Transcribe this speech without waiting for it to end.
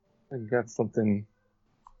I got something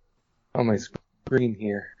on my screen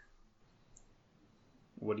here.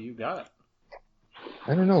 What do you got?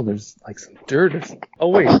 I don't know. There's like some dirt or something. Oh,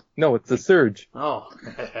 wait. No, it's the surge. Oh,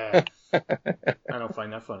 I don't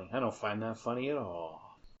find that funny. I don't find that funny at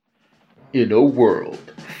all. In a world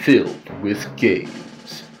filled with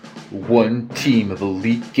games, one team of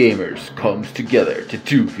elite gamers comes together to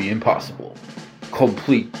do the impossible.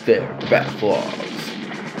 Complete their backlogs.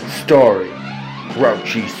 Starring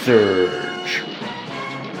Grouchy Surge,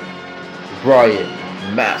 Ryan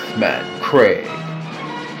Mathman Craig,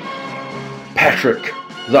 Patrick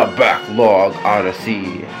the Backlog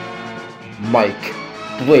Odyssey, Mike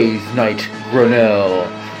Blaze Knight Grinnell,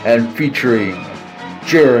 and featuring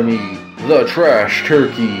Jeremy the Trash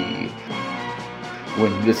Turkey.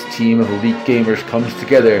 When this team of elite gamers comes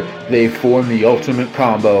together, they form the ultimate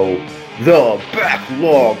combo, the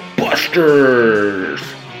Backlog Busters!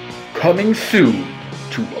 Coming soon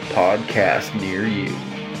to a podcast near you.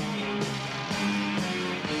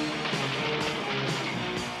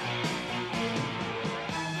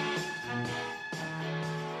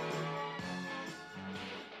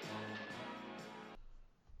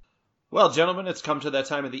 Well, gentlemen, it's come to that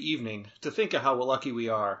time of the evening to think of how lucky we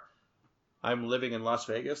are. I'm living in Las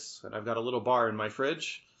Vegas, and I've got a little bar in my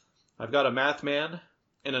fridge. I've got a math man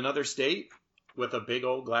in another state with a big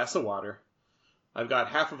old glass of water. I've got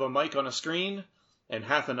half of a mic on a screen and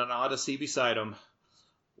half in an Odyssey beside him.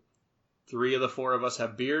 3 of the 4 of us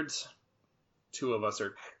have beards. 2 of us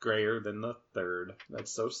are grayer than the third.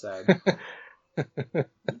 That's so sad.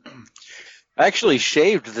 I actually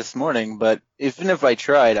shaved this morning, but even if I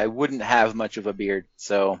tried, I wouldn't have much of a beard.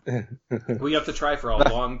 So we have to try for a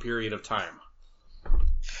long period of time.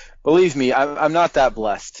 Believe me, I'm not that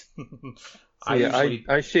blessed.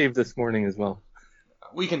 I shaved this morning as well.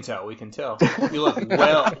 We can tell. You look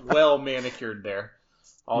well manicured there.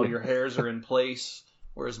 All your hairs are in place.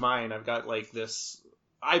 Whereas mine, I've got like this.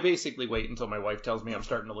 I basically wait until my wife tells me I'm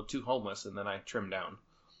starting to look too homeless, and then I trim down.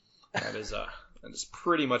 That is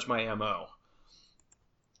pretty much my MO.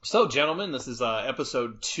 So, gentlemen, this is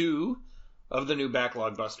episode 2 of the new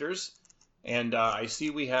Backlog Busters, and I see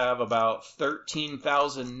we have about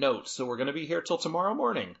 13,000 notes, so we're going to be here till tomorrow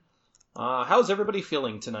morning. How's everybody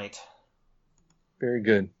feeling tonight? Very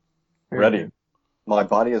good. Ready. Good. My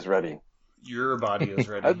body is ready. Your body is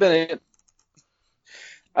ready.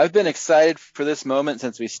 I've been excited for this moment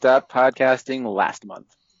since we stopped podcasting last month.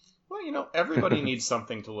 Well, everybody needs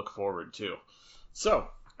something to look forward to. So,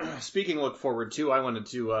 speaking of look forward to, I wanted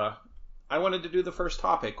to do the first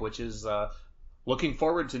topic, which is looking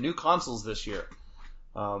forward to new consoles this year.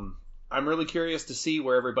 I'm really curious to see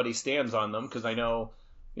where everybody stands on them, because I know,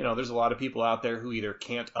 there's a lot of people out there who either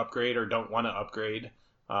can't upgrade or don't want to upgrade.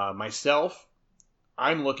 Myself,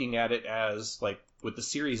 I'm looking at it as, like, with the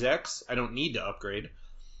Series X, I don't need to upgrade.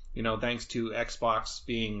 Thanks to Xbox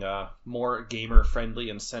being more gamer-friendly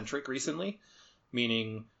and centric recently,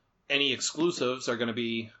 meaning any exclusives are going to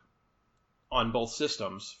be on both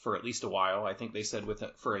systems for at least a while. I think they said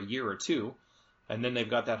for a year or 2. And then they've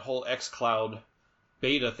got that whole xCloud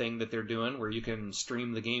beta thing that they're doing where you can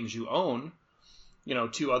stream the games you own,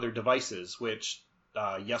 to other devices, which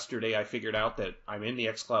yesterday I figured out that I'm in the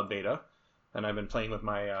xCloud beta, and I've been playing with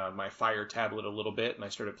my Fire tablet a little bit, and I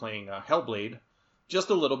started playing Hellblade just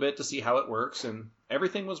a little bit to see how it works, and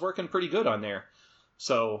everything was working pretty good on there.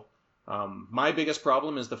 So my biggest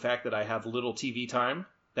problem is the fact that I have little TV time,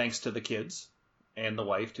 thanks to the kids and the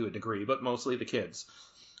wife to a degree, but mostly the kids.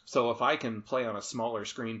 So if I can play on a smaller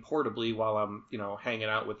screen portably while I'm, hanging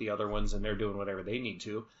out with the other ones and they're doing whatever they need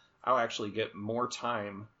to, I'll actually get more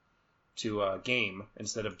time to game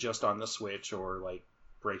instead of just on the Switch or like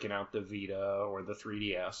breaking out the Vita or the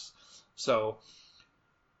 3DS. So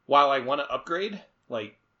while I want to upgrade,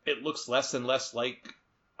 like, it looks less and less like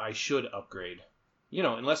I should upgrade.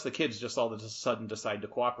 Unless the kids just all of a sudden decide to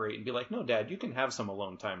cooperate and be like, no, Dad, you can have some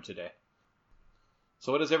alone time today.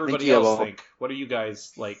 So what does everybody else think? What are you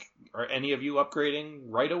guys, like, are any of you upgrading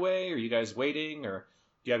right away? Are you guys waiting? Or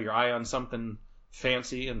do you have your eye on something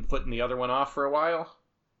fancy and putting the other one off for a while?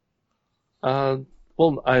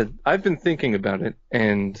 Well, I've been thinking about it,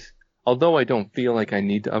 and although I don't feel like I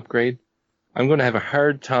need to upgrade, I'm going to have a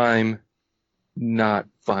hard time not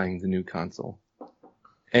buying the new console.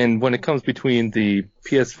 And when it comes between the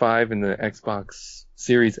PS5 and the Xbox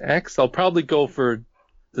Series X, I'll probably go for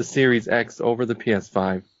the Series X over the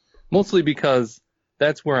PS5, mostly because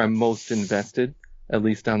that's where I'm most invested, at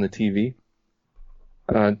least on the TV.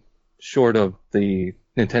 Short of the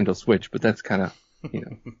Nintendo Switch, but that's kind of,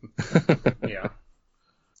 Yeah.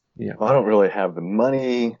 Well, I don't really have the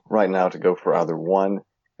money right now to go for either one.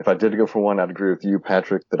 if I did go for one, I'd agree with you,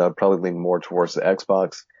 Patrick, that I'd probably lean more towards the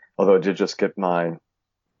Xbox. Although I did just get my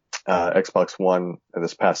Xbox One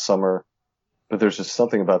this past summer, but there's just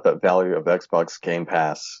something about that value of the Xbox Game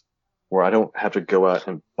Pass where I don't have to go out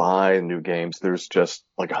and buy new games. There's just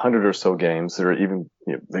like 100 or so games that are even,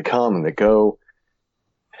 they come and they go,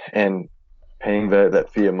 and paying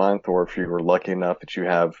that fee a month, or if you were lucky enough that you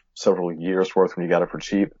have several years worth when you got it for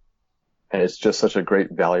cheap, and it's just such a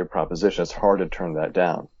great value proposition. It's hard to turn that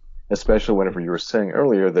down, especially whenever you were saying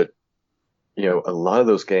earlier that, a lot of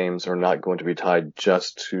those games are not going to be tied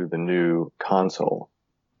just to the new console.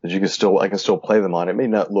 That I can still play them on. It may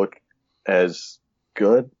not look as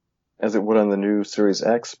good as it would on the new Series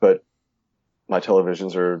X, but my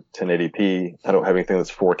televisions are 1080p. I don't have anything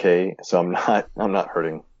that's 4K, so I'm not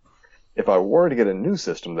hurting. If I were to get a new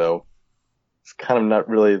system, though, it's kind of not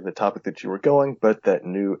really the topic that you were going, but that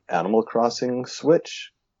new Animal Crossing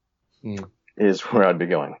Switch is where I'd be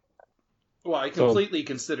going. Well, I completely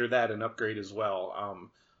consider that an upgrade as well.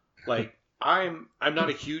 I'm not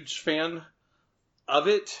a huge fan of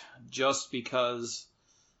it, just because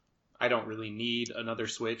I don't really need another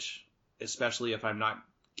Switch, especially if I'm not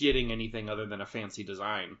getting anything other than a fancy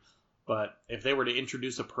design. But if they were to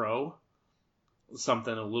introduce a Pro,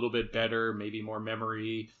 something a little bit better, maybe more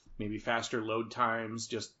memory, maybe faster load times,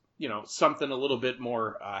 just, something a little bit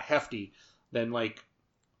more hefty, then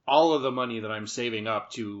all of the money that I'm saving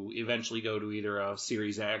up to eventually go to either a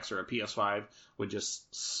Series X or a PS5 would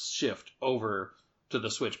just shift over to the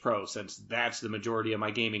Switch Pro, since that's the majority of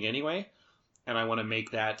my gaming anyway, and I want to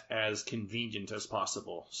make that as convenient as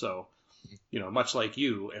possible. So, much like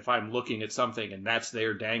you, if I'm looking at something and that's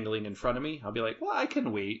there dangling in front of me, I'll be like, well, I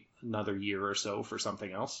can wait another year or so for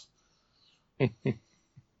something else.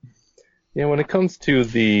 Yeah, when it comes to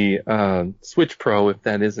the Switch Pro, if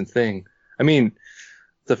that is a thing, I mean,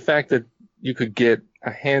 the fact that you could get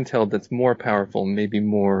a handheld that's more powerful, maybe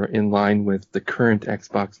more in line with the current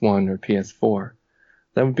Xbox One or PS4,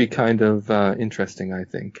 that would be kind of interesting, I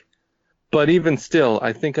think. But even still,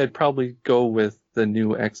 I think I'd probably go with the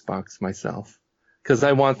new Xbox myself, because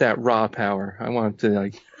I want that raw power. I want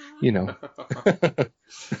to,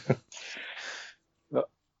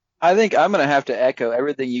 I think I'm going to have to echo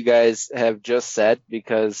everything you guys have just said,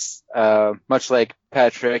 because much like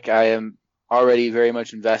Patrick, I am already very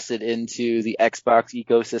much invested into the Xbox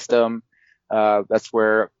ecosystem. That's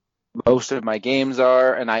where most of my games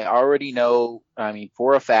are, and I already know,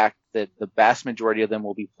 for a fact that the vast majority of them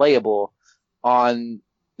will be playable on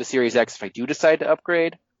the Series X if I do decide to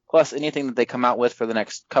upgrade. Plus, anything that they come out with for the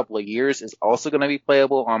next couple of years is also going to be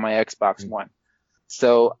playable on my Xbox One.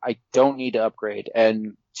 So I don't need to upgrade.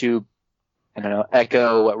 And to,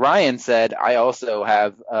 echo what Ryan said, I also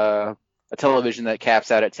have a television that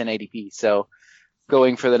caps out at 1080p. So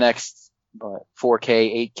going for the next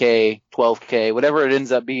 4K, 8K, 12K, whatever it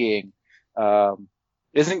ends up being,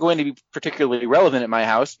 isn't going to be particularly relevant at my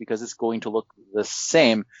house because it's going to look the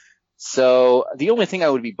same. So the only thing I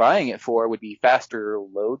would be buying it for would be faster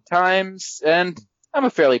load times, and I'm a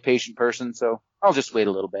fairly patient person, so I'll just wait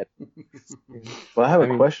a little bit. Well, I have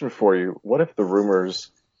a question for you. What if the rumors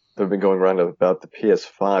that have been going around about the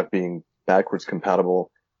PS5 being backwards compatible,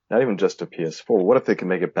 not even just to PS4, what if they can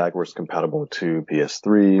make it backwards compatible to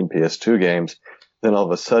PS3 and PS2 games? Then all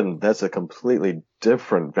of a sudden, that's a completely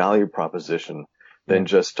different value proposition than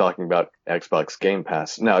just talking about Xbox Game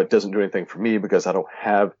Pass. Now, it doesn't do anything for me because I don't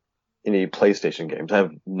have any PlayStation games. I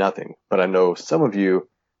have nothing. But I know some of you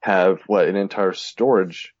have, an entire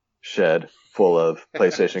storage shed full of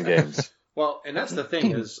PlayStation games. Well, and that's the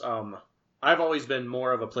thing is, I've always been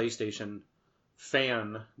more of a PlayStation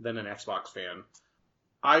fan than an Xbox fan.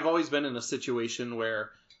 I've always been in a situation where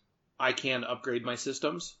I can upgrade my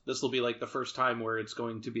systems. This will be the first time where it's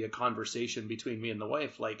going to be a conversation between me and the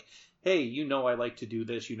wife. Hey, I like to do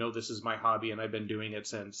this. This is my hobby, and I've been doing it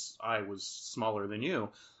since I was smaller than you.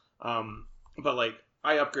 But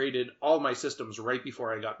I upgraded all my systems right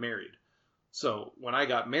before I got married. So when I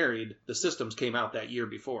got married, the systems came out that year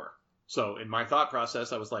before. So in my thought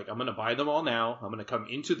process, I was like, I'm going to buy them all now. I'm going to come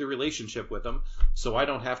into the relationship with them so I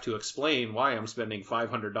don't have to explain why I'm spending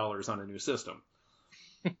 $500 on a new system.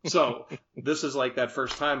 So this is that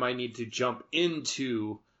first time I need to jump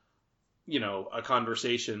into, a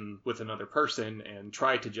conversation with another person and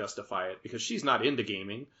try to justify it, because she's not into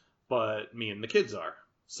gaming, but me and the kids are.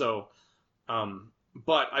 So,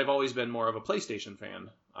 but I've always been more of a PlayStation fan.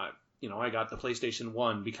 I got the PlayStation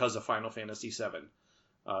 1 because of Final Fantasy VII.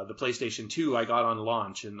 The PlayStation 2 I got on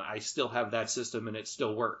launch, and I still have that system, and it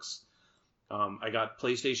still works. I got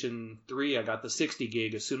PlayStation 3, I got the 60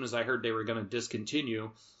 gig as soon as I heard they were going to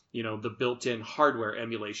discontinue, the built-in hardware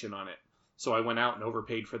emulation on it. So I went out and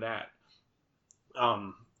overpaid for that.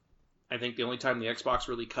 I think the only time the Xbox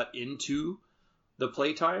really cut into the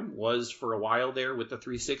playtime was for a while there with the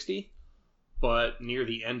 360. But near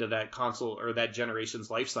the end of that console or that generation's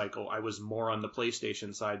life cycle, I was more on the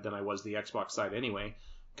PlayStation side than I was the Xbox side anyway.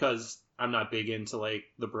 Because I'm not big into like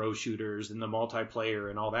the bro shooters and the multiplayer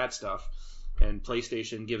and all that stuff. And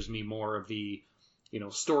PlayStation gives me more of the,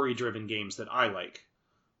 story-driven games that I like.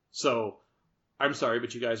 So I'm sorry,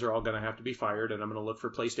 but you guys are all going to have to be fired, and I'm going to look for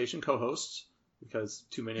PlayStation co-hosts because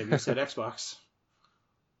too many of you said Xbox.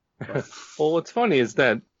 But... Well, what's funny is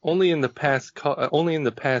that only in the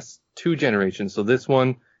past 2 generations, so this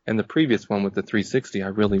one and the previous one with the 360, I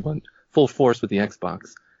really went full force with the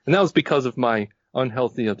Xbox. And that was because of my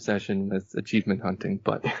unhealthy obsession with achievement hunting,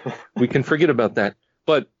 but we can forget about that.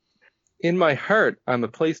 But in my heart, I'm a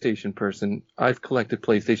PlayStation person. I've collected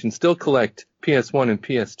PlayStation, still collect PS1 and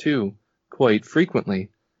PS2 quite frequently.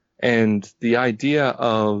 And the idea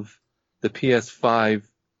of the PS5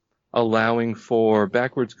 allowing for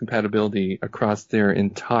backwards compatibility across their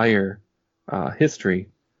entire history,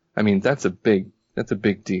 I mean, that's a big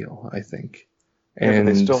deal, I think. And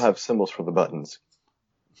but they still have symbols for the buttons.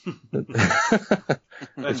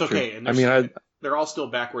 That's okay. And they're all still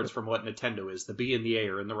backwards from what Nintendo is. The B and the A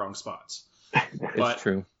are in the wrong spots. It's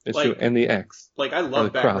true. It's true. And the X. Like, I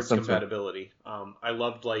love backwards compatibility. I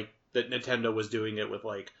loved, like, that Nintendo was doing it with,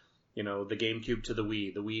 like, the GameCube to the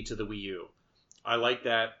Wii to the Wii U. I like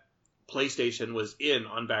that PlayStation was in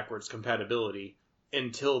on backwards compatibility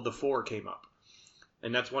until the 4 came up.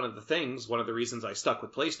 And that's one of the reasons I stuck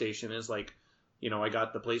with PlayStation is, like, I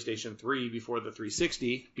got the PlayStation 3 before the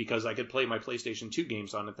 360 because I could play my PlayStation 2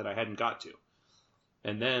 games on it that I hadn't got to.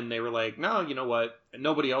 And then they were like, no, you know what?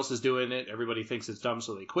 Nobody else is doing it. Everybody thinks it's dumb,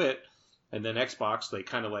 so they quit. And then Xbox, they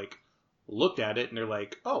kind of like looked at it and they're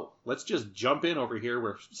like, oh, let's just jump in over here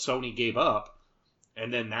where Sony gave up.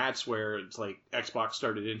 And then that's where it's like Xbox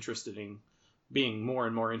started being more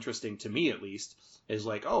and more interesting to me, at least, is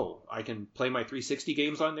like, oh, I can play my 360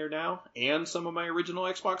 games on there now and some of my original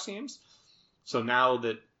Xbox games. So now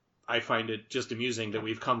that I find it just amusing that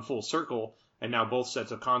we've come full circle and now both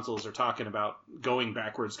sets of consoles are talking about going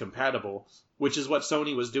backwards compatible, which is what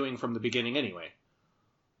Sony was doing from the beginning anyway.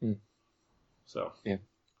 So yeah,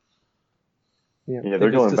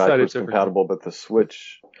 they're going backwards compatible, but the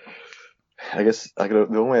Switch, I guess the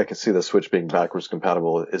only way I can see the Switch being backwards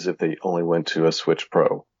compatible is if they only went to a Switch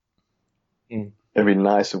Pro. It'd be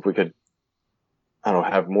nice if we could, I don't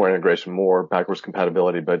know, have more integration, more backwards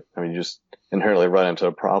compatibility, but I mean, you just inherently run into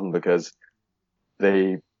a problem because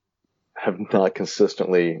they have not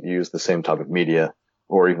consistently used the same type of media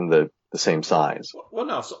or even the same size. Well,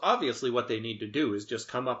 no. So obviously what they need to do is just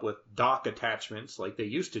come up with dock attachments like they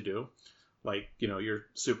used to do. Like, your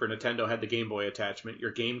Super Nintendo had the Game Boy attachment.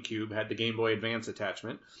 Your GameCube had the Game Boy Advance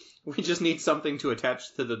attachment. We just need something to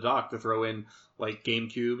attach to the dock to throw in, like,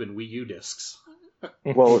 GameCube and Wii U discs.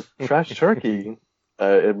 Well, Trash Turkey,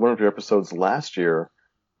 in one of your episodes last year,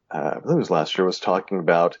 I believe it was last year, was talking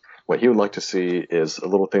about what he would like to see is a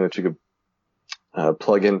little thing that you could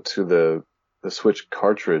plug into the Switch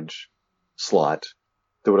cartridge slot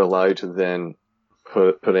that would allow you to then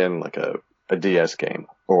put in like a DS game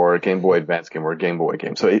or a Game Boy Advance game or a Game Boy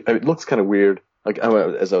game. So it looks kind of weird. Like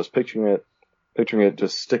as I was picturing it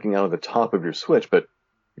just sticking out of the top of your Switch. But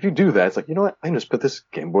if you do that, it's like, you know what? I can just put this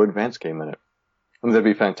Game Boy Advance game in it. I mean, that'd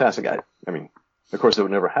be fantastic. I mean, of course, it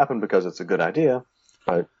would never happen because it's a good idea,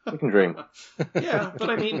 but you can dream. Yeah, but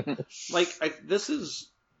I mean, like,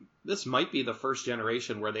 this might be the first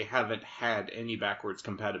generation where they haven't had any backwards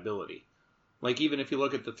compatibility. Like, even if you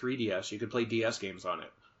look at the 3DS, you could play DS games on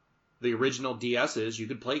it. The original DSs, you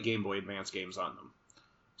could play Game Boy Advance games on them.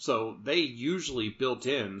 So they usually built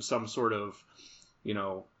in some sort of,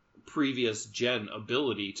 previous gen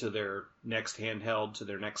ability to their next handheld, to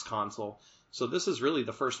their next console. So this is really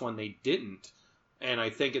the first one they didn't. And I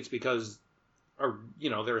think it's because, they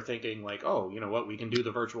were thinking like, oh, you know what, we can do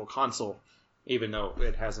the virtual console, even though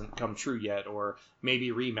it hasn't come true yet, or maybe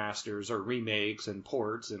remasters or remakes and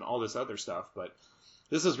ports and all this other stuff. But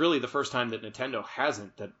this is really the first time that Nintendo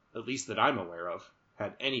hasn't, that at least that I'm aware of,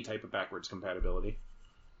 had any type of backwards compatibility.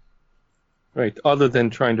 Right, other than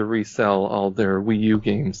trying to resell all their Wii U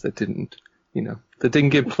games that didn't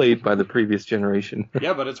get played by the previous generation.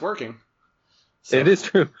 Yeah, but it's working. So it is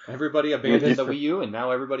true. Everybody abandoned the Wii U, and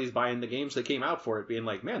now everybody's buying the games that came out for it, being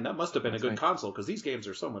like, man, that must have been a good console, because these games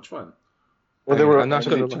are so much fun. Well,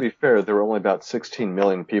 to be fair, there were only about 16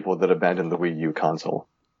 million people that abandoned the Wii U console.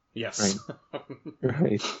 Yes.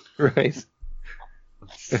 Right. All right.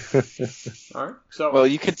 So, well,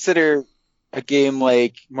 you consider a game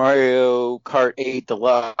like Mario Kart 8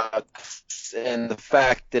 Deluxe and the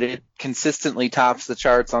fact that it consistently tops the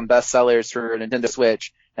charts on bestsellers for Nintendo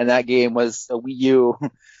Switch, and that game was a Wii U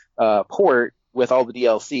port with all the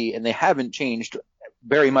DLC, and they haven't changed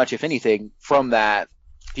very much, if anything, from that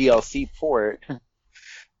DLC port.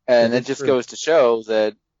 And it just goes to show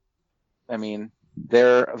that, I mean,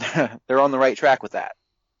 they're on the right track with that.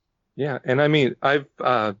 Yeah, and I mean, I've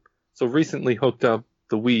so recently hooked up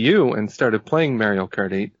the Wii U and started playing Mario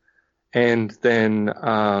Kart 8, and then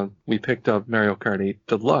we picked up Mario Kart 8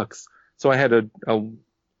 Deluxe. So I had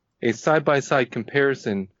a side-by-side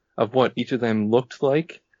comparison of what each of them looked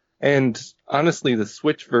like, and honestly, the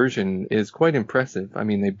Switch version is quite impressive. I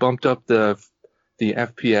mean, they bumped up the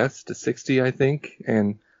FPS to 60, I think,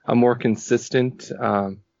 and a more consistent,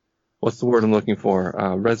 what's the word I'm looking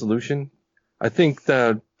for? Resolution. I think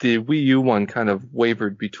the Wii U one kind of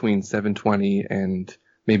wavered between 720 and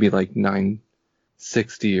maybe like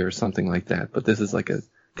 960 or something like that. But this is like a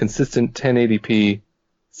consistent 1080p,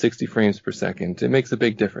 60 frames per second. It makes a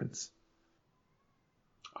big difference.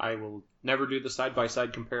 I will never do the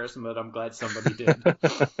side-by-side comparison, but I'm glad somebody did.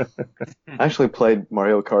 I actually played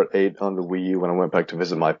Mario Kart 8 on the Wii U when I went back to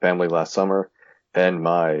visit my family last summer, and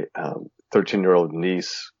my 13-year-old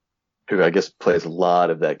niece, who I guess plays a lot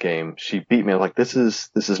of that game, she beat me. I'm like, this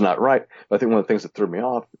is not right. But I think one of the things that threw me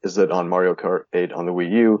off is that on Mario Kart 8 on the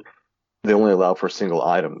Wii U, they only allow for single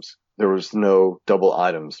items. There was no double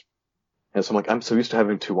items. And so I'm like, I'm so used to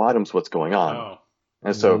having two items, what's going on? Oh.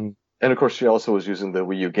 And so, and of course she also was using the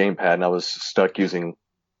Wii U gamepad, and I was stuck using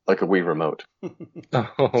like a Wii remote. So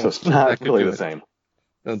it's not really the same.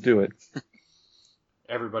 Don't do it.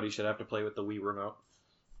 Everybody should have to play with the Wii remote.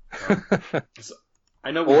 So, I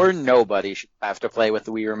know or nobody should have to play with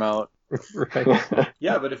the Wii remote. Right.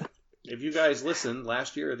 Yeah, but if you guys listen,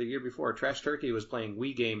 last year or the year before, Trash Turkey was playing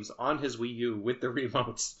Wii games on his Wii U with the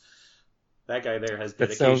remotes. That guy there has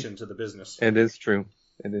dedication to the business. It is true.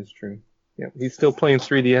 It is true. Yeah, he's still playing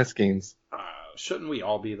 3DS games. Shouldn't we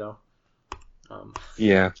all be, though?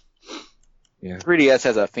 Yeah. Yeah. 3DS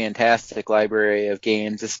has a fantastic library of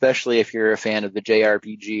games, especially if you're a fan of the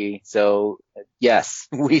JRPG. So, yes,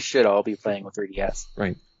 we should all be playing with 3DS.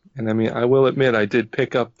 Right. And I mean, I will admit, I did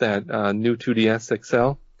pick up that new 2DS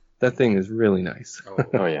XL. That thing is really nice.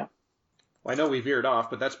 Oh, yeah. Well, I know we veered off,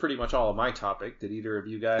 but that's pretty much all of my topic. Did either of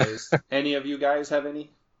you guys, any of you guys have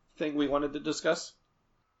anything we wanted to discuss?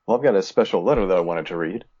 Well, I've got a special letter that I wanted to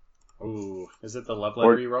read. Ooh, is it the love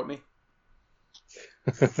letter you wrote me?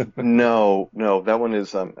 No, that one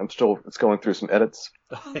is, it's going through some edits.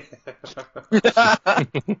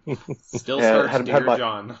 Still starts Dear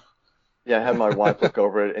John. Yeah, I had my wife look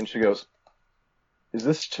over it, and she goes, is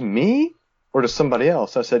this to me or to somebody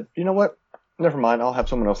else? I said, you know what? Never mind, I'll have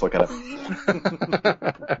someone else look at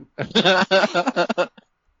it.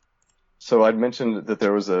 So I'd mentioned that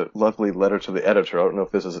there was a lovely letter to the editor. I don't know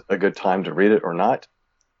if this is a good time to read it or not.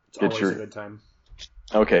 It's always a good time.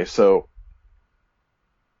 Okay, so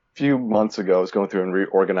a few months ago, I was going through and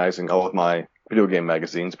reorganizing all of my video game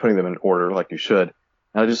magazines, putting them in order like you should.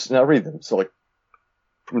 And I read them. So like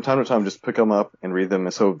from time to time, just pick them up and read them.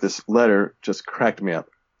 And so this letter just cracked me up.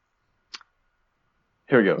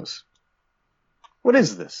 Here goes. What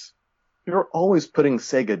is this? You're always putting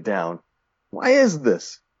Sega down. Why is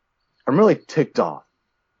this? I'm really ticked off.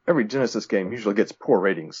 Every Genesis game usually gets poor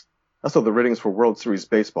ratings. I saw the ratings for World Series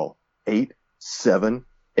Baseball. 8, 7,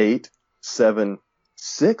 8, 7,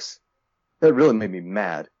 6? That really made me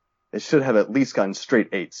mad. It should have at least gotten straight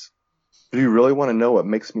 8s. Do you really want to know what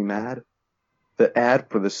makes me mad? The ad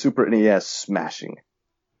for the Super NES smashing.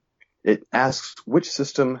 It asks which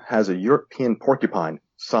system has a European porcupine,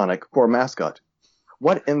 Sonic, for a mascot.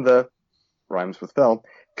 What in the, rhymes with fell,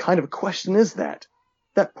 kind of question is that?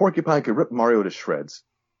 That porcupine could rip Mario to shreds.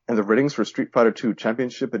 And the ratings for Street Fighter II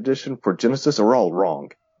Championship Edition for Genesis are all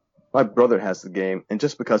wrong. My brother has the game, and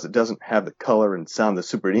just because it doesn't have the color and sound the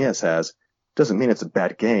Super NES has, doesn't mean it's a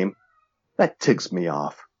bad game. That ticks me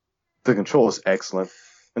off. The control is excellent,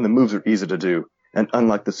 and the moves are easy to do, and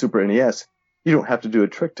unlike the Super NES, you don't have to do a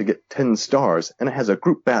trick to get 10 stars, and it has a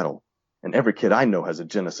group battle, and every kid I know has a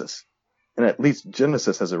Genesis. And at least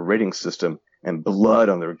Genesis has a rating system and blood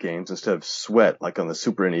on their games instead of sweat like on the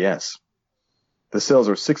Super NES. The sales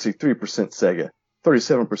are 63% Sega,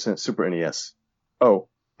 37% Super NES. Oh,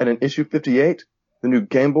 and in issue 58, the new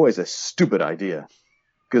Game Boy is a stupid idea.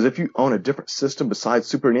 Because if you own a different system besides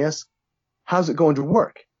Super NES, how's it going to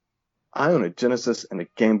work? I own a Genesis and a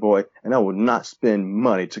Game Boy, and I will not spend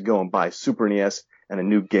money to go and buy Super NES and a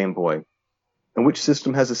new Game Boy. And which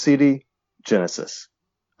system has a CD? Genesis.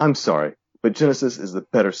 I'm sorry, but Genesis is the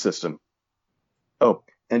better system. Oh,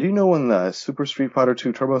 And do you know when the Super Street Fighter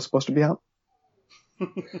 2 Turbo is supposed to be out?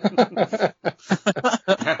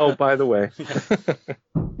 Oh, by the way.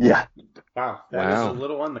 Yeah. Wow, that is a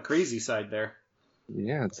little on the crazy side there.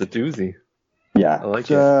 Yeah, it's a doozy. Yeah, I like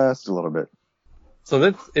just a little bit.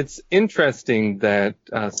 So it's interesting that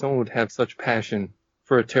someone would have such passion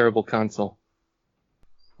for a terrible console.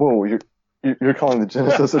 Whoa, you're calling the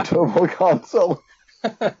Genesis a turbo console?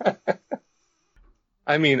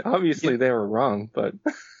 I mean, obviously they were wrong, but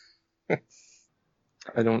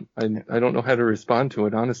I don't know how to respond to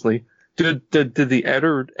it, honestly. Did the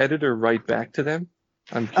editor write back to them?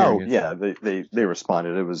 I'm curious. Oh, yeah, they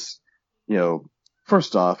responded. It was,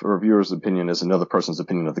 first off, a reviewer's opinion is another person's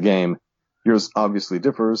opinion of the game. Yours obviously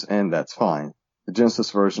differs, and that's fine. The Genesis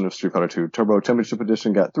version of Street Fighter 2 Turbo Championship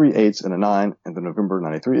Edition got 3 8s and a 9 in the November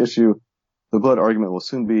 93 issue. The blood argument will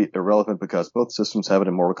soon be irrelevant because both systems have it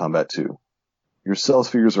in Mortal Kombat 2. Your sales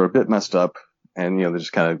figures are a bit messed up, and, they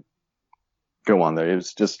just kind of go on there.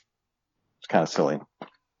 It's kind of silly.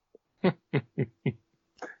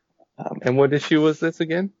 And what issue was this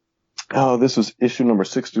again? Oh, this was issue number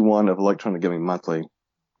 61 of Electronic Gaming Monthly.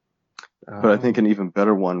 But I think an even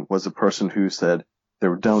better one was a person who said they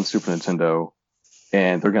were done with Super Nintendo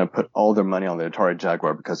and they're going to put all their money on the Atari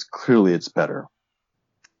Jaguar because clearly it's better.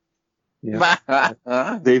 Yeah.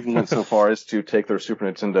 They even went so far as to take their Super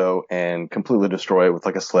Nintendo and completely destroy it with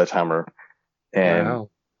like a sledgehammer. And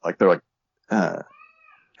they're like,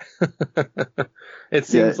 It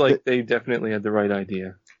seems like they definitely had the right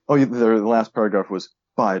idea. Oh, the last paragraph was,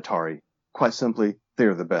 buy Atari. Quite simply, they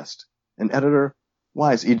are the best. An editor,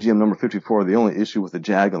 why is EGM number 54 the only issue with a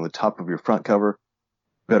Jag on the top of your front cover?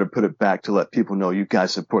 Better put it back to let people know you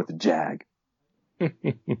guys support the Jag.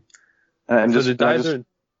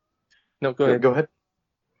 No, go ahead. Go ahead.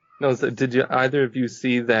 No, so did you either of you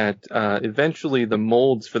see that eventually the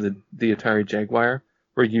molds for the Atari Jaguar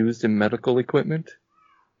were used in medical equipment?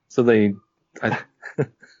 So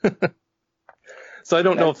so I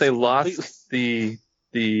don't know if they lost the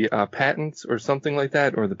patents or something like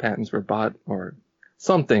that, or the patents were bought or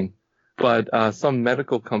something. But some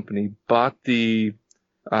medical company bought the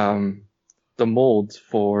molds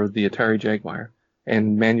for the Atari Jaguar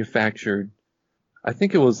and manufactured. I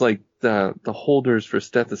think it was like the holders for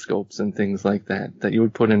stethoscopes and things like that you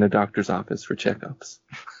would put in a doctor's office for checkups.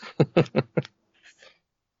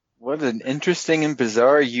 What an interesting and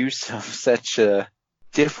bizarre use of such a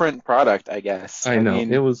different product, I guess. I know.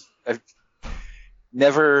 mean, it was. I've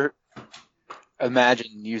never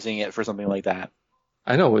imagined using it for something like that.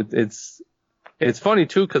 I know. It's funny,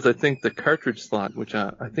 too, because I think the cartridge slot, which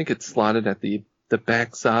I think it's slotted at the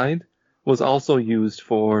back side, was also used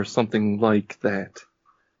for something like that.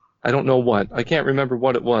 I don't know what. I can't remember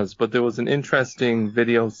what it was, but there was an interesting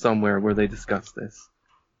video somewhere where they discussed this.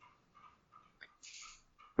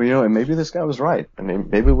 Well, and maybe this guy was right. I mean,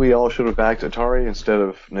 maybe we all should have backed Atari instead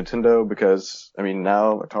of Nintendo because,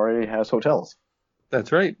 now Atari has hotels.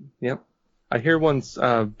 That's right. Yep. I hear one's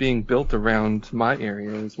being built around my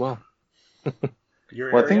area as well.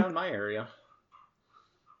 Your area and my area.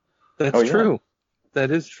 That's true. That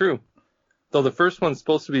is true. Though the first one's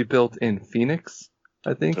supposed to be built in Phoenix,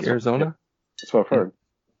 I think, Arizona. That's what I've heard.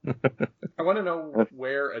 I want to know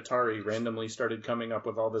where Atari randomly started coming up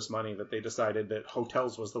with all this money that they decided that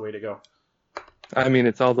hotels was the way to go. I mean,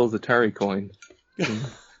 it's all those Atari coins.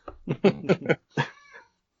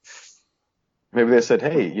 Maybe they said,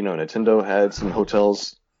 hey, Nintendo had some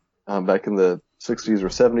hotels back in the 60s or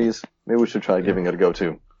 70s. Maybe we should try giving it a go,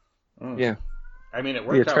 too. Yeah. I mean, it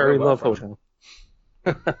worked the out Atari real well Love for Hotel.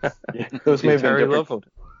 Those may have been Atari different. Love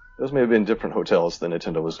Hotel. Those may have been different hotels than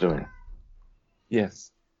Nintendo was doing. Yes.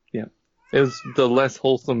 Yeah. It was the less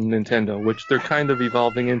wholesome Nintendo, which they're kind of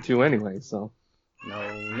evolving into anyway, so. No,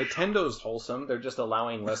 Nintendo's wholesome. They're just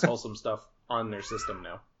allowing less wholesome stuff on their system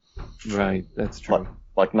now. Right, that's true.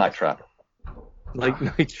 Like Night Trap. Like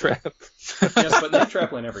Night Trap. Yes, but Night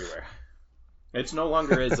Trap went everywhere. It's no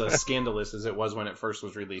longer as scandalous as it was when it first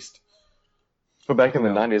was released. But back in the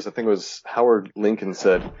 90s, I think it was Howard Lincoln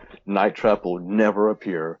said, Night Trap will never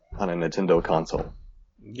appear on a Nintendo console.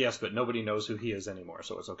 Yes, but nobody knows who he is anymore,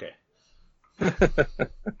 so it's okay.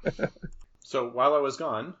 So while I was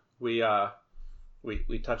gone, we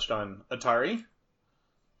touched on Atari.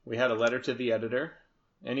 We had a letter to the editor.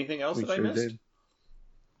 Anything else I missed? Did.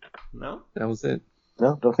 No? That was it.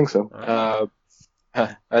 No, don't think so.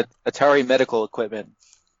 Atari medical equipment.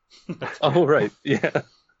 Oh, right. Yeah.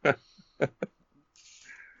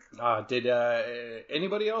 Did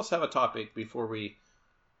anybody else have a topic before we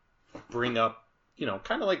bring up,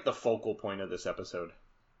 kind of like the focal point of this episode?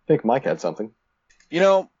 I think Mike had something.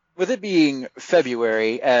 with it being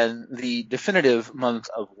February and the definitive month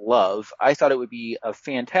of love, I thought it would be a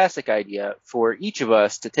fantastic idea for each of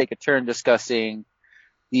us to take a turn discussing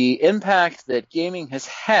the impact that gaming has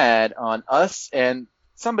had on us and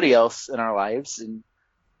somebody else in our lives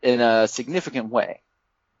in a significant way.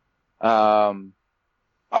 I'll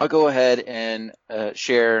go ahead and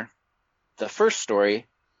share the first story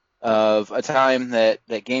of a time that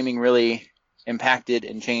gaming really impacted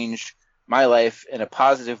and changed my life in a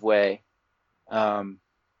positive way.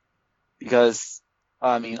 Because,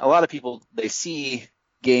 I mean, a lot of people, they see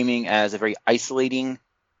gaming as a very isolating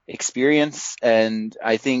experience. And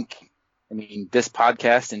I think, I mean, this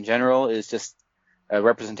podcast in general is just a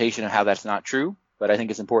representation of how that's not true. But I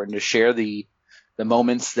think it's important to share the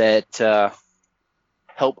moments that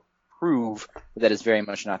help prove that is very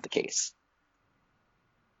much not the case.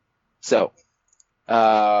 So,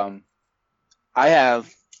 I have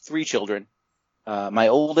 3 children. My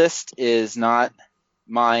oldest is not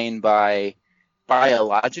mine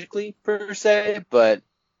biologically per se, but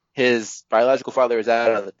his biological father is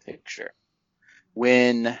out of the picture.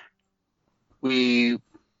 When we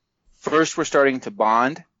first were starting to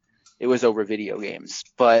bond, it was over video games,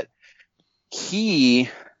 but he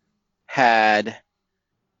had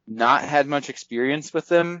not had much experience with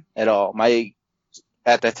them at all. My,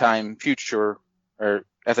 at that time,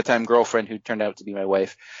 girlfriend, who turned out to be my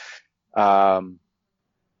wife,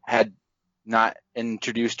 had not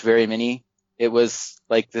introduced very many. It was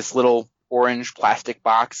like this little orange plastic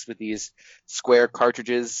box with these square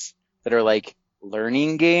cartridges that are like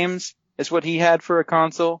learning games is what he had for a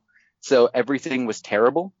console. So everything was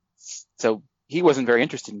terrible. So he wasn't very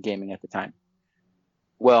interested in gaming at the time.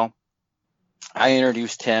 Well, I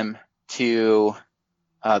introduced him to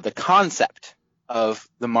the concept of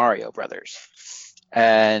the Mario Brothers.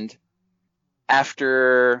 And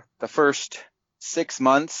after the first 6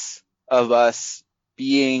 months of us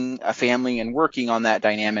being a family and working on that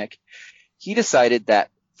dynamic, he decided that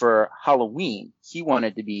for Halloween, he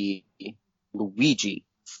wanted to be Luigi.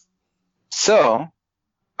 So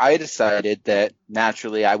I decided that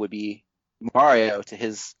naturally I would be Mario to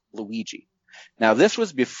his Luigi. Now, this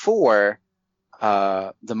was before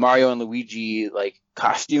the Mario and Luigi like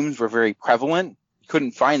costumes were very prevalent. You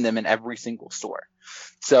couldn't find them in every single store.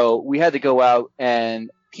 So we had to go out and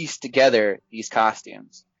piece together these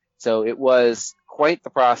costumes. So it was quite the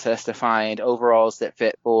process to find overalls that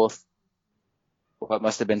fit both what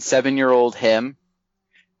must have been 7-year-old him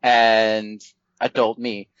and adult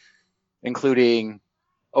me, including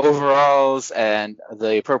overalls and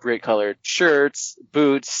the appropriate colored shirts,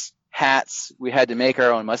 boots, hats. We had to make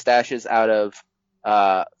our own mustaches out of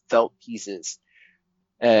felt pieces.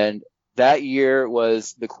 And that year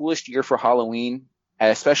was the coolest year for Halloween,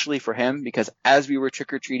 especially for him, because as we were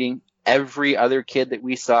trick-or-treating, every other kid that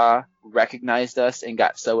we saw recognized us and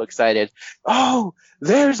got so excited. Oh,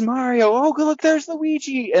 there's Mario. Oh, look, there's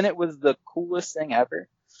Luigi. And it was the coolest thing ever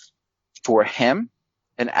for him.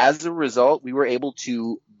 And as a result, we were able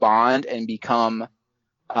to bond and become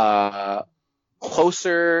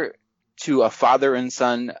closer to a father and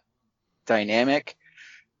son dynamic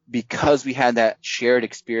because we had that shared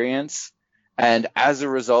experience. And as a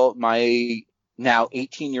result, my now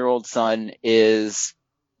 18-year-old son is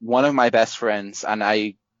one of my best friends, and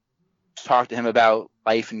I talk to him about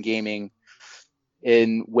life and gaming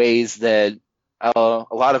in ways that a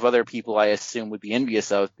lot of other people, I assume, would be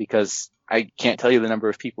envious of, because I can't tell you the number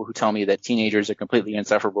of people who tell me that teenagers are completely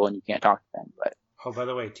insufferable and you can't talk to them. But oh, by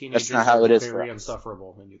the way, teenagers that's not how it is very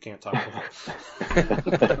insufferable and you can't talk to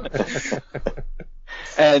them.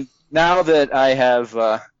 And now that I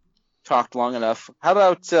have talked long enough, how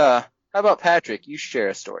about Patrick? You share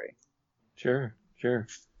a story. Sure.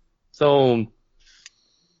 So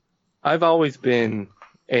I've always been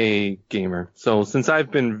a gamer. So since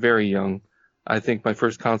I've been very young, I think my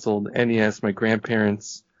first console, the NES, my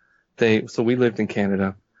grandparents, so we lived in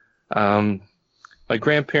Canada. My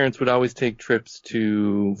grandparents would always take trips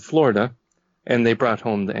to Florida, and they brought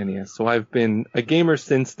home the NES. So I've been a gamer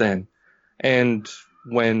since then. And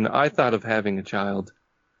when I thought of having a child,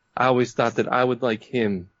 I always thought that I would like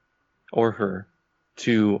him or her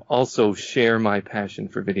to also share my passion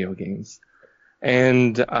for video games.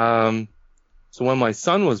 And so when my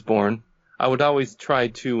son was born, I would always try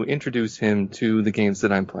to introduce him to the games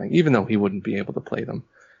that I'm playing, even though he wouldn't be able to play them.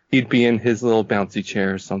 He'd be in his little bouncy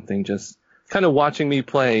chair or something, just kind of watching me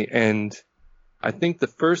play. And I think the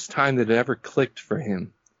first time that it ever clicked for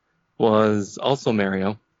him was also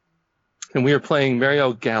Mario. And we were playing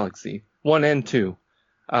Mario Galaxy 1 and 2.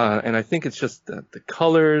 And I think it's just the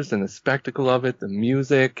colors and the spectacle of it, the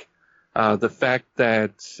music, the fact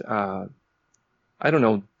that I don't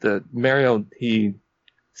know, the Mario, he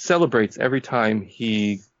celebrates every time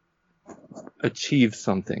he achieves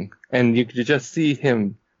something. And you could just see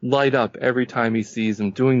him light up every time he sees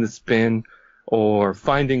him doing the spin or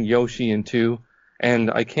finding Yoshi in 2.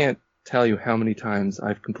 And I can't tell you how many times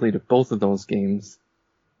I've completed both of those games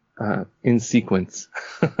in sequence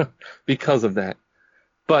because of that.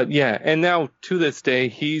 But yeah, and now to this day,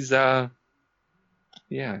 he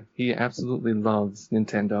absolutely loves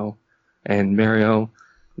Nintendo and Mario,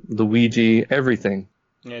 Luigi, everything.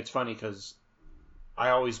 Yeah, it's funny because I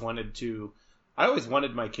always wanted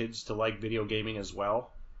my kids to like video gaming as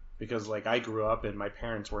well, because like I grew up and my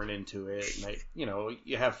parents weren't into it, and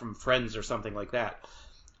you have from friends or something like that.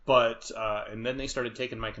 But and then they started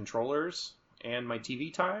taking my controllers and my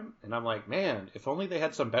TV time, and I'm like, man, if only they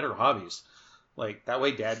had some better hobbies. Like that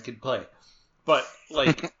way Dad could play. But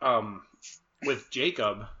like with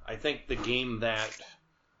Jacob, I think the game that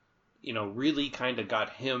really kind of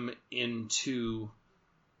got him into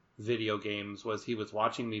video games was he was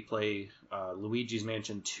watching me play Luigi's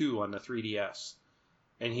Mansion 2 on the 3DS,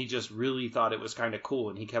 and he just really thought it was kind of cool,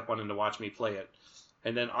 and he kept wanting to watch me play it.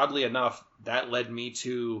 And then oddly enough, that led me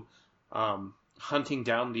to hunting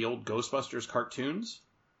down the old Ghostbusters cartoons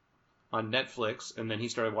on Netflix, and then he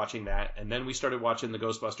started watching that, and then we started watching the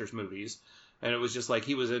Ghostbusters movies, and it was just like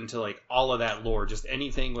he was into like all of that lore, just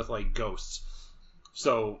anything with like ghosts.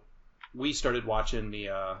 So we started watching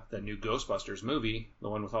the new Ghostbusters movie, the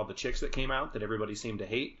one with all the chicks that came out that everybody seemed to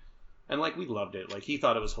hate, and like we loved it. Like he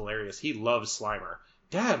thought it was hilarious. He loves Slimer.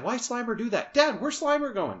 Dad, why Slimer do that? Dad, where's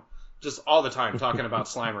Slimer going? Just all the time talking about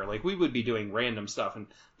Slimer. Like we would be doing random stuff, and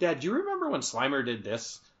Dad, do you remember when Slimer did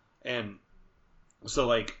this? And so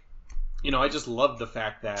like, I just loved the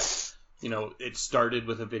fact that it started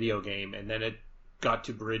with a video game, and then it got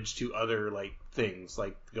to bridge to other like things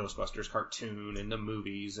like Ghostbusters cartoon and the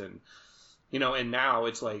movies, and and now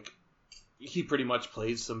it's like he pretty much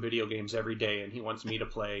plays some video games every day, and he wants me to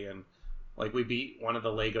play, and like we beat one of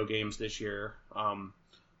the Lego games this year.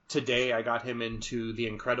 Today I got him into the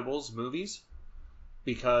Incredibles movies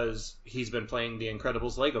because he's been playing the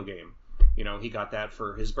Incredibles Lego game. He got that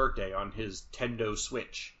for his birthday on his Nintendo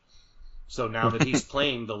Switch. So now that he's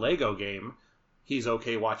playing the Lego game, he's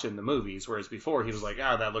okay watching the movies, whereas before he was like,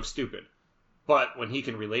 that looks stupid. But when he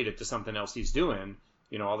can relate it to something else he's doing,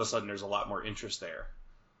 all of a sudden there's a lot more interest there.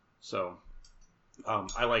 So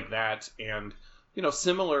I like that. And,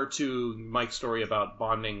 similar to Mike's story about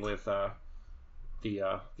bonding with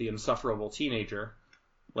the insufferable teenager,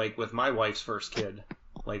 like with my wife's first kid,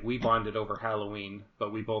 like we bonded over Halloween,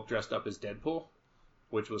 but we both dressed up as Deadpool,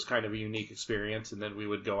 which was kind of a unique experience. And then we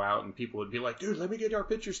would go out and people would be like, dude, let me get our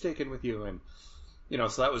pictures taken with you. And,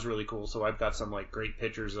 so that was really cool. So I've got some like great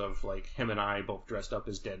pictures of like him and I both dressed up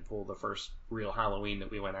as Deadpool, the first real Halloween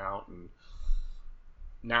that we went out. And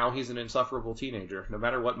now he's an insufferable teenager, no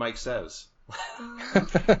matter what Mike says. Well,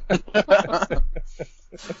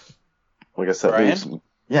 I guess that leaves,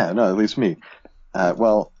 it leaves me.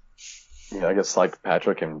 Well, I guess like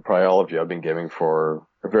Patrick and probably all of you, I've been gaming for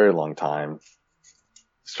a very long time.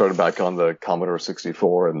 Started back on the Commodore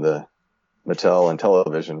 64 and the Mattel and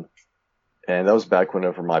Television. And that was back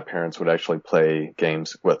whenever my parents would actually play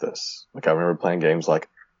games with us. Like I remember playing games like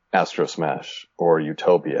Astro Smash or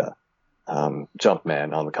Utopia,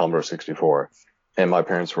 Jumpman on the Commodore 64. And my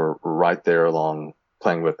parents were right there along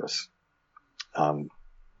playing with us. And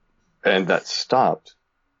that stopped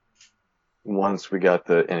once we got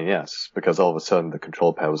the NES, because all of a sudden the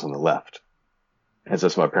control pad was on the left. And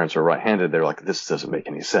since my parents are right-handed, they're like, this doesn't make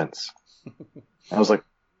any sense. I was like,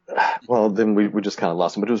 well, then we just kind of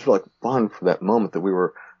lost them. But it was like fun for that moment that we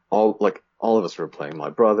were all of us were playing. My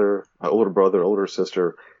brother, my older brother, older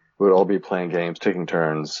sister, we would all be playing games, taking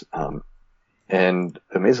turns. And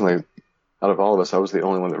amazingly, out of all of us, I was the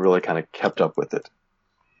only one that really kind of kept up with it.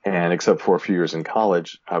 And except for a few years in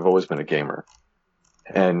college, I've always been a gamer.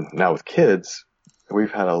 And now with kids,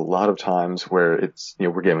 we've had a lot of times where it's,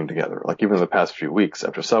 we're gaming together. Like even in the past few weeks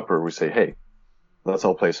after supper, we say, hey, let's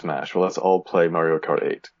all play Smash, or let's all play Mario Kart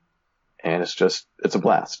 8. And it's a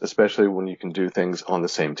blast, especially when you can do things on the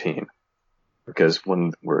same team. Because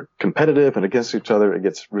when we're competitive and against each other, it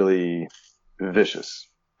gets really vicious.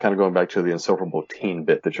 Kind of going back to the insufferable teen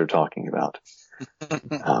bit that you're talking about. But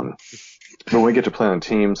when we get to play on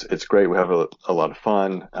teams, it's great. We have a lot of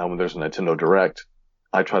fun. When there's a Nintendo Direct,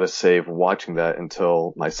 I try to save watching that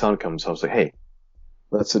until my son comes home. I say, hey,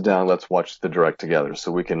 let's sit down, let's watch the Direct together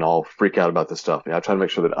so we can all freak out about this stuff. I try to make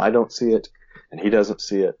sure that I don't see it and he doesn't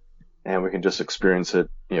see it, and we can just experience it,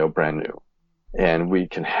 brand new. And we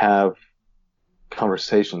can have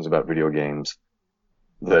conversations about video games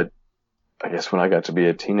that I guess when I got to be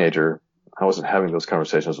a teenager, I wasn't having those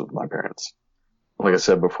conversations with my parents. Like I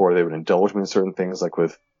said before, they would indulge me in certain things, like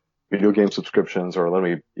with video game subscriptions or let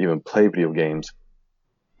me even play video games.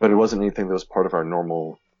 But it wasn't anything that was part of our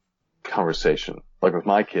normal conversation. Like with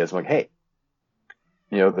my kids, I'm like, hey,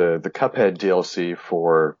 the Cuphead DLC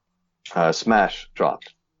for Smash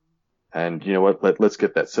dropped. And you know what? Let's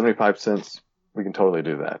get that. 75 cents. We can totally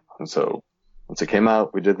do that. And so once it came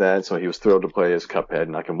out, we did that. So he was thrilled to play his Cuphead,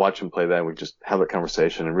 and I can watch him play that. And we just have a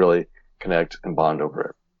conversation and really connect and bond over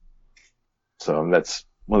it. So that's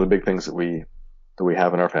one of the big things that we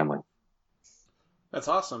have in our family. That's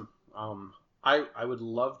awesome. I would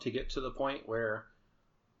love to get to the point where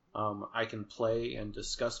I can play and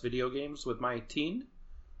discuss video games with my teen,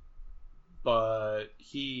 but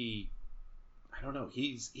I don't know,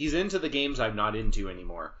 he's into the games I'm not into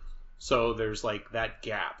anymore. So there's like that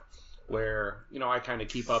gap where, I kind of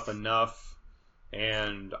keep up enough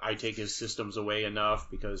and I take his systems away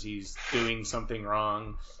enough because he's doing something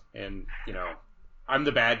wrong, and, I'm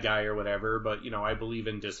the bad guy or whatever, but, I believe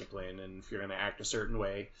in discipline, and if you're going to act a certain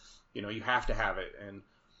way, you have to have it.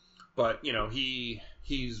 But, he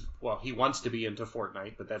wants to be into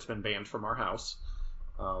Fortnite, but that's been banned from our house.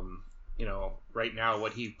 Right now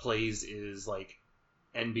what he plays is like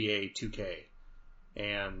NBA 2K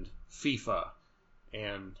and FIFA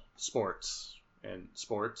and sports, and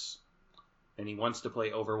he wants to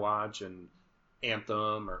play Overwatch and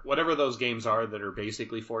Anthem or whatever those games are that are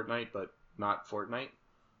basically Fortnite but not Fortnite.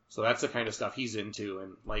 So that's the kind of stuff he's into.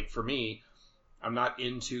 And like for me, I'm not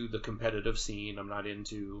into the competitive scene. I'm not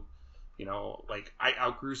into, I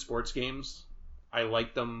outgrew sports games. I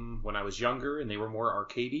liked them when I was younger and they were more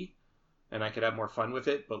arcadey and I could have more fun with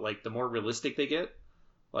it. But like the more realistic they get,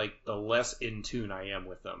 like the less in tune I am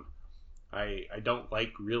with them. I don't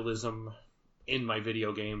like realism in my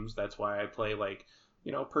video games. That's why I play like,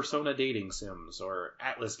 Persona dating sims or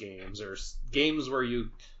Atlas games or games where you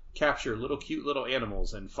capture cute little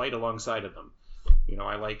animals and fight alongside of them.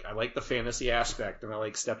 I like the fantasy aspect, and I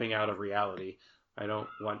like stepping out of reality. I don't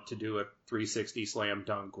want to do a 360 slam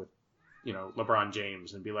dunk with, LeBron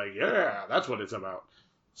James and be like, yeah, that's what it's about.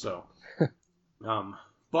 So,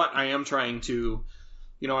 but I am trying to,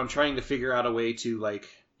 I'm trying to figure out a way to like,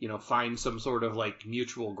 find some sort of like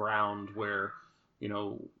mutual ground where,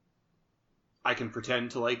 I can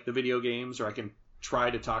pretend to like the video games, or I can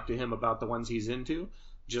try to talk to him about the ones he's into,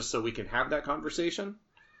 just so we can have that conversation.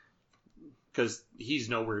 Because he's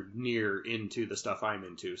nowhere near into the stuff I'm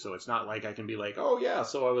into. So it's not like I can be like, oh yeah,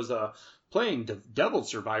 so I was playing Devil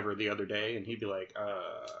Survivor the other day, and he'd be like,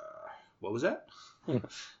 what was that?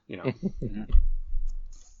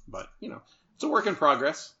 But, it's a work in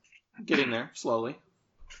progress. Getting there, slowly.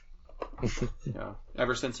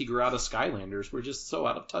 Ever since he grew out of Skylanders, we're just so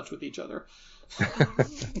out of touch with each other.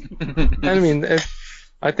 I mean,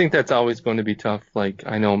 I think that's always going to be tough. Like,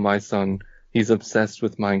 I know my son, he's obsessed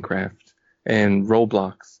with Minecraft and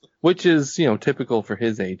Roblox, which is, typical for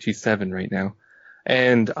his age. He's 7 right now.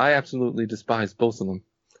 And I absolutely despise both of them.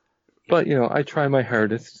 But, I try my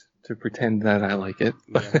hardest to pretend that I like it.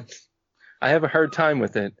 But I have a hard time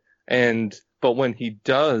with it. But when he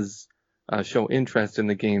does show interest in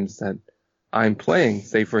the games that I'm playing,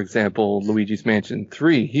 say, for example, Luigi's Mansion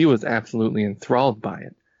 3, he was absolutely enthralled by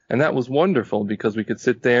it. And that was wonderful because we could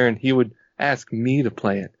sit there and he would ask me to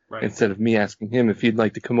play it instead of me asking him if he'd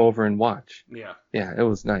like to come over and watch. Yeah. Yeah, it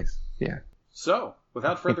was nice. Yeah. So,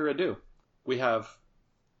 without further ado, we have,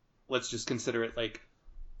 let's just consider it like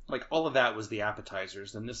all of that was the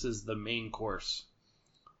appetizers, and this is the main course.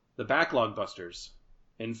 The Backlog Busters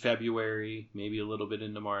in February, maybe a little bit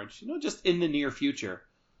into March, just in the near future.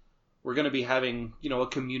 We're going to be having, a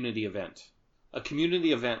community event. A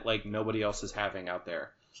community event like nobody else is having out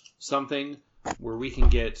there. Something where we can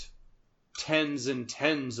get tens and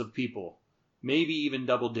tens of people, maybe even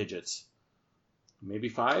double digits. Maybe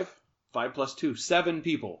 5? 5 plus 2, 7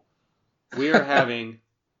 people. We are having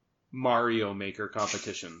Mario Maker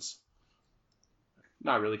competitions.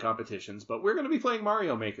 Not really competitions, but we're going to be playing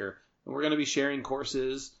Mario Maker. And we're going to be sharing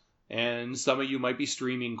courses, and some of you might be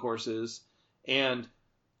streaming courses. And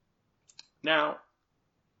now,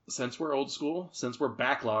 since we're old school, since we're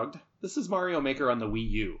backlogged, this is Mario Maker on the Wii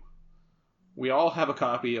U. We all have a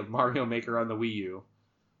copy of Mario Maker on the Wii U,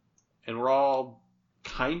 and we're all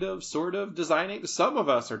kind of, sort of designing. Some of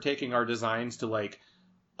us are taking our designs to like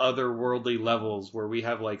otherworldly levels where we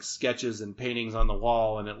have like sketches and paintings on the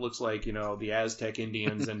wall, and it looks like, the Aztec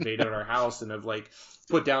Indians invaded our house and have like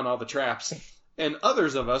put down all the traps. And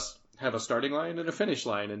others of us have a starting line and a finish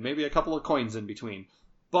line and maybe a couple of coins in between.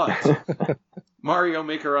 But Mario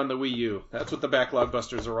Maker on the Wii U, that's what the Backlog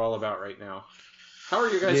Busters are all about right now. How are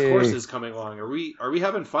your guys' Yay. courses coming along? Are we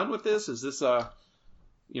having fun with this? Is this what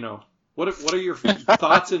are your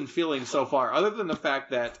thoughts and feelings so far? Other than the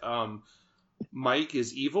fact that Mike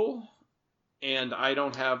is evil, and I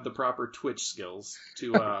don't have the proper Twitch skills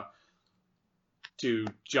to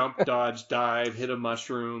jump, dodge, dive, hit a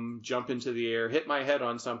mushroom, jump into the air, hit my head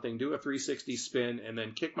on something, do a 360 spin, and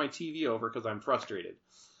then kick my TV over because I'm frustrated.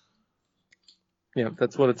 Yeah,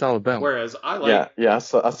 that's what it's all about. Whereas I like... Yeah, I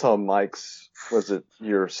saw Mike's, was it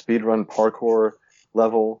your speedrun parkour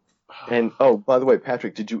level? And, oh, by the way,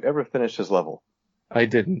 Patrick, did you ever finish his level? I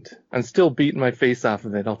didn't. I'm still beating my face off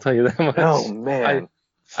of it, I'll tell you that much. Oh, man.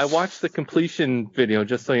 I watched the completion video,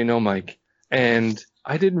 just so you know, Mike, and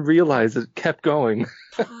I didn't realize it kept going.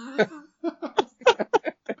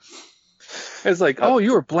 It's like, oh,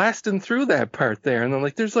 you were blasting through that part there. And then,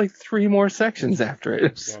 like, there's like 3 more sections after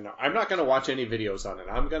it. Yeah, no, I'm not going to watch any videos on it.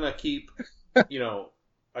 I'm going to keep, a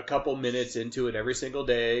couple minutes into it every single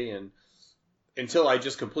day and until I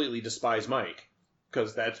just completely despise Mike.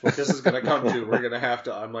 Because that's what this is going to come to. We're going to have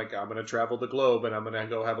to, I'm going to travel the globe and I'm going to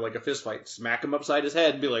go have like a fist fight, smack him upside his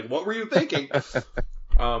head and be like, what were you thinking?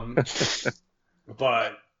 But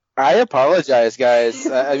I apologize, guys.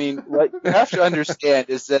 I mean, what you have to understand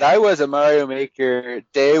is that I was a Mario Maker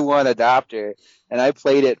day one adopter, and I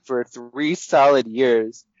played it for 3 solid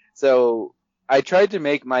years. So I tried to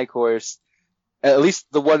make my course, at least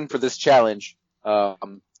the one for this challenge,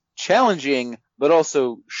 challenging, but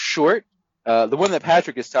also short. The one that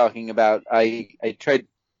Patrick is talking about, I tried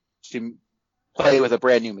to play with a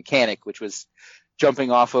brand new mechanic, which was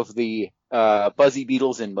jumping off of the Buzzy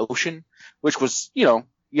Beetles in motion, which was,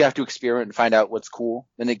 you have to experiment and find out what's cool.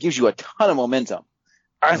 Then it gives you a ton of momentum.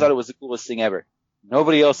 I thought it was the coolest thing ever.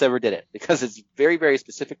 Nobody else ever did it because it's very, very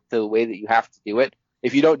specific to the way that you have to do it.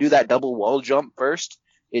 If you don't do that double wall jump first,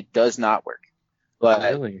 it does not work. But,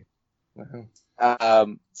 Really?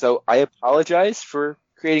 Wow. So I apologize for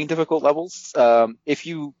creating difficult levels. If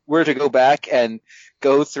you were to go back and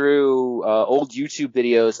go through old YouTube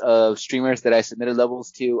videos of streamers that I submitted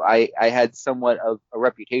levels to, I had somewhat of a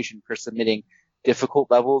reputation for submitting difficult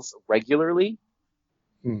levels regularly.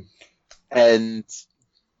 And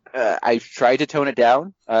I've tried to tone it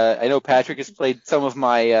down. I know Patrick has played some of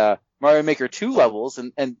my Mario Maker 2 levels,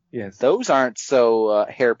 and Yes. those aren't so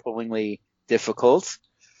hair-pullingly difficult.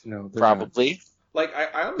 No, they're Probably. like, I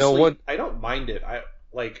honestly, No, what- I don't mind it.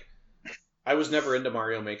 I was never into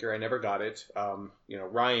Mario Maker. I never got it.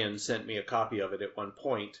 Ryan sent me a copy of it at one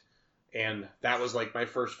point, and that was like my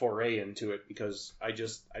first foray into it because I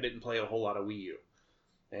didn't play a whole lot of Wii U.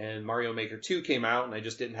 And Mario Maker 2 came out, and I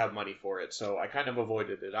just didn't have money for it, so I kind of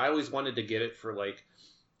avoided it. I always wanted to get it for, like,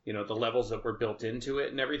 the levels that were built into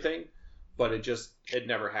it and everything, but it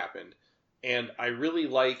never happened. And I really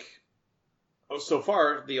like, so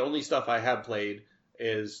far, the only stuff I have played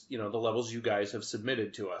is, the levels you guys have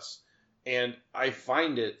submitted to us. And I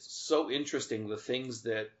find it so interesting, the things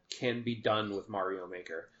that can be done with Mario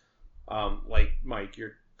Maker. Like, Mike,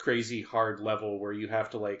 your crazy hard level where you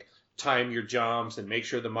have to, like, time your jumps and make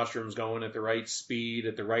sure the mushroom's going at the right speed,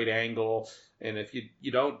 at the right angle. And if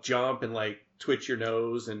you don't jump and, like, twitch your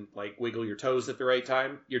nose and, like, wiggle your toes at the right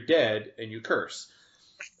time, you're dead and you curse.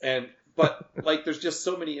 But, like, there's just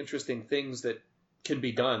so many interesting things that can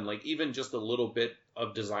be done. Like, even just a little bit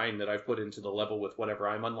of design that I've put into the level with whatever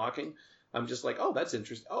I'm unlocking, I'm just like, oh, that's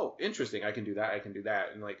interesting. Oh, interesting. I can do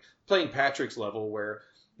that. And, like, playing Patrick's level where,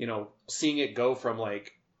 seeing it go from,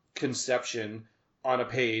 like, conception on a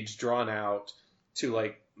page drawn out to,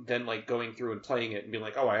 like, then, like, going through and playing it and being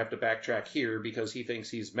like, oh, I have to backtrack here because he thinks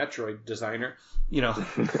he's Metroid designer.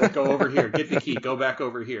 Go over here, get the key, go back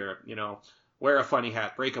over here, wear a funny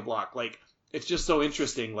hat, break a block. Like, it's just so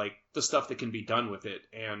interesting, like, the stuff that can be done with it.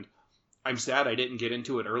 And I'm sad I didn't get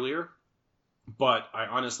into it earlier, but I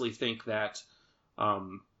honestly think that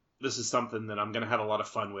this is something that I'm going to have a lot of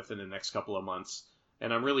fun with in the next couple of months.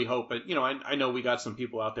 And I'm really hoping, I know we got some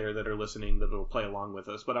people out there that are listening that will play along with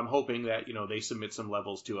us, but I'm hoping that, they submit some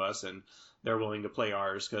levels to us and they're willing to play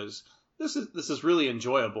ours, because this is really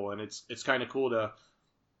enjoyable, and it's kind of cool to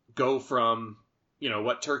go from,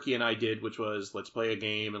 what Turkey and I did, which was let's play a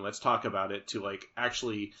game and let's talk about it, to, like,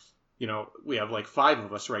 actually, we have like 5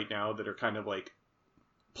 of us right now that are kind of like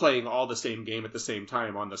playing all the same game at the same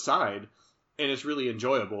time on the side, and it's really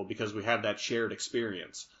enjoyable because we have that shared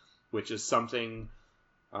experience, which is something.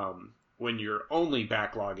 When you're only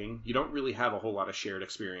backlogging, you don't really have a whole lot of shared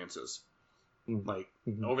experiences. Like,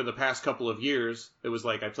 over the past couple of years, it was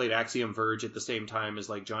like I played Axiom Verge at the same time as,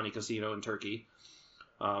 like, Johnny Casino and Turkey.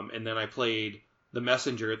 And then I played The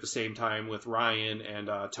Messenger at the same time with Ryan and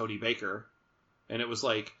Tony Baker. And it was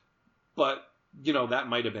like, but, that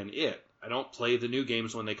might have been it. I don't play the new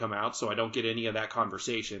games when they come out, so I don't get any of that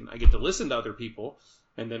conversation. I get to listen to other people,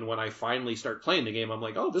 and then when I finally start playing the game, I'm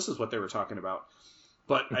like, oh, this is what they were talking about.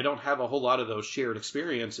 But I don't have a whole lot of those shared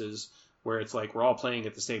experiences where it's like we're all playing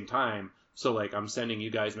at the same time. So like I'm sending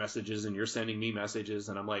you guys messages and you're sending me messages,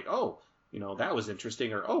 and I'm like, oh, that was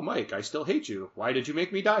interesting. Or, oh, Mike, I still hate you. Why did you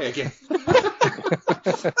make me die again?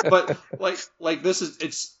 But like this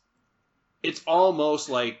is it's almost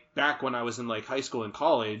like back when I was in like high school and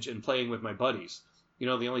college and playing with my buddies. The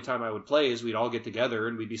only time I would play is we'd all get together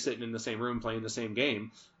and we'd be sitting in the same room playing the same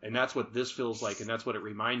game. And that's what this feels like. And that's what it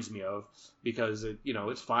reminds me of, because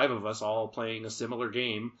it's 5 of us all playing a similar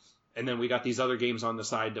game. And then we got these other games on the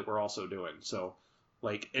side that we're also doing. So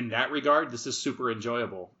like in that regard, this is super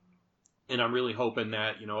enjoyable. And I'm really hoping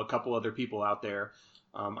that, a couple other people out there,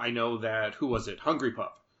 I know that, who was it? Hungry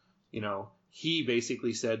Pup. He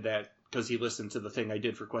basically said that, because he listened to the thing I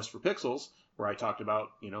did for Quest for Pixels, where I talked about,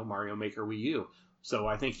 Mario Maker Wii U. So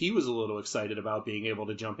I think he was a little excited about being able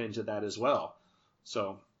to jump into that as well.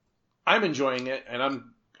 So I'm enjoying it, and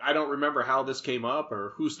I don't remember how this came up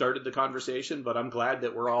or who started the conversation, but I'm glad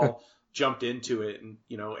that we're all jumped into it, and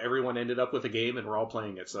everyone ended up with a game and we're all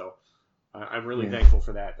playing it. So I'm really thankful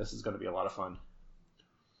for that. This is going to be a lot of fun.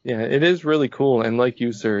 Yeah, it is really cool. And like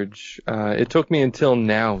you, Serge, it took me until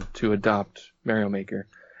now to adopt Mario Maker.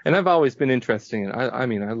 And I've always been interested in it. I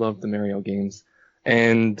mean, I love the Mario games.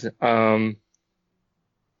 And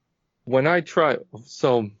when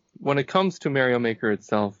it comes to Mario Maker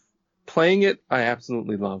itself, playing it, I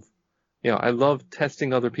absolutely love. I love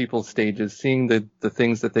testing other people's stages, seeing the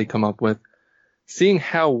things that they come up with, seeing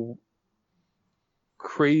how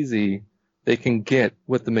crazy they can get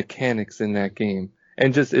with the mechanics in that game.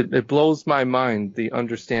 And just, it blows my mind, the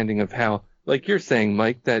understanding of how, like you're saying,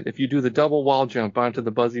 Mike, that if you do the double wall jump onto the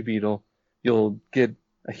Buzzy Beetle, you'll get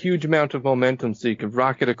a huge amount of momentum so you can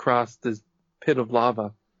rocket across this pit of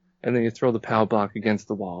lava, and then you throw the POW block against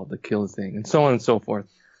the wall to kill the thing, and so on and so forth.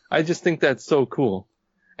 I just think that's so cool.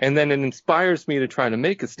 And then it inspires me to try to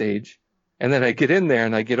make a stage, and then I get in there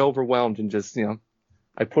and I get overwhelmed and just,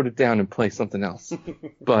 I put it down and play something else.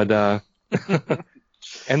 But,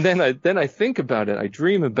 and then I think about it, I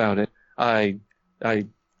dream about it, I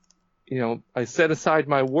set aside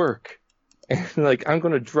my work, and like, I'm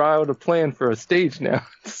going to draw out a plan for a stage now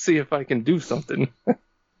to see if I can do something.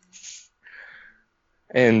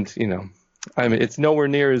 And, I mean, it's nowhere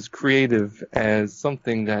near as creative as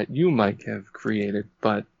something that you, Mike, have created,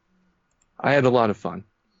 but I had a lot of fun.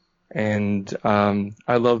 And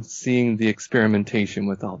I love seeing the experimentation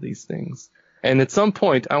with all these things. And at some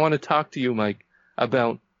point, I want to talk to you, Mike,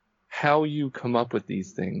 about how you come up with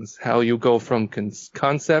these things, how you go from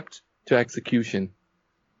concept to execution.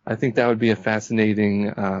 I think that would be a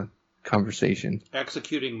fascinating conversation.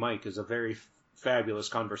 Executing Mike is a very fabulous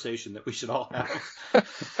conversation that we should all have.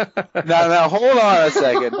 Now, hold on a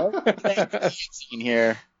second.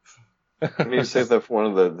 Here. I need to save that for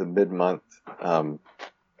one of the mid-month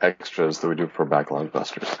extras that we do for Backlog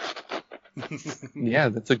Busters. Yeah,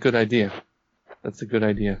 that's a good idea.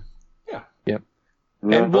 Yeah. Yep.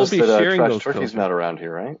 And we'll be sharing Trash those. Turkey's not around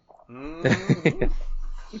here, right? Mm-hmm.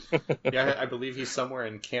 Yeah, I believe he's somewhere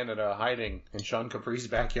in Canada hiding in Sean Capri's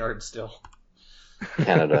backyard still.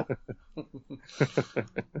 Canada.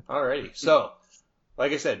 Alrighty. So,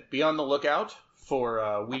 like I said, be on the lookout for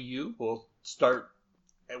Wii U. We'll start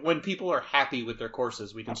when people are happy with their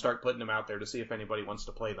courses. We can start putting them out there to see if anybody wants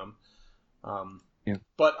to play them. Yeah.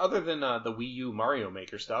 But other than the Wii U Mario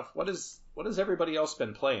Maker stuff, what has everybody else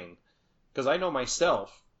been playing? Because I know myself,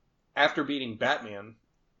 after beating Batman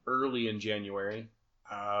early in January,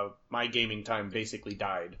 my gaming time basically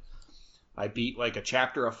died. I beat like a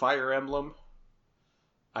chapter of Fire Emblem.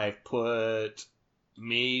 I've put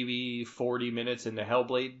maybe 40 minutes into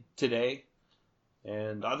Hellblade today.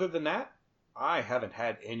 And other than that, I haven't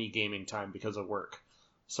had any gaming time because of work.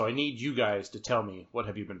 So I need you guys to tell me, what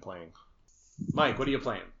have you been playing? Mike, what are you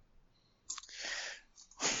playing?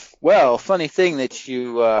 Well, funny thing that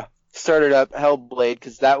you started up Hellblade,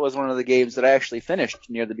 because that was one of the games that I actually finished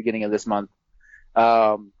near the beginning of this month.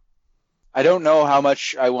 I don't know how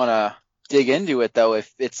much I want to dig into it, though,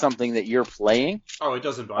 if it's something that you're playing. Oh, it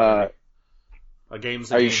doesn't bother me. A game's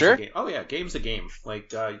a Are game. you sure? A game. Oh, yeah, game's a game.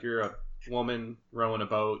 Like, you're a woman rowing a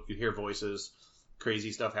boat, you hear voices,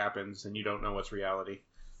 crazy stuff happens, and you don't know what's reality.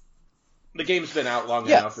 The game's been out long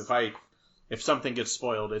enough. If something gets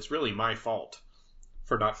spoiled, it's really my fault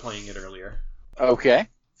for not playing it earlier. Okay,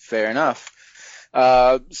 fair enough.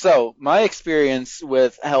 So, my experience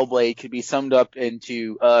with Hellblade could be summed up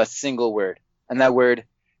into a single word, and that word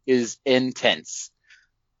is intense.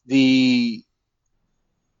 The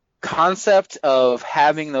concept of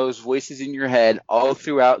having those voices in your head all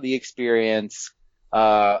throughout the experience.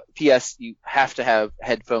 P.S. You have to have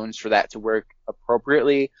headphones for that to work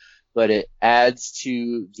appropriately, but it adds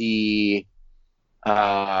to the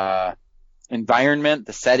environment,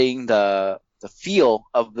 the setting, the feel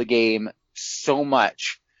of the game so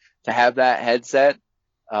much to have that headset.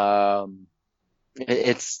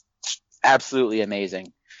 It's absolutely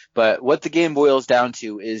amazing. But what the game boils down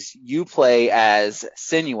to is you play as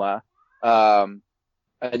Senua, a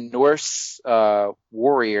Norse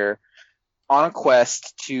warrior on a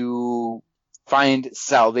quest to find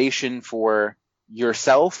salvation for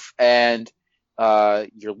yourself and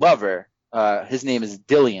your lover. His name is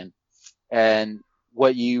Dillion. And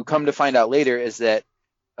what you come to find out later is that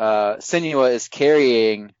Senua is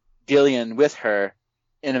carrying Dillion with her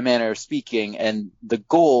in a manner of speaking, and the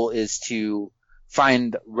goal is to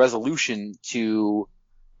find resolution to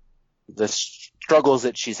the struggles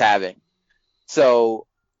that she's having. So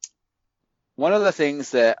one of the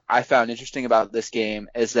things that I found interesting about this game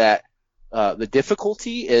is that the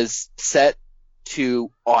difficulty is set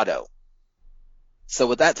to auto. So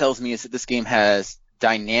what that tells me is that this game has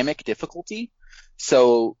dynamic difficulty.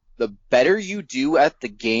 So the better you do at the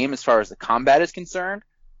game as far as the combat is concerned,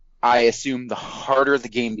 I assume the harder the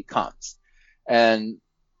game becomes. And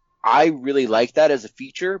I really like that as a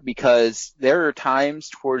feature because there are times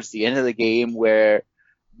towards the end of the game where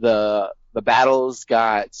the battles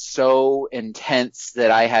got so intense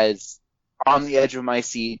that I was on the edge of my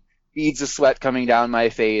seat, beads of sweat coming down my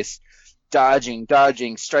face, dodging,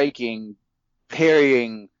 striking,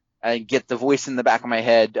 parrying, and get the voice in the back of my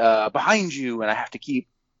head, behind you, and I have to keep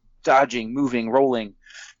dodging, moving, rolling.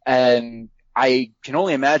 And I can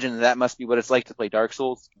only imagine that must be what it's like to play Dark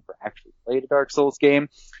Souls. I've never actually played a Dark Souls game.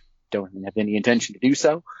 Don't even have any intention to do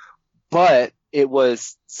so. But it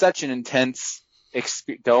was such an intense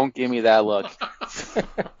experience. Don't give me that look.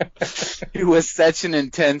 It was such an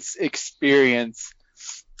intense experience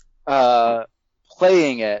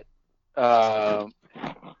playing it.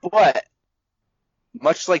 But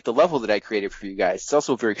much like the level that I created for you guys, it's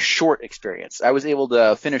also a very short experience. I was able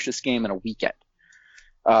to finish this game in a weekend.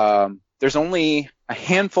 There's only a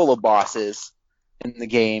handful of bosses in the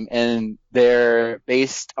game, and they're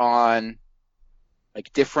based on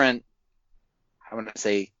like different, I want to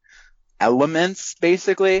say, elements,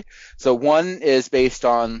 basically. So one is based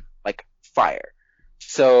on like fire.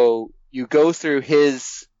 So you go through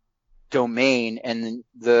his domain, and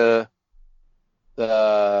the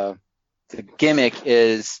gimmick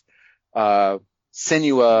is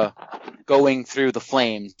Senua going through the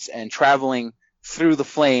flames and traveling through the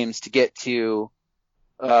flames to get to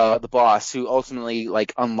the boss, who ultimately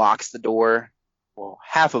like unlocks the door, well,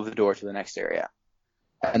 half of the door to the next area.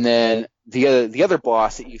 And then the other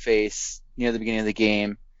boss that you face near the beginning of the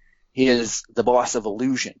game, he is the boss of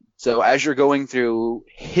illusion. So as you're going through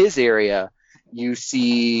his area, you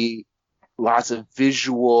see lots of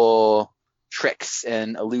visual tricks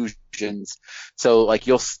and illusions. So like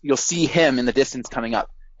you'll see him in the distance coming up,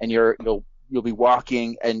 and you'll be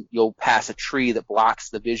walking and you'll pass a tree that blocks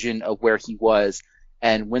the vision of where he was.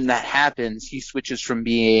 And when that happens, he switches from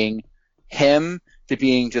being him to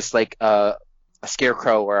being just like a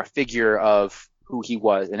scarecrow or a figure of who he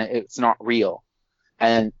was, and it's not real.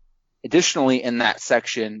 And additionally, in that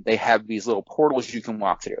section, they have these little portals you can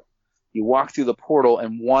walk through. You walk through the portal,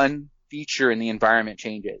 and one feature in the environment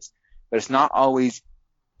changes, but it's not always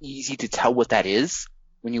easy to tell what that is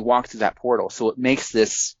when you walk through that portal. So it makes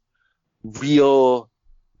this real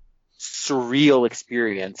surreal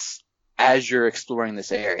experience as you're exploring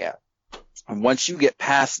this area. And once you get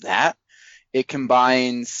past that, it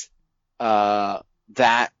combines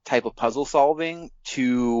that type of puzzle solving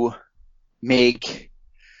to make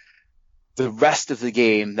the rest of the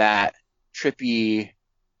game that trippy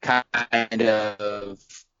kind of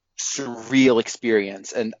surreal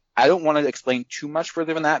experience. And I don't want to explain too much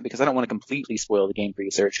further than that because I don't want to completely spoil the game for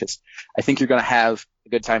you, Serge, because I think you're going to have a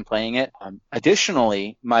good time playing it.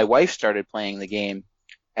 Additionally, my wife started playing the game,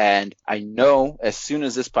 and I know as soon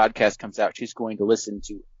as this podcast comes out, she's going to listen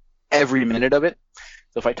to every minute of it.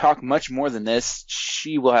 So if I talk much more than this,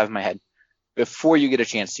 she will have my head before you get a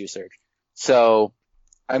chance to, Serge. So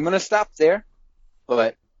I'm going to stop there,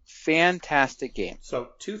 but fantastic game. So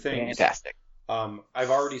two things. Fantastic. I've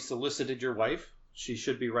already solicited your wife. She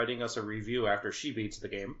should be writing us a review after she beats the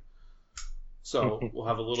game. So we'll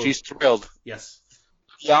have a little... She's thrilled. Yes.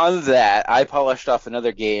 Beyond that, I polished off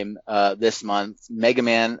another game this month, Mega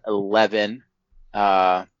Man 11.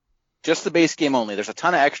 Just the base game only. There's a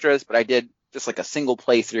ton of extras, but I did just like a single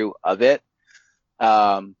playthrough of it.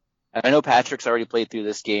 And I know Patrick's already played through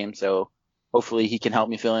this game, so hopefully he can help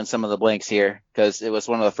me fill in some of the blanks here, because it was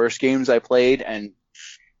one of the first games I played, and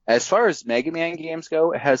as far as Mega Man games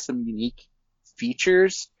go, it has some unique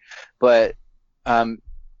features, but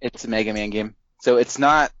it's a Mega Man game, so it's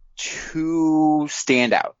not too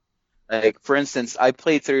standout. Like, for instance, I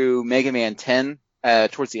played through Mega Man 10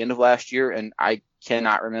 towards the end of last year, and I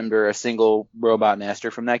cannot remember a single Robot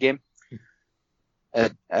Master from that game. I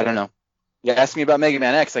don't know. You ask me about Mega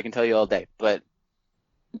Man X, I can tell you all day, but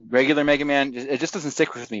regular Mega Man, it just doesn't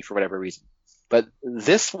stick with me for whatever reason. But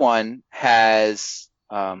this one has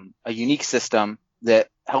a unique system that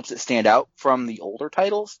helps it stand out from the older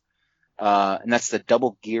titles, and that's the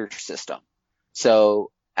double gear system.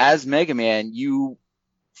 So as Mega Man, you,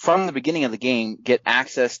 from the beginning of the game, get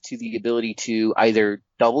access to the ability to either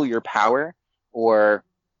double your power or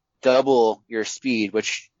double your speed,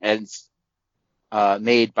 which is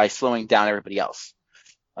made by slowing down everybody else.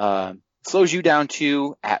 Slows you down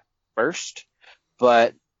too at first,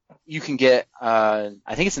 but you can get, I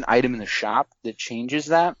think it's an item in the shop that changes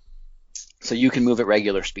that, so you can move at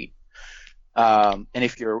regular speed. And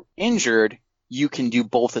if you're injured, you can do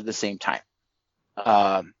both at the same time.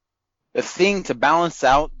 The thing to balance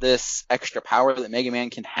out this extra power that Mega Man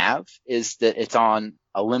can have is that it's on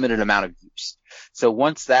a limited amount of use. So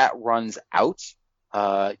once that runs out,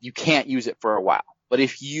 you can't use it for a while. But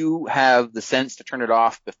if you have the sense to turn it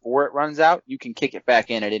off before it runs out, you can kick it back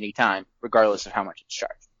in at any time, regardless of how much it's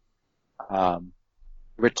charged.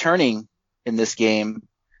 Returning in this game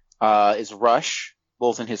is Rush,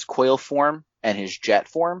 both in his coil form and his jet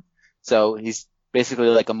form. So he's basically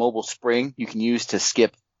like a mobile spring you can use to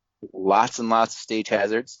skip lots and lots of stage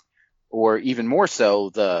hazards, or even more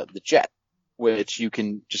so, the jet, which you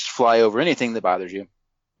can just fly over anything that bothers you,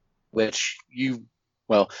 which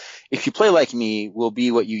if you play like me, will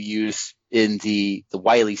be what you use in the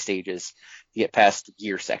Wily stages to get past the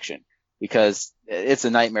gear section, because it's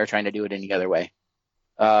a nightmare trying to do it any other way.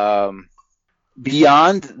 Beyond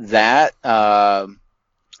that, I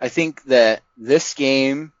think that this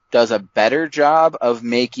game does a better job of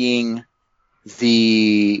making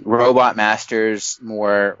the Robot Masters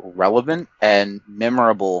more relevant and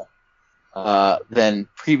memorable than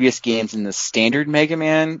previous games in the standard Mega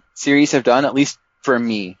Man series have done, at least for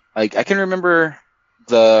me. Like, I can remember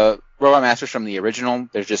the Robot Masters from the original.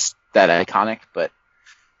 They're just that iconic, but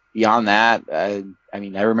beyond that, I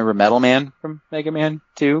remember Metal Man from Mega Man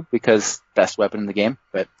 2 because best weapon in the game.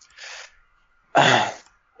 But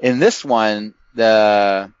in this one,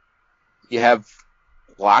 you have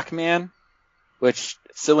Blockman, which,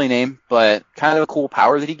 silly name, but kind of a cool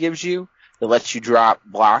power that he gives you that lets you drop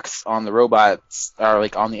blocks on the robots, or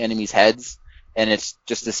like on the enemies' heads, and it's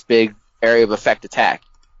just this big area of effect attack.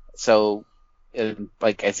 So,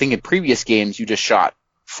 I think in previous games you just shot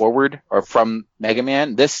forward or from Mega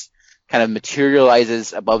Man. This kind of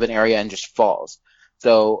materializes above an area and just falls.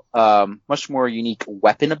 So, much more unique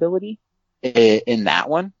weapon ability in that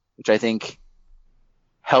one, which I think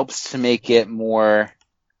helps to make it more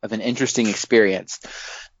of an interesting experience.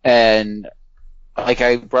 And like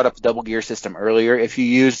I brought up the double gear system earlier, if you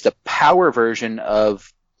use the power version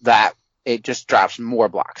of that, it just drops more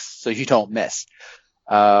blocks, so you don't miss,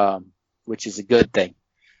 which is a good thing.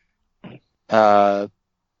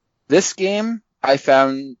 This game I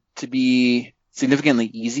found to be significantly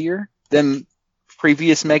easier than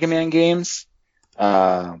previous Mega Man games.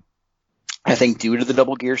 I think due to the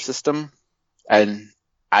double gear system, and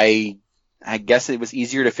I guess it was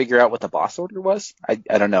easier to figure out what the boss order was.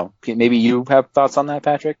 I don't know. Maybe you have thoughts on that,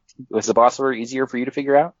 Patrick? Was the boss order easier for you to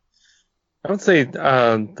figure out? I would say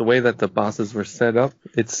the way that the bosses were set up,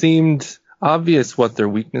 it seemed obvious what their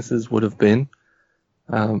weaknesses would have been.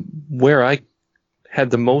 Where I had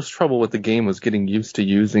the most trouble with the game was getting used to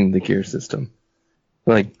using the gear system.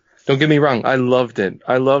 Like, don't get me wrong, I loved it.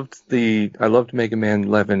 I loved Mega Man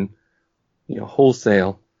 11,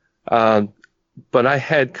 wholesale. But I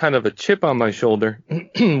had kind of a chip on my shoulder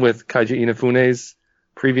with Kaiji Inafune's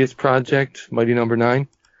previous project, Mighty Number 9.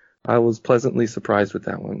 I was pleasantly surprised with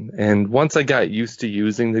that one. And once I got used to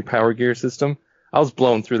using the power gear system, I was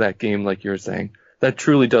blown through that game like you're saying. That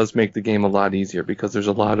truly does make the game a lot easier because there's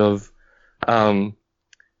a lot of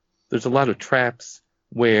traps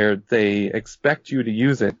where they expect you to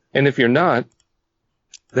use it. And if you're not,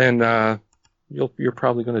 then you're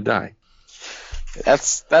probably going to die.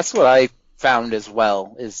 That's what I found as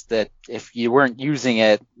well, is that if you weren't using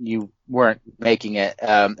it, you weren't making it,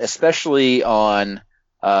 especially on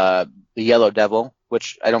the Yellow Devil,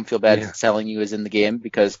 which I don't feel bad telling you is in the game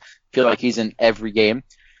because I feel like he's in every game.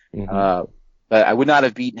 Mm-hmm. But I would not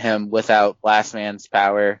have beaten him without Last Man's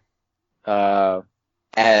power,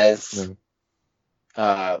 as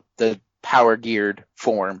the power geared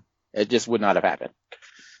form. It just would not have happened.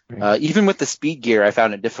 Even with the speed gear, I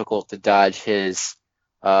found it difficult to dodge his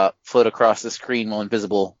float across the screen while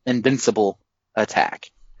invincible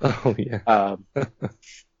attack. Oh yeah.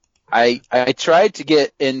 I tried to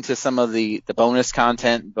get into some of the bonus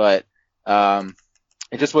content, but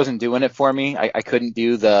it just wasn't doing it for me. I couldn't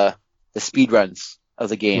do the speed runs of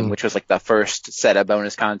the game, which was like the first set of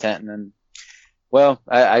bonus content, and then, well,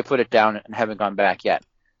 I put it down and haven't gone back yet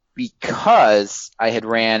because I had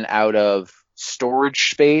ran out of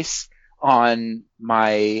storage space on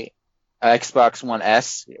my Xbox One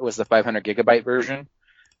S. It was the 500 gigabyte version.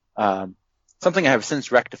 Something I have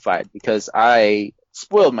since rectified because I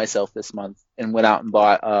spoiled myself this month and went out and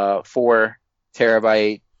bought a 4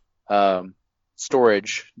 terabyte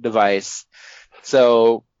storage device.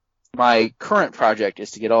 So my current project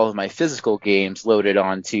is to get all of my physical games loaded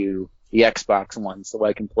onto the Xbox One so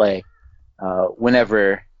I can play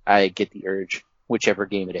whenever I get the urge, whichever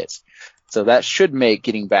game it is. So that should make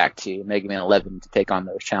getting back to Mega Man 11 to take on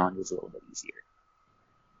those challenges a little bit easier.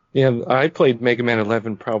 Yeah, I played Mega Man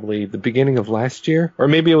 11 probably the beginning of last year, or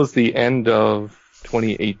maybe it was the end of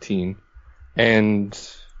 2018. And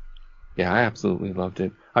yeah, I absolutely loved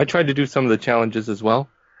it. I tried to do some of the challenges as well,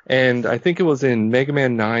 and I think it was in Mega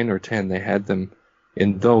Man 9 or 10 they had them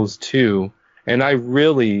in those two, and I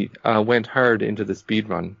really went hard into the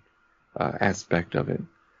speedrun aspect of it.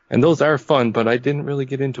 And those are fun, but I didn't really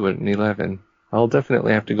get into it in 11. I'll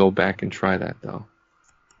definitely have to go back and try that, though.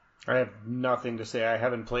 I have nothing to say. I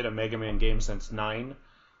haven't played a Mega Man game since 9,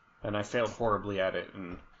 and I failed horribly at it,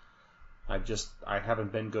 and I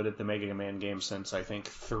haven't been good at the Mega Man game since, I think,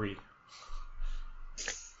 3.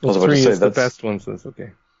 Well, 3 is the best one, so it's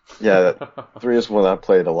okay. Yeah, 3 is one I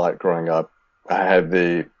played a lot growing up. I had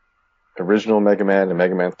the original Mega Man and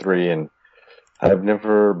Mega Man 3, and I've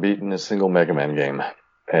never beaten a single Mega Man game.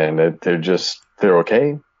 And they're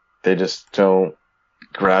okay. They just don't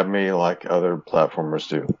grab me like other platformers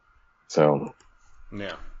do. So.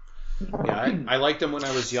 Yeah. Yeah, I liked them when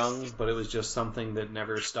I was young, but it was just something that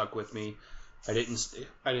never stuck with me. I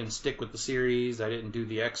didn't stick with the series. I didn't do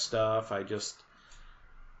the X stuff.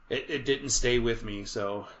 It didn't stay with me.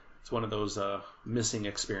 So it's one of those missing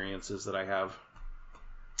experiences that I have.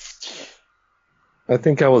 I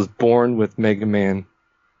think I was born with Mega Man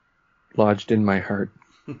lodged in my heart.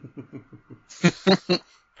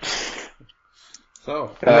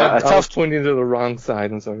 So I was pointing to the wrong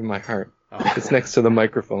side, and so in my heart. Oh. It's next to the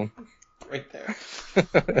microphone. Right there.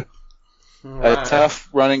 A tough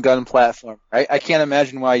run and gun platform. I can't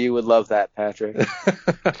imagine why you would love that, Patrick.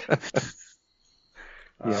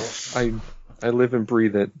 Yeah, I live and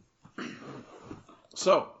breathe it.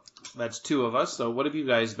 So that's 2 of us. So what have you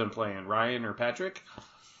guys been playing, Ryan or Patrick?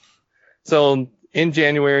 So in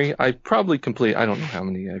January, I probably I don't know how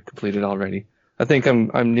many I've completed already. I think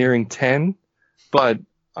I'm nearing 10, but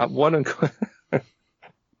what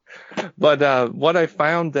I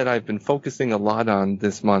found that I've been focusing a lot on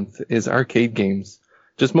this month is arcade games,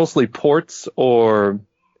 just mostly ports or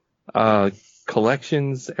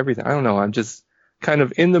collections, everything. I don't know. I'm just kind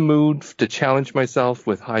of in the mood to challenge myself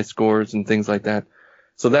with high scores and things like that.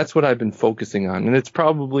 So that's what I've been focusing on, and it's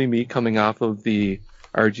probably me coming off of the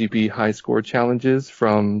RGB high score challenges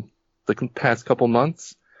from the past couple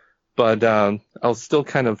months, but I was still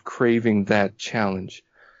kind of craving that challenge.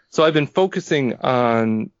 So I've been focusing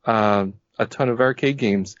on a ton of arcade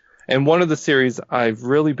games, and one of the series I've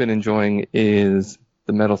really been enjoying is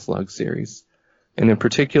the Metal Slug series. And in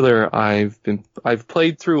particular, I've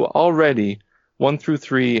played through already 1 through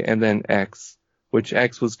 3 and then X, which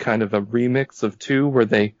X was kind of a remix of 2 where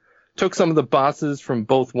they took some of the bosses from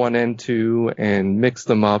both 1 and 2 and mixed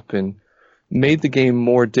them up and made the game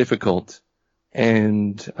more difficult.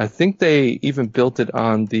 And I think they even built it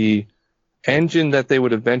on the engine that they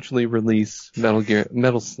would eventually release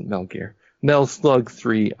Metal Slug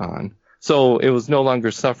 3 on. So it was no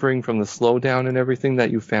longer suffering from the slowdown and everything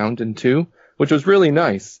that you found in 2, which was really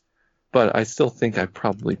nice. But I still think I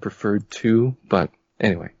probably preferred 2, but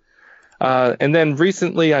anyway. And then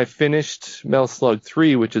recently I finished Metal Slug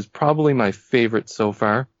 3, which is probably my favorite so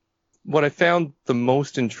far. What I found the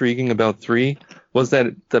most intriguing about 3 was that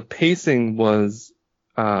the pacing was,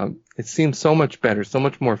 it seemed so much better, so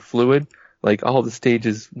much more fluid. Like all the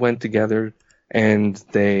stages went together and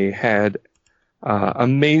they had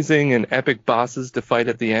amazing and epic bosses to fight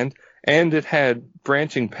at the end. And it had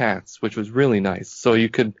branching paths, which was really nice. So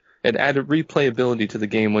it added replayability to the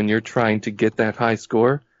game when you're trying to get that high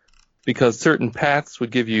score, because certain paths would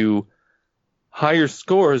give you higher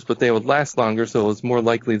scores, but they would last longer, so it was more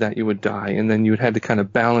likely that you would die. And then you had to kind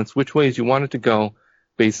of balance which ways you wanted to go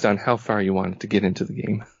based on how far you wanted to get into the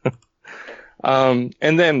game.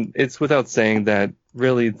 And then it's without saying that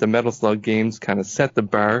really the Metal Slug games kind of set the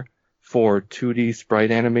bar for 2D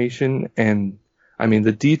sprite animation, and I mean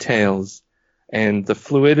the details and the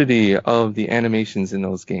fluidity of the animations in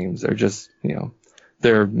those games are just,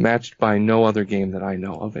 they're matched by no other game that I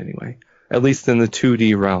know of anyway, at least in the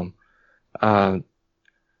 2D realm.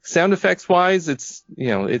 Sound effects wise, it's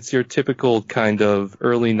your typical kind of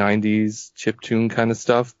early 90s chiptune kind of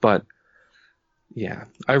stuff, but yeah,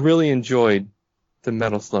 I really enjoyed the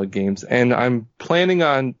Metal Slug games, and I'm planning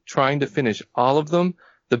on trying to finish all of them.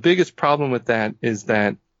 The biggest problem with that is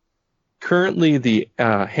that currently the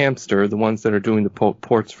Hamster, the ones that are doing the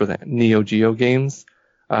ports for the Neo Geo games,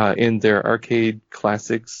 in their arcade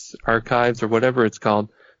classics archives or whatever it's called,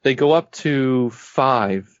 they go up to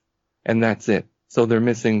 5, and that's it. So they're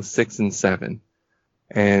missing 6 and 7.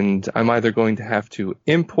 And I'm either going to have to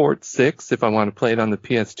import 6 if I want to play it on the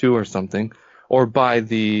PS2 or something, or buy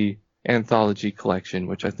the Anthology Collection,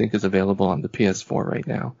 which I think is available on the PS4 right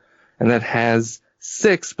now. And that has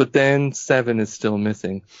 6, but then 7 is still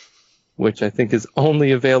missing, which I think is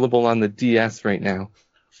only available on the DS right now.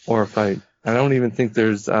 Or if I don't even think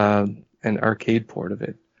there's an arcade port of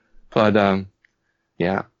it. But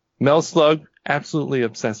yeah, Metal Slug, absolutely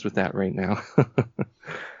obsessed with that right now.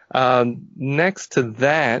 Next to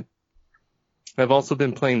that, I've also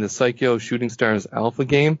been playing the Psycho Shooting Stars Alpha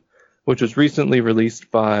game, which was recently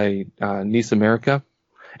released by NIS America.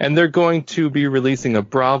 And they're going to be releasing a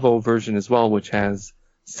Bravo version as well, which has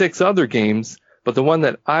 6 other games. But the one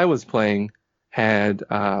that I was playing had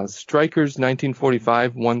Strikers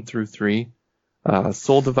 1945 1 through 3,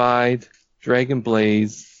 Soul Divide, Dragon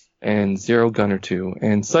Blaze, and Zero Gunner 2.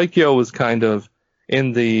 And Psycho was kind of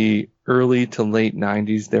in the early to late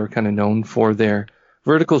 90s. They were kind of known for their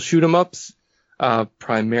vertical shoot 'em ups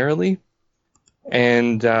primarily.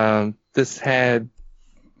 And this had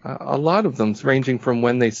a lot of them, ranging from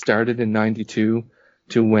when they started in 92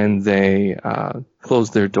 to when they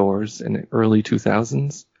closed their doors in the early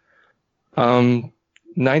 2000s.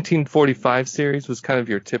 1945 series was kind of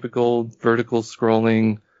your typical vertical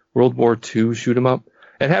scrolling World War II shoot 'em up.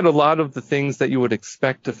 It had a lot of the things that you would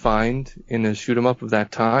expect to find in a shoot 'em up of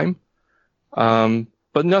that time,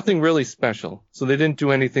 but nothing really special. So they didn't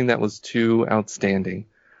do anything that was too outstanding.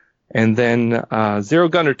 And then Zero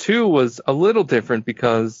Gunner 2 was a little different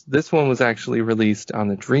because this one was actually released on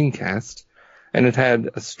the Dreamcast, and it had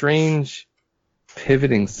a strange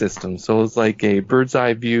pivoting system. So it was like a bird's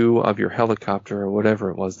eye view of your helicopter or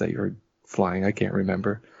whatever it was that you're flying. I can't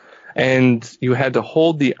remember. And you had to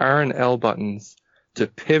hold the R and L buttons to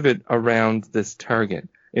pivot around this target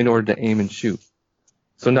in order to aim and shoot.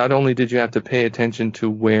 So not only did you have to pay attention to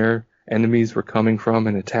where enemies were coming from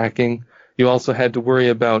and attacking, you also had to worry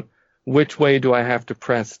about which way do I have to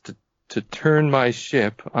press to turn my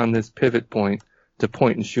ship on this pivot point to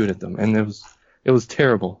point and shoot at them. And it was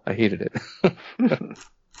terrible. I hated it.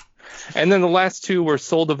 And then the last 2 were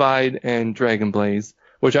Soul Divide and Dragon Blaze,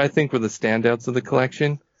 which I think were the standouts of the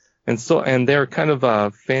collection. And they're kind of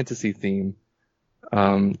a fantasy theme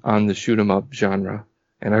on the shoot 'em up genre,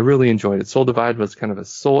 and I really enjoyed it. Soul Divide was kind of a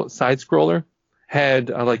side scroller, had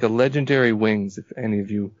like a Legendary Wings, if any of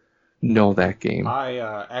you know that game. I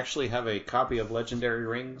actually have a copy of Legendary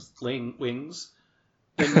Wings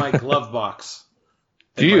in my glove box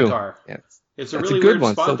in my car. Yes. It's a really weird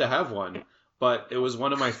spot to have one, but it was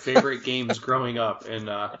one of my favorite games growing up, and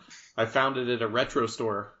I found it at a retro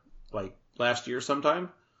store like last year sometime.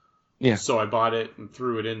 Yeah. So I bought it and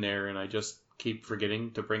threw it in there, and I just keep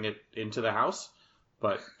forgetting to bring it into the house.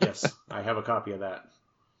 But yes, I have a copy of that.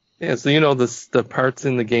 Yeah, so the parts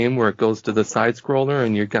in the game where it goes to the side scroller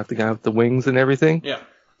and you got the guy with the wings and everything? Yeah.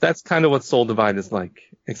 That's kind of what Soul Divide is like.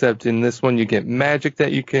 Except in this one you get magic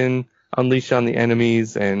that you can unleash on the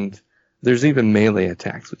enemies, and there's even melee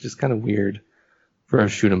attacks, which is kind of weird for a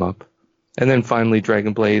shoot 'em up. And then finally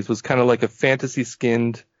Dragon Blaze was kind of like a fantasy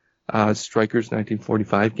skinned Strikers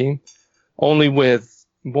 1945 game, only with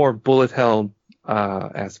more bullet hell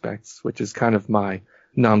aspects, which is kind of my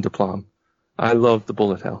nom de plume. I love the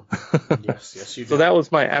bullet hell. Yes, you do. So that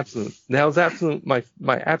was my absolute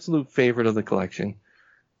favorite of the collection.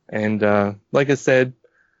 And like I said,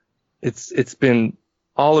 it's been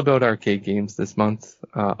all about arcade games this month,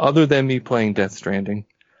 other than me playing Death Stranding.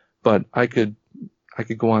 But I could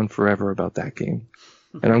go on forever about that game.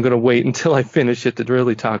 And I'm going to wait until I finish it to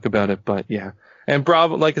really talk about it. But yeah. And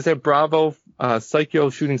Bravo, like I said, Bravo, Psycho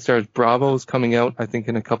Shooting Stars Bravo is coming out, I think,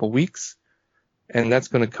 in a couple weeks. And that's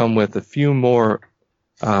going to come with a few more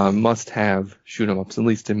must-have shoot-'em-ups, at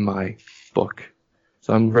least in my book.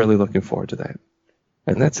 So I'm really looking forward to that.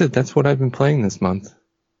 And that's it. That's what I've been playing this month.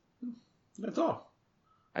 That's all.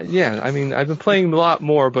 Yeah, I mean, I've been playing a lot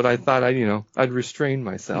more, but I thought I'd restrain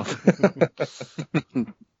myself.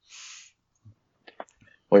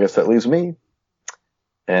 Well, I guess that leaves me.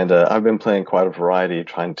 And I've been playing quite a variety,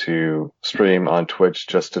 trying to stream on Twitch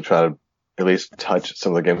just to try to at least touch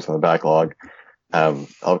some of the games on the backlog.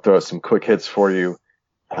 I'll throw out some quick hits for you.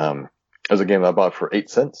 There's a game I bought for 8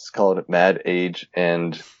 cents called Mad Age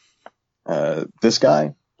and This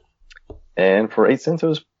Guy. And for 8 cents, it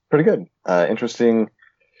was pretty good. Interesting,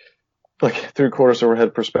 like 3/4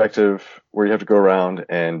 overhead perspective where you have to go around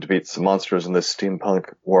and defeat some monsters in this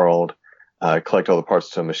steampunk world, collect all the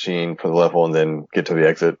parts to a machine for the level, and then get to the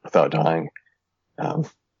exit without dying.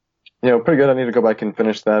 Pretty good. I need to go back and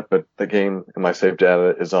finish that, but the game in my save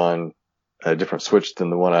data is on a different Switch than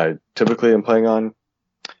the one I typically am playing on.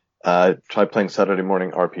 Tried playing Saturday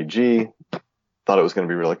Morning RPG. Thought it was going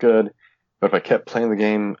to be really good. But if I kept playing the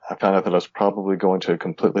game, I found out that I was probably going to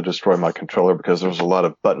completely destroy my controller because there was a lot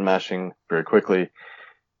of button mashing very quickly.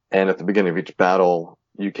 And at the beginning of each battle,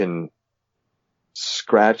 you can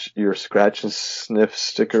scratch your scratch and sniff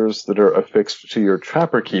stickers that are affixed to your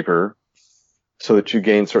Trapper Keeper so that you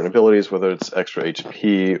gain certain abilities, whether it's extra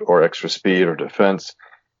HP or extra speed or defense.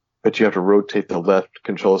 But you have to rotate the left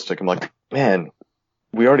control stick. I'm like, man,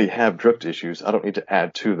 we already have drift issues. I don't need to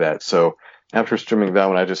add to that. So after streaming that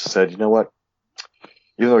one, I just said, you know what?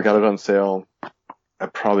 Even though I got it on sale, I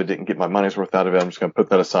probably didn't get my money's worth out of it. I'm just going to put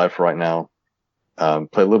that aside for right now.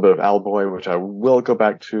 Play a little bit of Owlboy, which I will go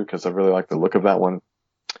back to because I really like the look of that one.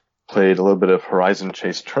 Played a little bit of Horizon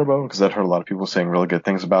Chase Turbo because I've heard a lot of people saying really good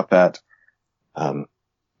things about that. I'll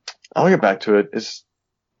get back to it. It's,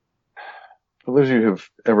 for those of you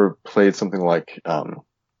who've ever played something like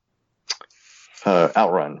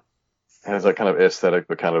Outrun, it has that kind of aesthetic,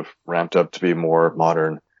 but kind of ramped up to be more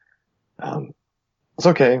modern. It's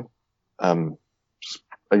okay. Just,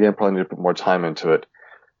 again, probably need to put more time into it.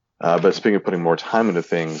 But speaking of putting more time into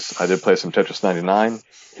things, I did play some Tetris 99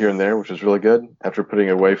 here and there, which was really good. After putting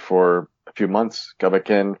it away for a few months, got back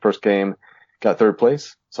in, first game, got 3rd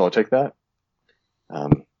place, so I'll take that.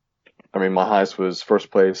 My highest was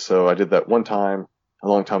 1st place, so I did that one time, a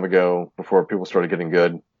long time ago, before people started getting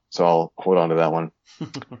good, so I'll hold on to that one.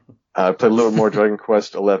 I played a little more Dragon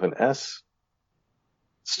Quest XI-S.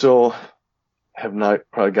 Still have not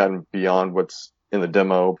probably gotten beyond what's in the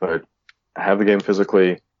demo, but I have the game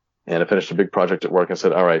physically, and I finished a big project at work and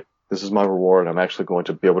said, all right, this is my reward. I'm actually going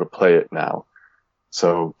to be able to play it now.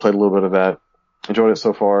 So played a little bit of that. Enjoyed it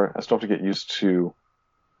so far. I still have to get used to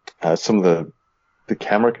some of the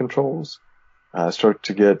camera controls. I start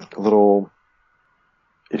to get a little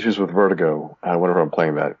issues with vertigo whenever I'm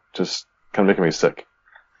playing that. Just kind of making me sick.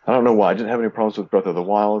 I don't know why. I didn't have any problems with Breath of the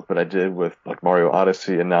Wild, but I did with like Mario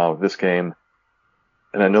Odyssey and now this game.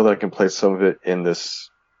 And I know that I can play some of it in this,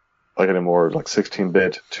 like in a more like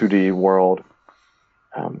 16-bit 2D world.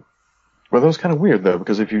 Well, that was kind of weird though,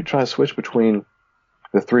 because if you try to switch between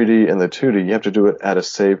the 3D and the 2D, you have to do it at a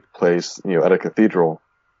saved place, at a cathedral.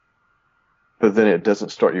 But then it doesn't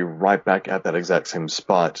start you right back at that exact same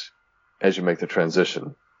spot as you make the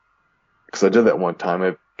transition. Because I did that one time.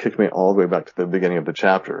 It kicked me all the way back to the beginning of the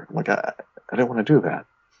chapter. I'm like, I don't want to do that.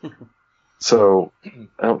 So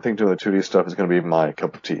I don't think doing the 2D stuff is going to be my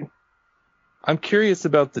cup of tea. I'm curious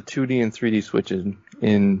about the 2D and 3D switches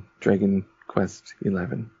in Dragon Quest XI.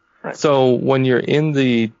 Right. So when you're in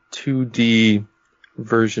the 2D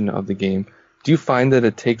version of the game, do you find that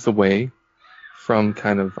it takes away from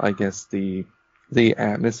kind of, I guess, the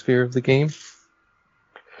atmosphere of the game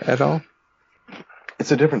at all?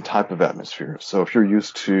 It's a different type of atmosphere. So if you're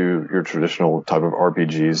used to your traditional type of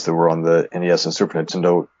RPGs that were on the NES and Super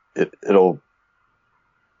Nintendo, it'll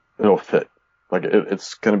fit. Like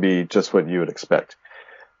it's going to be just what you would expect.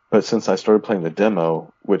 But since I started playing the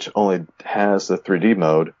demo, which only has the 3D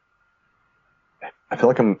mode, I feel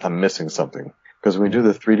like I'm missing something. Because when you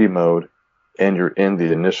do the 3D mode and you're in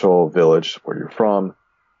the initial village where you're from,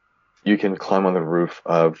 you can climb on the roof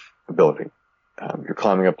of a building. You're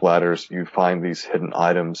climbing up ladders, you find these hidden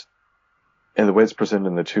items, and the way it's presented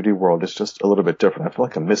in the 2D world is just a little bit different. I feel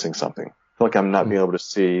like I'm missing something. I feel like I'm not being able to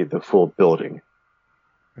see the full building.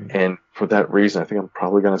 And for that reason, I think I'm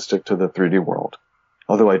probably going to stick to the 3D world.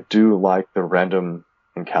 Although I do like the random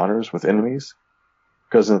encounters with enemies,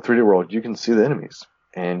 because in the 3D world, you can see the enemies,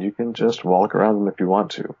 and you can just walk around them if you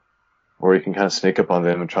want to. Or you can kind of sneak up on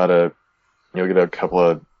them and try to, get a couple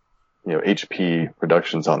of, HP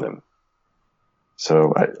reductions on them.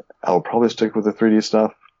 So I'll probably stick with the 3D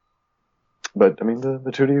stuff. But, the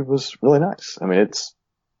 2D was really nice. I think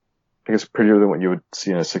it's prettier than what you would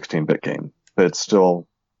see in a 16-bit game. But it's still,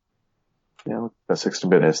 a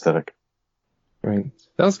 16-bit aesthetic. Right.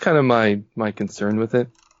 That was kind of my concern with it.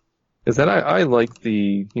 is that I like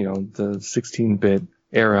the 16-bit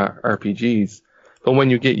era RPGs, but when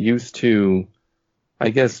you get used to, I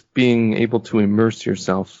guess, being able to immerse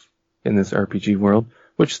yourself in this RPG world,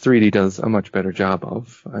 which 3D does a much better job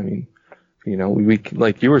of. I mean, we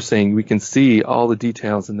like you were saying, we can see all the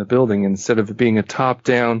details in the building. Instead of it being a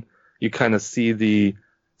top-down, you kind of see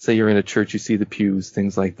say you're in a church, you see the pews,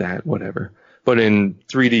 things like that, whatever. But in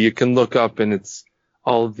 3D, you can look up and it's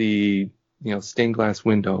all the stained glass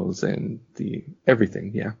windows and the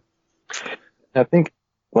everything. Yeah. I think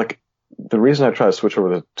like the reason I tried to switch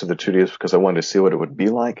over to the 2D is because I wanted to see what it would be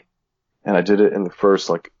like, and I did it in the first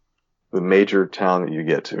the major town that you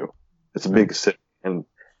get to. It's a big city, and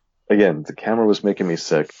again, the camera was making me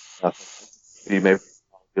sick. You may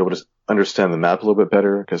be able to understand the map a little bit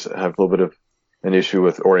better because I have a little bit of an issue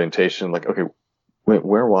with orientation. Like, okay,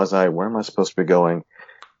 where was I? Where am I supposed to be going?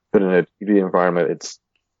 But in a 2D environment,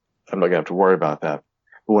 I'm not gonna have to worry about that.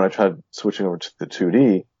 But when I tried switching over to the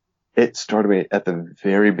 2D, it started me at the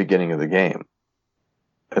very beginning of the game,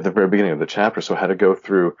 at the very beginning of the chapter. So I had to go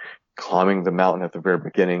through climbing the mountain at the very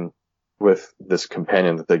beginning with this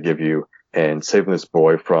companion that they give you and saving this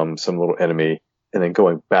boy from some little enemy, and then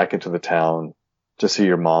going back into the town to see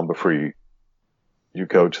your mom before you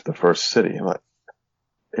go to the first city.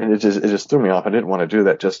 And it just threw me off. I didn't want to do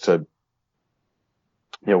that just to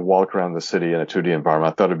walk around the city in a 2D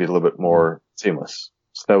environment. I thought it'd be a little bit more seamless.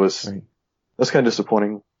 So that's kind of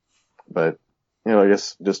disappointing, but I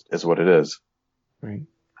guess just is what it is. Right.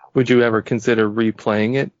 Would you ever consider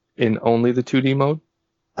replaying it in only the 2D mode?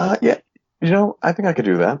 Yeah. I think I could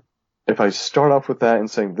do that. If I start off with that and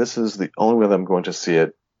saying this is the only way that I'm going to see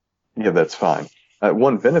it, yeah, that's fine.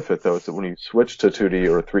 One benefit though is that when you switch to 2D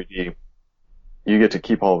or 3D, you get to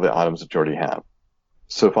keep all of the items that you already have.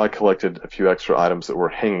 So if I collected a few extra items that were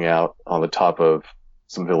hanging out on the top of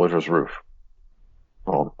some villager's roof,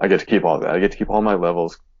 well, I get to keep all of that. I get to keep all my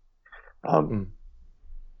levels. But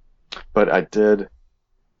you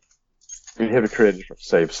have to create a different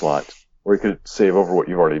save slot where you could save over what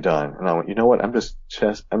you've already done. And I went, you know what? I'm just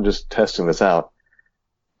testing this out.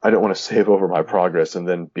 I don't want to save over my progress and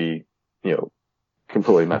then be,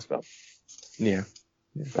 completely messed up. Yeah.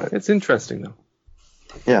 But it's interesting though.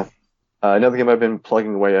 Yeah. Another game I've been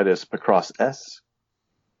plugging away at is Picross S.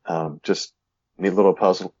 Just neat little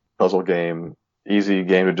puzzle game, easy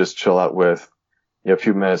game to just chill out with. A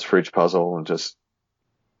few minutes for each puzzle and just,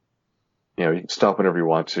 you can stop whenever you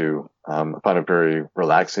want to. I find it very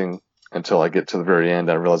relaxing until I get to the very end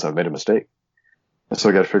and I realize I've made a mistake. And so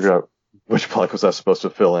I got to figure out which block was I supposed to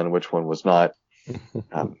fill in, which one was not.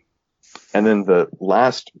 And then the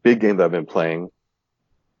last big game that I've been playing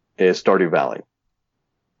is Stardew Valley.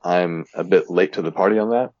 I'm a bit late to the party on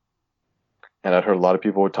that. And I've heard a lot of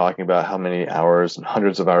people talking about how many hours and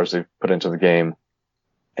hundreds of hours they've put into the game.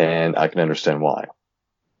 And I can understand why.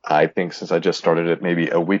 I think since I just started it maybe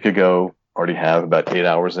a week ago, already have about 8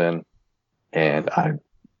 hours in, and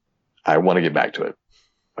I want to get back to it.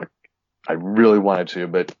 I really wanted to,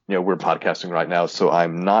 but we're podcasting right now, so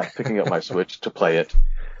I'm not picking up my Switch to play it.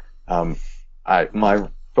 My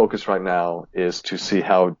focus right now is to see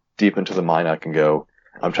how deep into the mine I can go.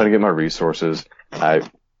 I'm trying to get my resources. My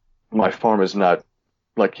farm is not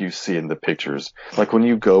like you see in the pictures. Like when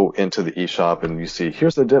you go into the eShop and you see,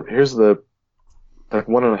 here's the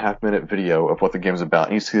 1.5 minute video of what the game's about,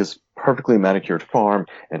 and you see this perfectly manicured farm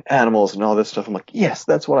and animals and all this stuff. I'm like, yes,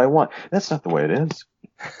 that's what I want. That's not the way it is.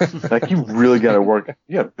 Like you really got to work.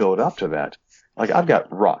 You got to build up to that. Like I've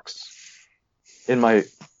got rocks in my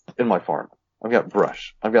farm. I've got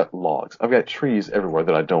brush. I've got logs. I've got trees everywhere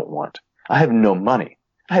that I don't want. I have no money.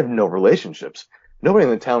 I have no relationships. Nobody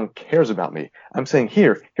in the town cares about me. I'm saying,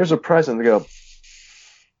 here's a present. They go,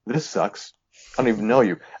 this sucks. I don't even know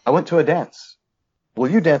you. I went to a dance.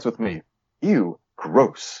 Will you dance with me? Ew,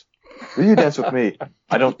 gross. Will you dance with me?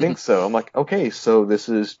 I don't think so. I'm like, okay, so this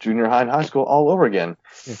is junior high and high school all over again.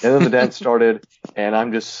 And then the dance started, and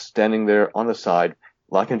I'm just standing there on the side,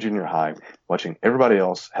 like in junior high, watching everybody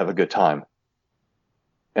else have a good time.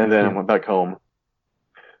 And then I went back home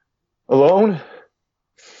alone,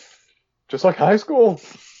 just like high school.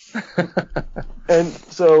 And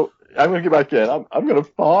so I'm going to get back in. I'm going to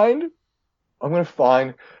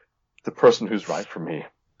find the person who's right for me.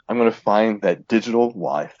 I'm going to find that digital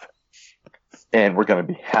wife, and we're going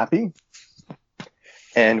to be happy,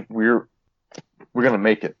 and we're going to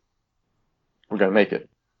make it. We're going to make it.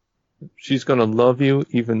 She's going to love you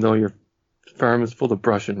even though your farm is full of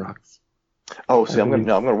brush and rocks. Oh, see, I'm going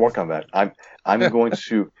to work on that. I'm going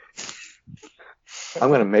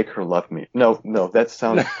to make her love me. No, that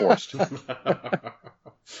sounds forced.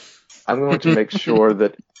 I'm going to make sure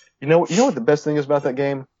that, you know what the best thing is about that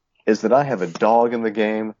game? is that I have a dog in the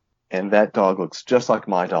game, and that dog looks just like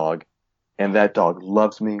my dog, and that dog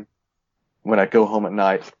loves me. When I go home at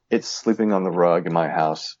night, it's sleeping on the rug in my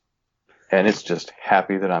house, and it's just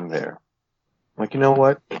happy that I'm there. I'm like, you know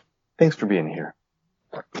what? Thanks for being here.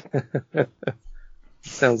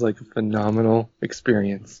 Sounds like a phenomenal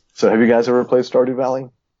experience. So have you guys ever played Stardew Valley?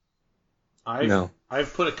 No.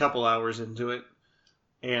 I've put a couple hours into it,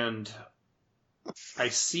 and I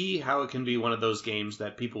see how it can be one of those games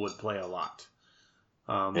that people would play a lot.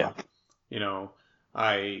 Yeah. You know,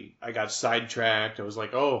 I got sidetracked. I was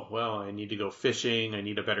like, oh, well, I need to go fishing. I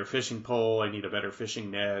need a better fishing pole. I need a better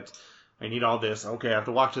fishing net. I need all this. Okay, I have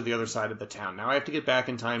to walk to the other side of the town. Now I have to get back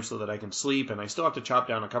in time so that I can sleep, and I still have to chop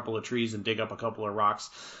down a couple of trees and dig up a couple of rocks.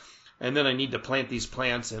 And then I need to plant these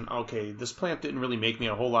plants, and okay, this plant didn't really make me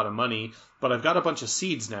a whole lot of money, but I've got a bunch of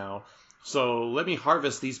seeds now. So let me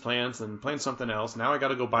harvest these plants and plant something else. Now I got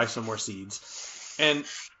to go buy some more seeds. And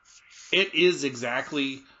it is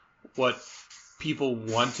exactly what people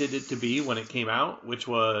wanted it to be when it came out, which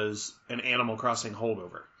was an Animal Crossing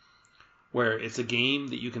holdover, where it's a game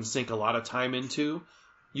that you can sink a lot of time into.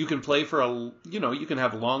 You can play for you can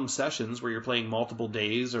have long sessions where you're playing multiple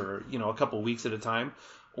days or, a couple weeks at a time,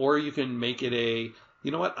 or you can make it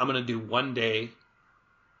you know what, I'm going to do one day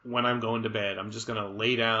when I'm going to bed. I'm just going to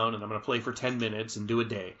lay down and I'm going to play for 10 minutes and do a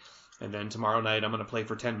day. And then tomorrow night I'm going to play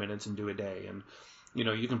for 10 minutes and do a day. And,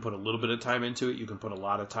 you can put a little bit of time into it. You can put a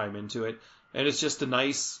lot of time into it. And it's just a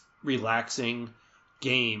nice, relaxing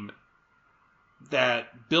game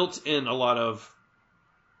that built in a lot of,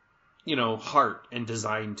 heart and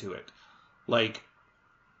design to it. Like,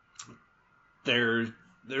 there's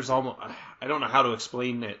almost, I don't know how to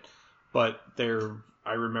explain it, but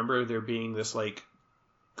I remember there being this, like,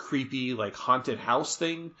 creepy, like, haunted house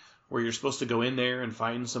thing where you're supposed to go in there and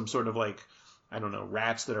find some sort of, like, I don't know,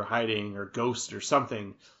 rats that are hiding or ghosts or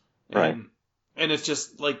something. Right. And it's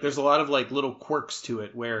just, like, there's a lot of, like, little quirks to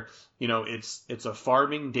it where, it's a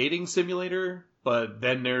farming dating simulator, but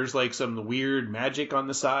then there's, like, some weird magic on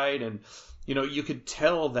the side. And, you could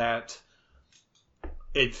tell that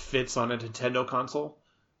it fits on a Nintendo console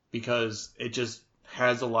because it just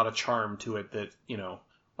has a lot of charm to it that,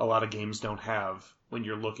 a lot of games don't have when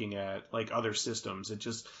you're looking at, like, other systems. It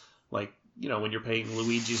just, like, when you're playing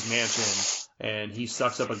Luigi's Mansion and he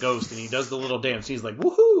sucks up a ghost and he does the little dance, he's like,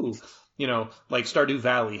 woohoo! Like Stardew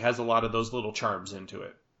Valley has a lot of those little charms into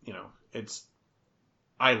it.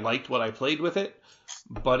 I liked what I played with it,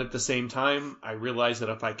 but at the same time, I realized that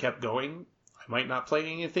if I kept going, I might not play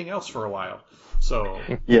anything else for a while. So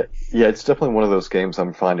Yeah, it's definitely one of those games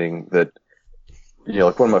I'm finding that,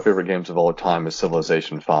 like one of my favorite games of all time is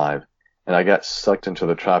Civilization 5, and I got sucked into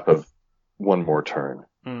the trap of one more turn.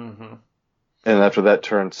 Mm-hmm. And after that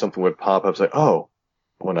turn, something would pop up. I was like, oh,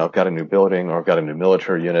 well, now I've got a new building or I've got a new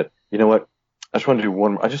military unit. You know what? I just want to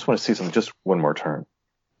do I just want to see something, just one more turn.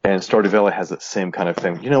 And Stardew Valley has that same kind of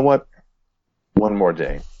thing. You know what? One more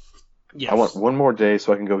day. Yes. I want one more day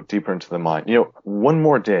so I can go deeper into the mine. One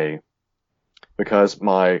more day because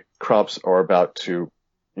my crops are about to,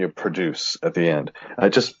 produce at the end.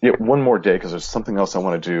 One more day because there's something else I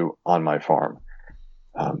want to do on my farm.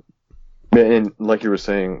 And like you were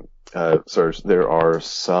saying, Serge, there are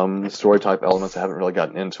some story type elements. I haven't really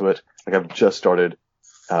gotten into it. Like I've just started,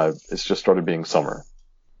 it's just started being summer,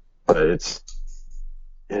 but it's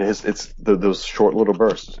those short little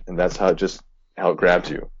bursts, and that's how it grabs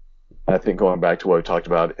you. And I think going back to what we talked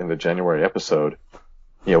about in the January episode,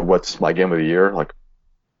 what's my game of the year? Like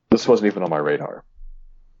this wasn't even on my radar,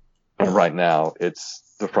 and right now it's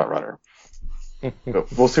the front runner.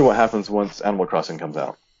 But we'll see what happens once Animal Crossing comes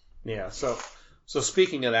out. Yeah. So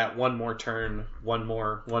speaking of that, one more turn, one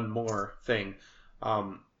more thing.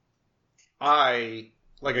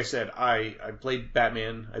 Like I said, I played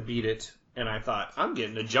Batman, I beat it, and I thought, I'm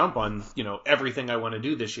getting a jump on, everything I want to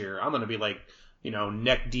do this year. I'm going to be like,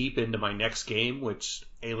 neck deep into my next game, which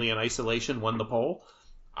Alien Isolation won the poll.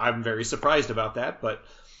 I'm very surprised about that, but,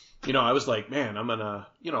 I was like, man, I'm going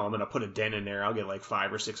to put a dent in there. I'll get like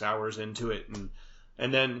 5 or 6 hours into it.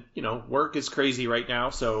 And then, work is crazy right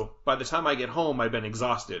now. So by the time I get home, I've been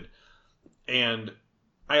exhausted. And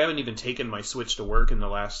I haven't even taken my Switch to work in the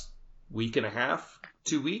last week and a half,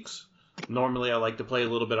 2 weeks. Normally I like to play a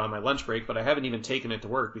little bit on my lunch break, but I haven't even taken it to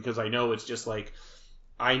work because I know it's just like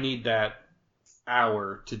I need that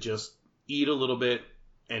hour to just eat a little bit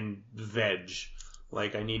and veg.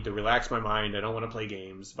 Like I need to relax my mind. I don't want to play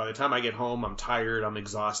games. By the time I get home, I'm tired. I'm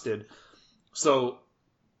exhausted. So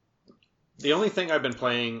the only thing I've been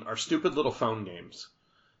playing are stupid little phone games.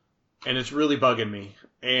 And it's really bugging me.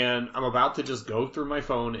 And I'm about to just go through my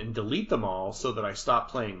phone and delete them all so that I stop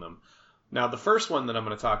playing them. Now, the first one that I'm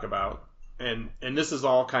going to talk about, and this is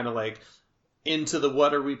all kind of like into the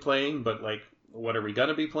what are we playing, but like what are we going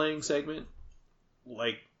to be playing segment.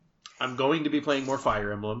 Like, I'm going to be playing more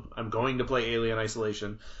Fire Emblem. I'm going to play Alien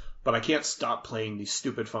Isolation, but I can't stop playing these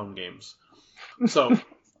stupid phone games. So,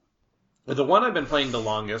 the one I've been playing the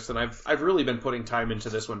longest, and I've really been putting time into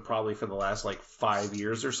this one probably for the last like 5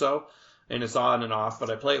 years or so, and it's on and off, but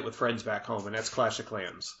I play it with friends back home, and that's Clash of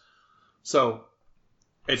Clans. So,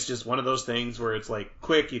 it's just one of those things where it's like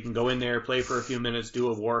quick, you can go in there, play for a few minutes, do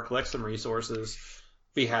a war, collect some resources,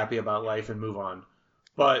 be happy about life, and move on.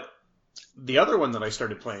 But the other one that I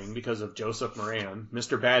started playing because of Joseph Moran,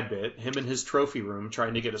 Mr. Badbit, him in his trophy room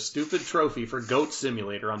trying to get a stupid trophy for Goat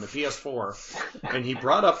Simulator on the PS4, and he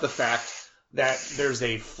brought up the fact that there's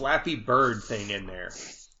a Flappy Bird thing in there.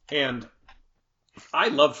 And I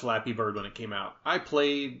loved Flappy Bird when it came out. I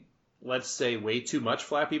played, let's say, way too much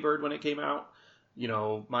Flappy Bird when it came out. You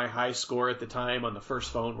know, my high score at the time on the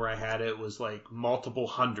first phone where I had it was like multiple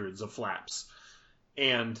hundreds of flaps.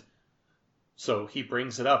 And so he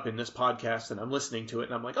brings it up in this podcast, and I'm listening to it,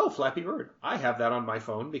 and I'm like, oh, Flappy Bird. I have that on my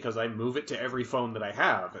phone because I move it to every phone that I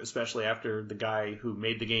have, especially after the guy who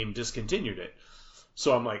made the game discontinued it.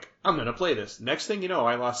 So I'm like, I'm going to play this. Next thing you know,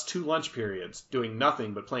 I lost 2 lunch periods doing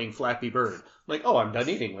nothing but playing Flappy Bird. I'm like, oh, I'm done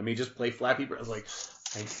eating. Let me just play Flappy Bird. I was like,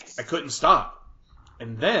 I couldn't stop.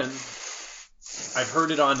 And then I've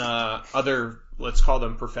heard it on other, let's call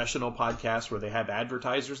them professional podcasts where they have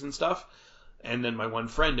advertisers and stuff. And then my one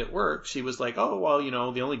friend at work, she was like, oh, well, you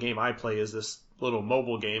know, the only game I play is this little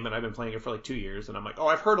mobile game, and I've been playing it for like 2 years. And I'm like, oh,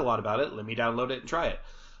 I've heard a lot about it. Let me download it and try it.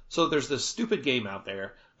 So there's this stupid game out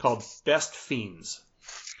there called Best Fiends.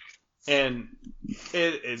 And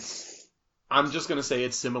it's I'm just going to say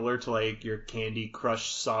it's similar to like your Candy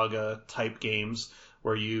Crush Saga type games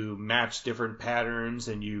where you match different patterns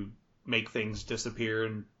and you make things disappear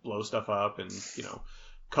and blow stuff up and, you know,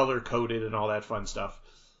 color coded and all that fun stuff.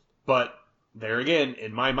 But there again,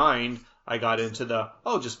 in my mind, I got into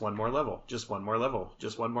just one more level, just one more level,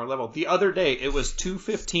 just one more level. The other day, it was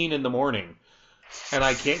 2:15 in the morning, and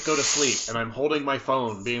I can't go to sleep, and I'm holding my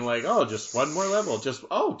phone, being like, oh, just one more level,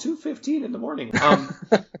 2:15 in the morning.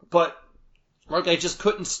 But, like, I just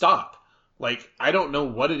couldn't stop. Like, I don't know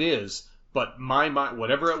what it is, but my mind,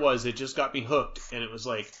 whatever it was, it just got me hooked, and it was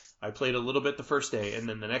like, I played a little bit the first day, and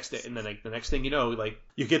then the next day, and then like the next thing you know, like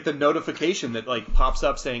you get the notification that like pops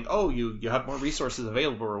up saying, "Oh, you have more resources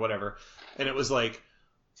available" or whatever. And it was like,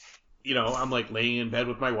 you know, I'm like laying in bed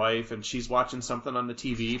with my wife, and she's watching something on the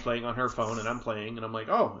TV, playing on her phone, and I'm playing, and I'm like,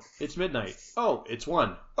 "Oh, it's midnight. Oh, it's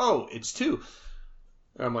 1. Oh, it's 2."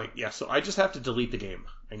 And I'm like, yeah. So I just have to delete the game.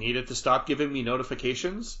 I need it to stop giving me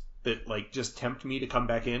notifications that like just tempt me to come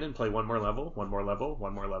back in and play one more level, one more level,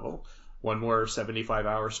 one more level. One more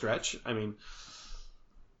 75-hour stretch. I mean,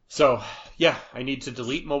 so, yeah, I need to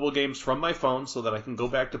delete mobile games from my phone so that I can go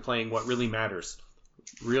back to playing what really matters.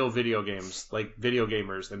 Real video games, like video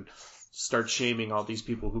gamers, and start shaming all these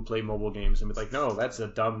people who play mobile games and be like, no, that's a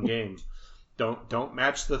dumb game. Don't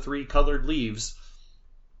match the 3 colored leaves.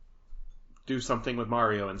 Do something with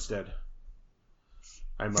Mario instead.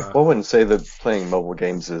 I wouldn't say that playing mobile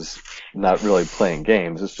games is not really playing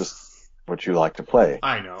games. It's just what you like to play.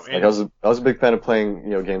 I know. Like I was a big fan of playing,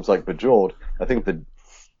 you know, games like Bejeweled. I think that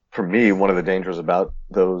for me, one of the dangers about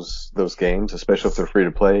those games, especially if they're free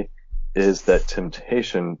to play, is that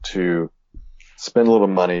temptation to spend a little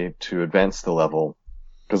money to advance the level.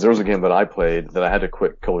 Because there was a game that I played that I had to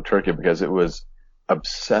quit cold turkey because it was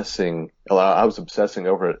obsessing. I was obsessing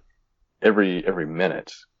over it every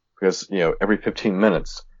minute. Because, you know, every 15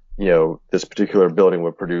 minutes, you know, this particular building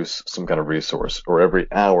would produce some kind of resource, or every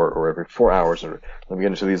hour, or every 4 hours, or let me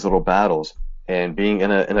get into these little battles, and being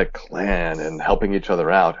in a clan and helping each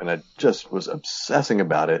other out, and I just was obsessing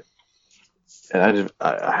about it, and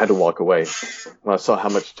I had to walk away when I saw how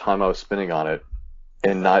much time I was spending on it,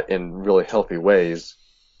 and not in really healthy ways,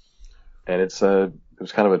 and it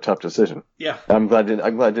was kind of a tough decision. Yeah, I'm glad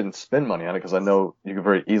I didn't spend money on it because I know you can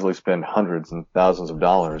very easily spend hundreds and thousands of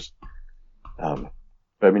dollars.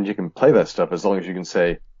 But I mean, you can play that stuff as long as you can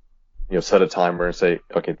say, you know, set a timer and say,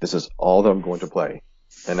 okay, this is all that I'm going to play.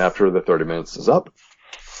 And after the 30 minutes is up,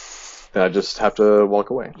 then I just have to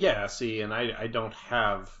walk away. Yeah, see, and I don't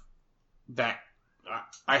have that.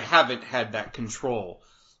 I haven't had that control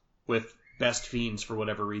with Best Fiends for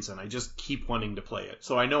whatever reason. I just keep wanting to play it.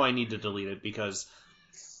 So I know I need to delete it because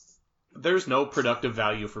there's no productive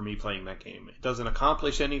value for me playing that game. It doesn't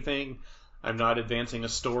accomplish anything. I'm not advancing a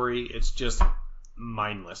story. It's just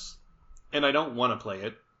mindless. And I don't want to play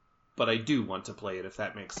it, but I do want to play it, if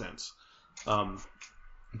that makes sense.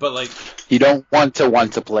 But like, you don't want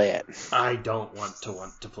to play it. I don't want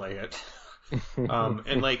to play it.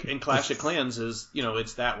 And like in Clash of Clans is,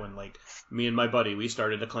 it's that one. Like me and my buddy, we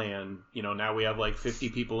started a clan. Now we have like 50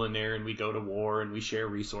 people in there, and we go to war and we share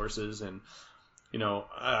resources. And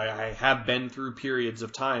I have been through periods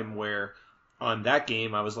of time where on that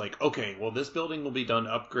game I was like, okay, well this building will be done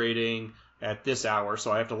upgrading at this hour,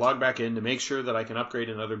 so I have to log back in to make sure that I can upgrade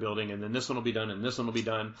another building, and then this one will be done, and this one will be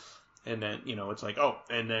done. And then, it's like, oh,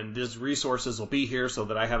 and then these resources will be here so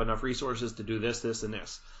that I have enough resources to do this, this, and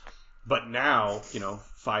this. But now,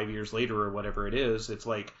 5 years later or whatever it is, it's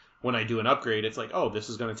like when I do an upgrade, it's like, oh, this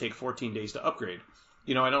is going to take 14 days to upgrade.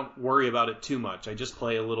 I don't worry about it too much. I just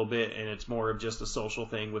play a little bit, and it's more of just a social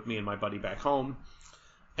thing with me and my buddy back home.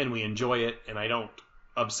 And we enjoy it, and I don't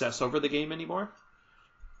obsess over the game anymore.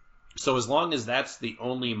 So as long as that's the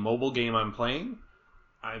only mobile game I'm playing,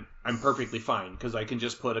 I'm perfectly fine, because I can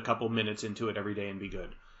just put a couple minutes into it every day and be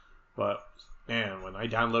good. But, man, when I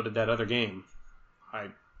downloaded that other game,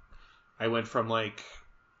 I went from, like,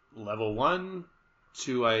 level 1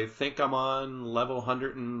 to I think I'm on level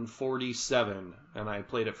 147, and I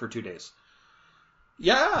played it for 2 days.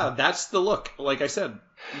 Yeah, that's the look. Like I said,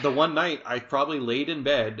 the one night I probably laid in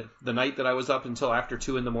bed, the night that I was up until after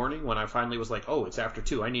 2 in the morning, when I finally was like, oh, it's after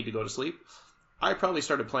 2, I need to go to sleep. I probably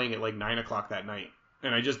started playing at like 9 o'clock that night.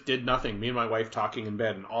 And I just did nothing. Me and my wife talking in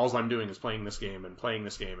bed, and all I'm doing is playing this game and playing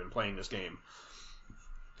this game and playing this game.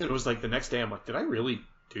 And it was like the next day I'm like, did I really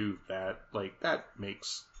do that? Like, that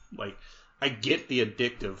makes, like, I get the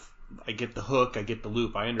addictive, I get the hook, I get the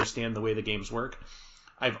loop, I understand the way the games work.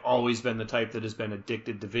 I've always been the type that has been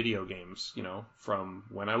addicted to video games, from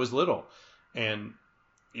when I was little. And,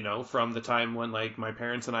 from the time when, like, my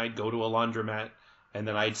parents and I'd go to a laundromat, and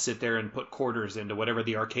then I'd sit there and put quarters into whatever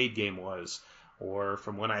the arcade game was. Or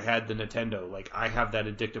from when I had the Nintendo. Like, I have that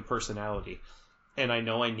addictive personality. And I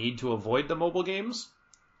know I need to avoid the mobile games,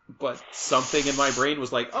 but something in my brain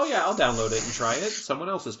was like, oh yeah, I'll download it and try it. Someone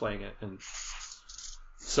else is playing it. And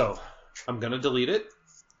so, I'm going to delete it.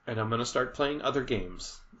 And I'm going to start playing other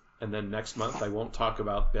games. And then next month I won't talk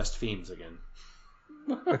about Best Fiends again.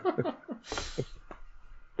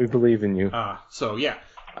 We believe in you. So yeah.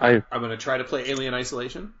 I'm going to try to play Alien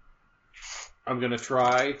Isolation. I'm going to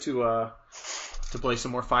try to play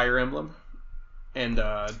some more Fire Emblem. And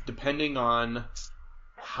depending on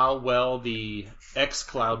how well the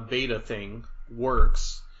xCloud beta thing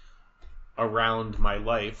works around my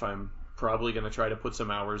life, I'm probably going to try to put some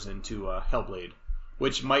hours into Hellblade.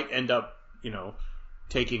 Which might end up,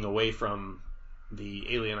 taking away from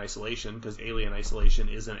the Alien Isolation, because Alien Isolation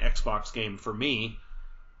is an Xbox game for me,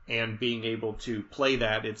 and being able to play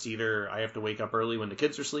that, it's either I have to wake up early when the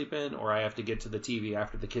kids are sleeping, or I have to get to the TV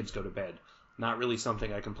after the kids go to bed. Not really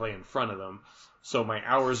something I can play in front of them, so my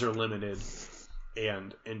hours are limited,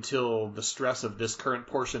 and until the stress of this current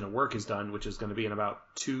portion of work is done, which is going to be in about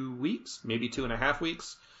 2 weeks, maybe 2.5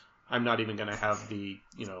 weeks, I'm not even going to have the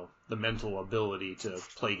mental ability to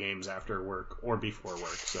play games after work or before work.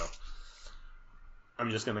 So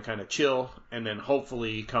I'm just going to kind of chill, and then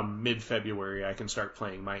hopefully come mid-February I can start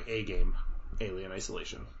playing my A game, Alien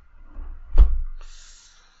Isolation.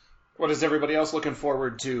 What is everybody else looking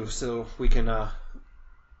forward to so we can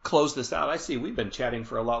close this out? I see we've been chatting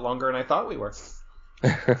for a lot longer than I thought we were.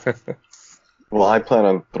 Well, I plan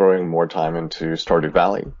on throwing more time into Stardew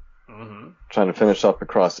Valley. Trying to finish up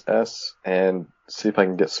across S and see if I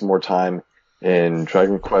can get some more time in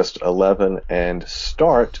Dragon Quest XI and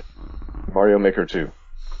start Mario Maker 2.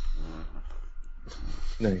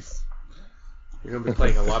 Nice. You're going to be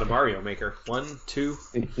playing a lot of Mario Maker. 1, 2.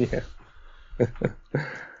 Yeah.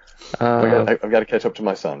 I've got to catch up to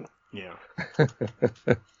my son. Yeah.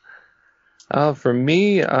 For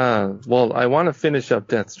me, well, I want to finish up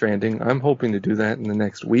Death Stranding. I'm hoping to do that in the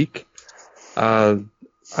next week.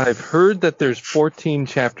 I've heard that there's 14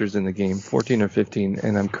 chapters in the game, 14 or 15,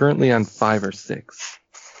 and I'm currently on 5 or 6.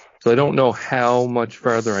 So I don't know how much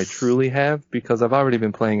farther I truly have, because I've already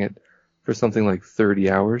been playing it for something like 30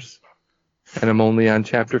 hours, and I'm only on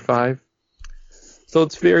chapter 5. So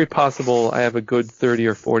it's very possible I have a good 30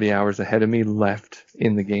 or 40 hours ahead of me left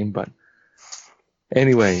in the game, but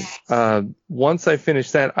anyway, once I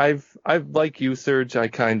finish that, I've like you, Serge, I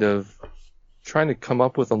kind of trying to come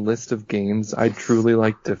up with a list of games I'd truly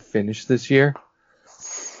like to finish this year,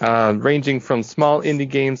 ranging from small indie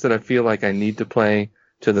games that I feel like I need to play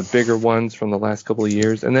to the bigger ones from the last couple of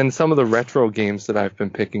years, and then some of the retro games that I've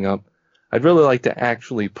been picking up. I'd really like to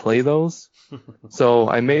actually play those. So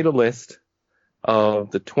I made a list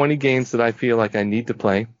of the 20 games that I feel like I need to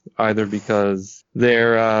play, either because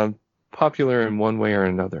they're popular in one way or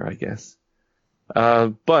another, I guess.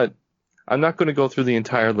 But I'm not going to go through the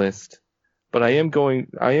entire list. But I am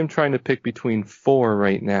trying to pick between 4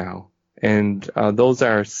 right now, And those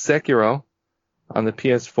are Sekiro on the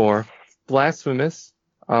PS4, Blasphemous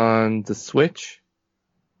on the Switch,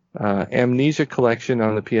 Amnesia Collection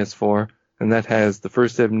on the PS4, and that has the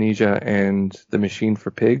first Amnesia and the Machine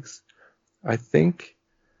for Pigs, I think,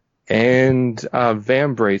 and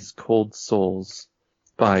Vambrace Cold Souls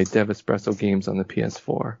by Dev Espresso Games on the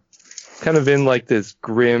PS4. Kind of in like this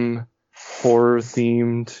grim,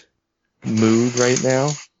 horror-themed mood right now.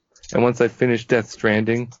 And once I finish Death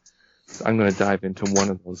Stranding, I'm going to dive into one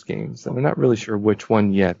of those games. And I'm not really sure which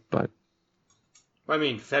one yet, but... I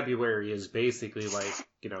mean, February is basically like,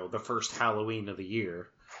 the first Halloween of the year.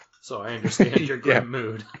 So I understand your grim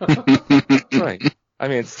mood. Right. I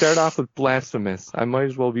mean, start off with Blasphemous. I might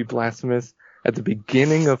as well be Blasphemous at the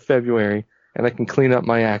beginning of February, and I can clean up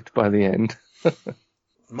my act by the end.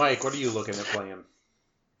 Mike, what are you looking at playing?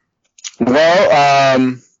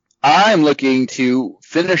 Well, I'm looking to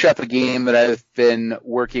finish up a game that I've been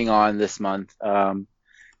working on this month. I've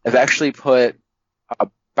actually put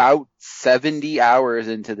about 70 hours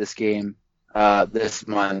into this game this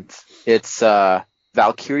month. It's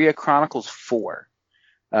Valkyria Chronicles 4.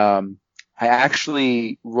 I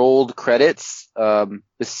actually rolled credits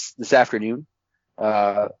this afternoon.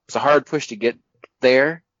 It's a hard push to get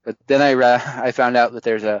there, but then I found out that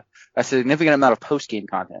there's a significant amount of post-game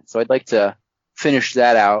content. So I'd like to finish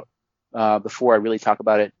that out before I really talk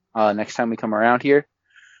about it next time we come around here.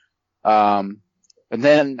 And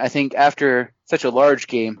then I think after such a large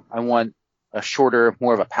game, I want a shorter,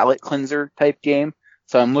 more of a palate cleanser type game.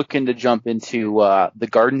 So I'm looking to jump into The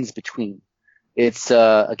Gardens Between. It's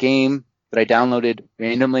a game that I downloaded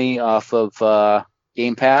randomly off of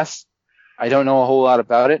Game Pass. I don't know a whole lot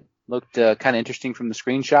about it. Looked kind of interesting from the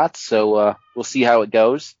screenshots, so we'll see how it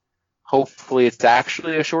goes. Hopefully it's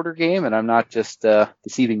actually a shorter game and I'm not just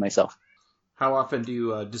deceiving myself. How often do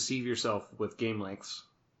you deceive yourself with game lengths?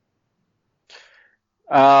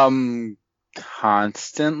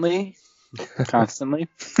 Constantly.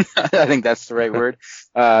 I think that's the right word.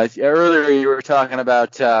 Earlier you were talking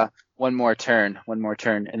about one more turn,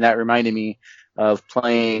 and that reminded me of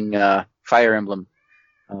playing Fire Emblem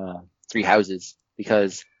Three Houses,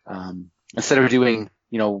 because instead of doing,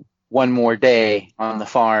 one more day on the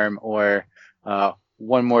farm or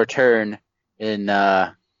one more turn in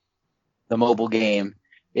the mobile game,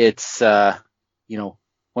 it's one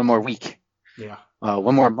more week,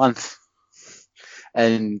 one more month,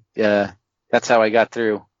 and that's how I got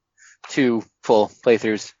through 2 full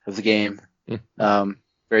playthroughs of the game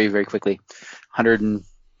very, very quickly.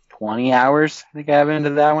 120 hours, I think I have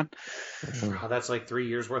into that one. Wow, that's like 3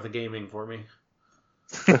 years worth of gaming for me.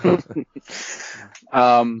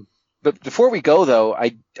 But before we go, though,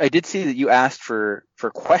 I did see that you asked for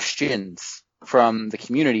questions from the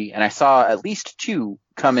community, and I saw at least 2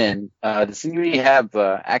 come in. Does anybody have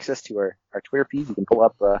access to our Twitter feed? You can pull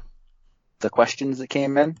up the questions that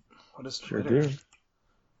came in. What is Sure Twitter? do.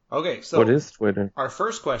 Okay, so What is Twitter? our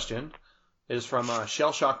first question is from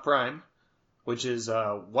Shellshock Prime, which is,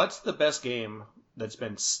 what's the best game that's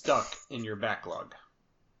been stuck in your backlog?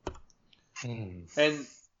 And,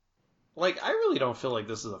 I really don't feel like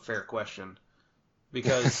this is a fair question.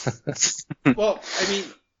 Because, well, I mean,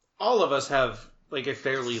 all of us have, a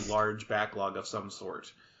fairly large backlog of some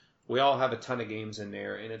sort. We all have a ton of games in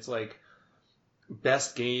there, and it's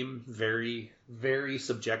best game, very, very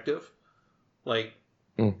subjective.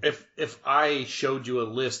 If I showed you a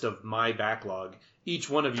list of my backlog, each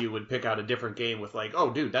one of you would pick out a different game with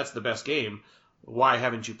oh, dude, that's the best game. Why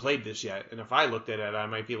haven't you played this yet? And if I looked at it, I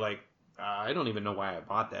might be like, I don't even know why I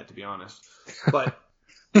bought that, to be honest. But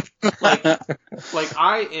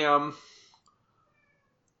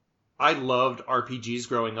I loved RPGs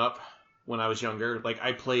growing up when I was younger.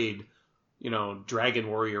 I played, Dragon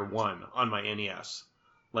Warrior 1 on my NES.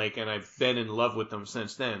 And I've been in love with them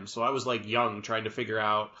since then. So I was young, trying to figure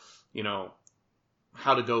out,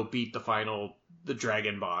 how to go beat the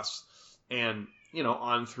dragon boss, and,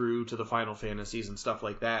 on through to the Final Fantasies and stuff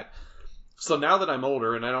like that. So now that I'm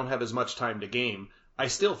older and I don't have as much time to game, I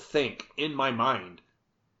still think in my mind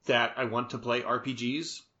that I want to play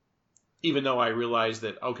RPGs, even though I realize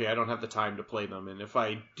that, okay, I don't have the time to play them. And if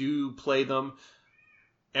I do play them,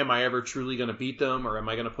 am I ever truly going to beat them, or am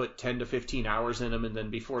I going to put 10 to 15 hours in them and then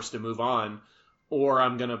be forced to move on? Or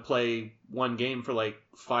I'm going to play one game for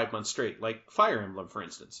 5 months straight, like Fire Emblem, for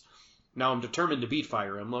instance. Now I'm determined to beat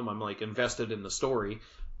Fire Emblem. I'm invested in the story,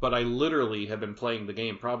 but I literally have been playing the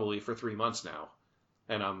game probably for 3 months now,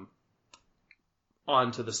 and I'm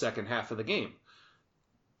on to the second half of the game.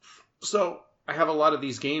 So I have a lot of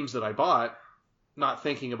these games that I bought, not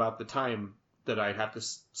thinking about the time that I have to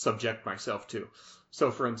subject myself to. So,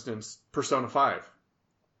 for instance, Persona 5.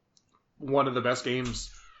 one of the best games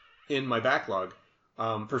in my backlog.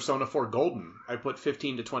 Persona 4 Golden. I put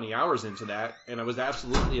 15 to 20 hours into that, and I was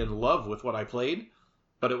absolutely in love with what I played.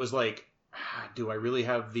 But it was like, do I really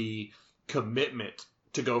have the commitment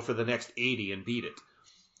to go for the next 80 and beat it?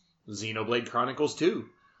 Xenoblade Chronicles 2.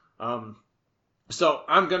 So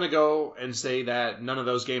I'm going to go and say that none of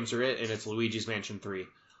those games are it, and it's Luigi's Mansion 3.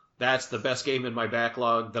 That's the best game in my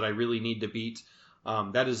backlog that I really need to beat.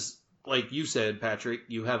 That is, like you said, Patrick,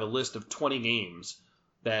 you have a list of 20 games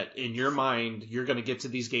that in your mind, you're going to get to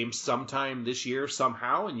these games sometime this year,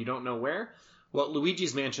 somehow, and you don't know where. Well,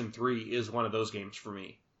 Luigi's Mansion 3 is one of those games for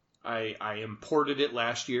me. I imported it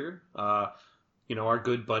last year. Our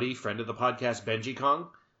good buddy, friend of the podcast, Benji Kong.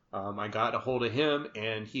 I got a hold of him,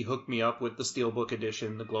 and he hooked me up with the Steelbook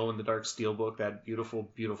edition, the glow-in-the-dark Steelbook, that beautiful,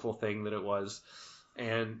 beautiful thing that it was.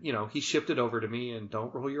 And, he shipped it over to me, and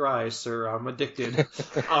don't roll your eyes, sir, I'm addicted.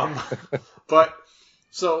 But,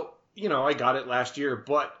 so, I got it last year,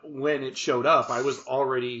 but when it showed up, I was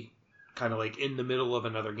already kind of like in the middle of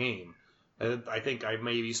another game. I think I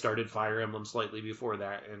maybe started Fire Emblem slightly before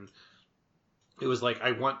that, and it was like,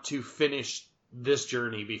 I want to finish this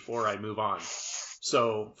journey before I move on.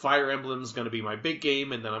 So Fire Emblem's going to be my big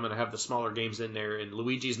game, and then I'm going to have the smaller games in there. And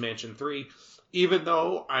Luigi's Mansion 3, even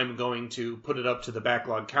though I'm going to put it up to the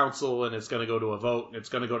Backlog Council, and it's going to go to a vote, and it's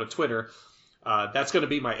going to go to Twitter, that's going to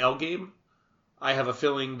be my L game. I have a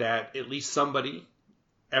feeling that at least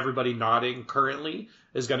everybody nodding currently,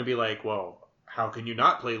 is going to be like, well, how can you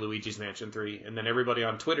not play Luigi's Mansion 3? And then everybody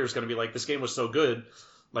on Twitter is going to be like, this game was so good,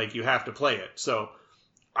 like, you have to play it. So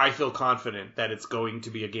I feel confident that it's going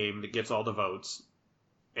to be a game that gets all the votes,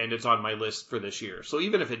 and it's on my list for this year. So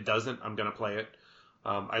even if it doesn't, I'm going to play it.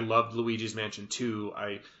 I loved Luigi's Mansion 2.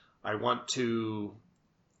 I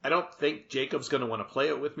don't think Jacob's going to want to play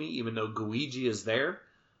it with me, even though Guigi is there.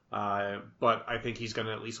 But I think he's going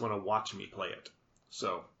to at least want to watch me play it.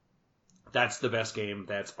 So that's the best game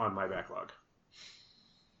that's on my backlog.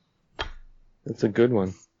 It's a good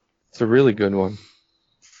one. It's a really good one.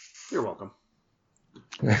 You're welcome.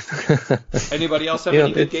 Anybody else have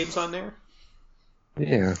any good games on there?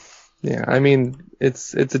 Yeah. I mean,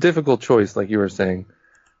 it's a difficult choice, like you were saying.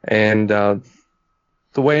 And the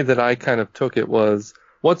way that I kind of took it was,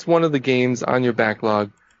 what's one of the games on your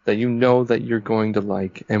backlog that you know that you're going to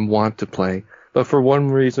like and want to play, but for one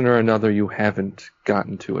reason or another you haven't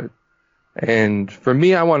gotten to it? And for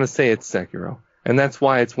me, I want to say it's Sekiro. And that's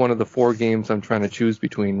why it's one of the 4 games I'm trying to choose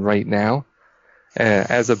between right now.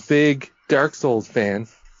 As a big Dark Souls fan,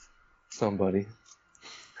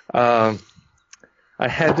 I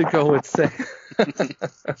had to go with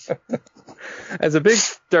as a big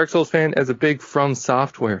Dark Souls fan, as a big From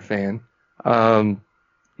Software fan, I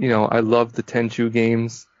love the Tenchu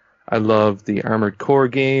games. I love the Armored Core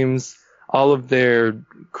games, all of their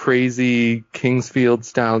crazy Kingsfield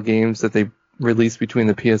style games that they released between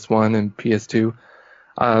the PS1 and PS2.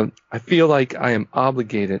 I feel like I am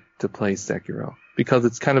obligated to play Sekiro because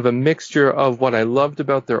it's kind of a mixture of what I loved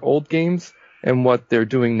about their old games and what they're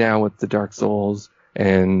doing now with the Dark Souls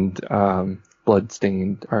and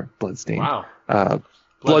Bloodstained. Wow.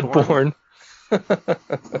 Bloodborne.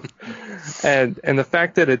 and the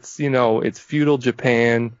fact that it's feudal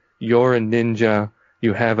Japan, you're a ninja,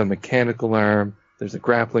 you have a mechanical arm, there's a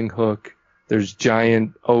grappling hook, there's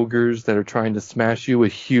giant ogres that are trying to smash you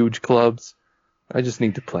with huge clubs. I just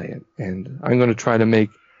need to play it, and I'm going to try to make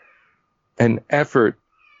an effort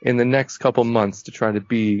in the next couple months to try to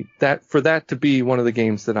be that to be one of the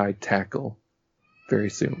games that I tackle very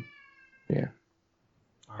soon. Yeah.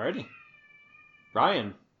 Alrighty.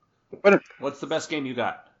 Ryan, what's the best game you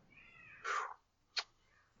got?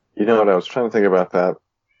 You know what? I was trying to think about that,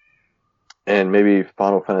 and maybe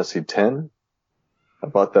Final Fantasy X. I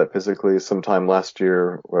bought that physically sometime last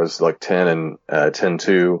year. Was like 10 and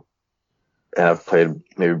 10-2, and I've played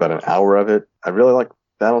maybe about an hour of it. I really like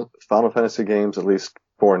Final Fantasy games, at least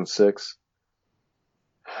 4 and 6.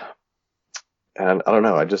 And I don't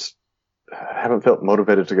know. I just haven't felt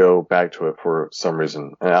motivated to go back to it for some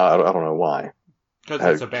reason. And I don't know why.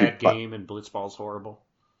 Because it's a bad game and Blitzball's horrible.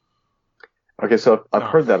 Okay, so I've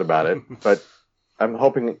heard that about it, but I'm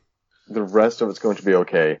hoping the rest of it's going to be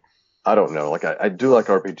okay. I don't know. Like, I do like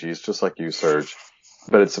RPGs, just like you, Serge,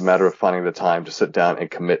 but it's a matter of finding the time to sit down and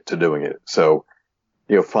commit to doing it. So,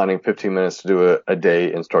 finding 15 minutes to do a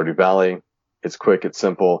day in Stardew Valley. It's quick, it's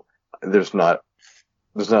simple. There's not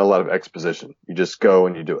a lot of exposition. You just go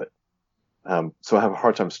and you do it. So I have a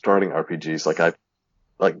hard time starting RPGs.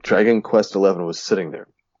 Like Dragon Quest XI was sitting there,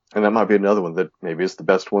 and that might be another one that maybe is the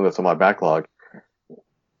best one that's on my backlog.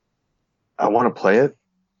 I want to play it.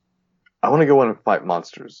 I want to go in and fight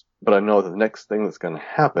monsters, but I know that the next thing that's going to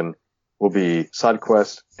happen will be side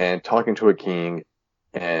quests and talking to a king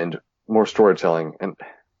and more storytelling. And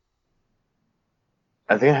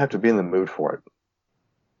I think I have to be in the mood for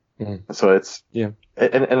it. So it's, Yeah.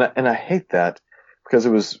 And I hate that because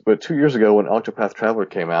it was 2 years ago when Octopath Traveler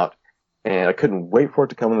came out and I couldn't wait for it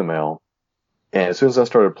to come in the mail. And as soon as I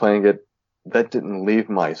started playing it, that didn't leave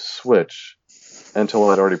my Switch until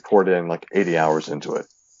I'd already poured in like 80 hours into it.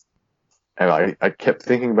 And I kept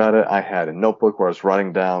thinking about it. I had a notebook where I was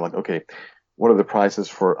writing down like, okay, what are the prices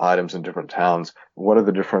for items in different towns? What are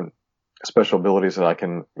the different special abilities that I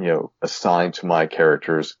can, assign to my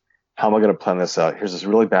characters? How am I going to plan this out? Here's this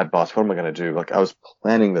really bad boss. What am I going to do? Like I was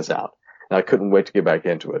planning this out and I couldn't wait to get back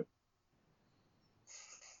into it.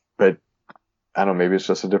 But I don't know, maybe it's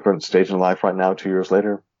just a different stage in life right now, 2 years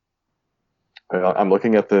later. I'm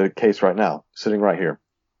looking at the case right now, sitting right here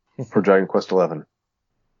for Dragon Quest XI.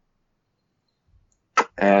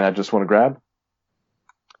 And I just want to grab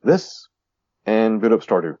this and boot up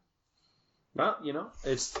Stardew. Well,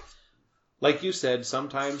 it's like you said,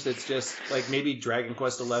 sometimes it's just like maybe Dragon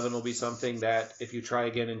Quest XI will be something that if you try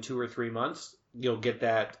again in 2 or 3 months, you'll get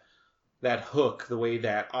that hook the way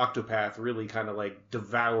that Octopath really kind of like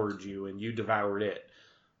devoured you and you devoured it.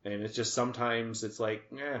 And it's just sometimes it's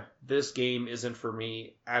like, this game isn't for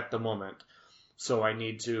me at the moment. So I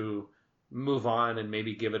need to move on and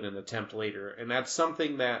maybe give it an attempt later. And that's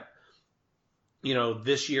something that,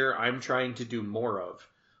 this year I'm trying to do more of.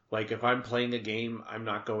 Like if I'm playing a game, I'm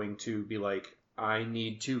not going to be like, I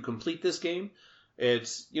need to complete this game.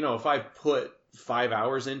 It's, if I put 5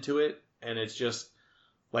 hours into it and it's just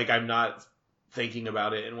like I'm not thinking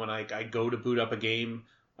about it. And when I go to boot up a game,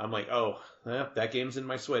 I'm like, oh, that game's in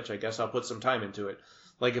my Switch. I guess I'll put some time into it.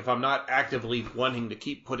 Like if I'm not actively wanting to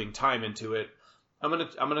keep putting time into it, I'm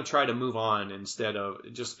gonna try to move on instead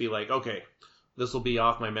of just be like, okay, this will be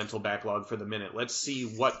off my mental backlog for the minute. Let's see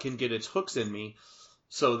what can get its hooks in me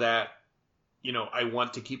so that, I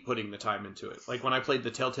want to keep putting the time into it. Like when I played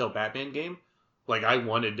the Telltale Batman game, like I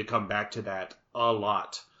wanted to come back to that a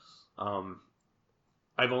lot.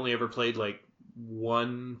 I've only ever played like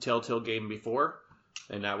one Telltale game before,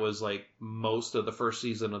 and that was like most of the first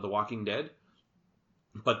season of The Walking Dead.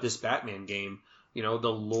 But this Batman game, the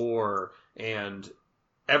lore and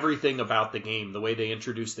everything about the game, the way they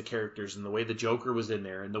introduced the characters and the way the Joker was in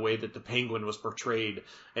there and the way that the Penguin was portrayed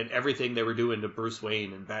and everything they were doing to Bruce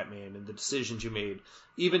Wayne and Batman and the decisions you made,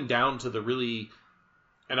 even down to the really,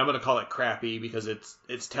 and I'm going to call it crappy because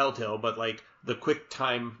it's Telltale, but like the quick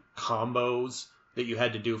time combos that you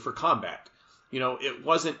had to do for combat. It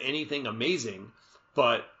wasn't anything amazing,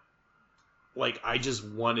 but like I just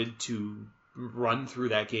wanted to run through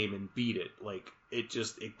that game and beat it. Like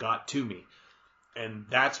it got to me. And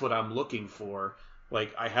that's what I'm looking for.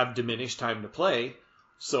 Like I have diminished time to play,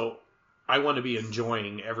 so I want to be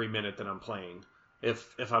enjoying every minute that I'm playing.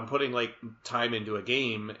 If I'm putting like time into a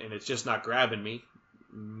game and it's just not grabbing me,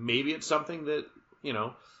 maybe it's something that,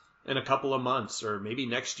 in a couple of months or maybe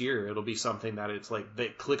next year, it'll be something that it's like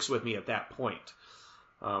that clicks with me at that point.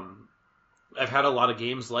 I've had a lot of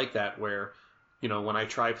games like that where, when I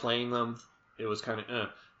try playing them, it was kind of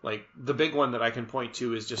like the big one that I can point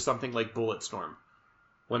to is just something like Bulletstorm.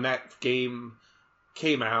 When that game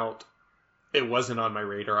came out, it wasn't on my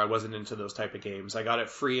radar. I wasn't into those type of games. I got it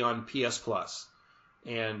free on PS Plus,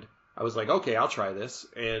 and I was like, okay, I'll try this.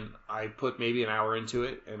 And I put maybe an hour into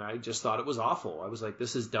it, and I just thought it was awful. I was like,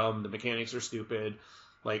 this is dumb. The mechanics are stupid.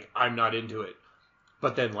 Like, I'm not into it.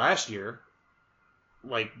 But then last year,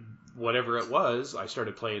 like, whatever it was, I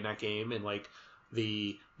started playing that game, and, like,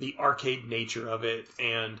 the arcade nature of it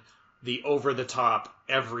and the over-the-top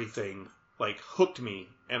everything, like, hooked me,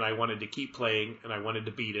 and I wanted to keep playing, and I wanted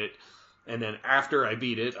to beat it. And then after I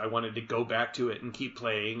beat it, I wanted to go back to it and keep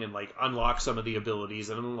playing and like unlock some of the abilities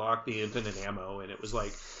and unlock the infinite ammo. And it was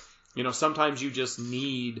like, sometimes you just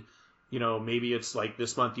need, maybe it's like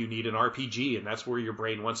this month you need an RPG and that's where your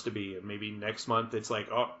brain wants to be. And maybe next month it's like,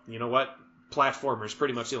 oh, you know what? Platformer is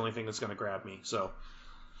pretty much the only thing that's going to grab me. So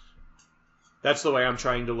that's the way I'm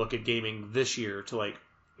trying to look at gaming this year to like,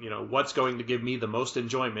 what's going to give me the most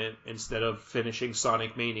enjoyment instead of finishing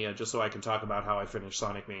Sonic Mania just so I can talk about how I finished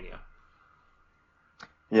Sonic Mania.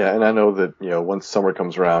 Yeah, and I know that, once summer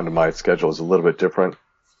comes around and my schedule is a little bit different,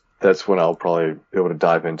 that's when I'll probably be able to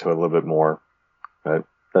dive into it a little bit more. But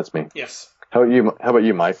that's me. Yes. How about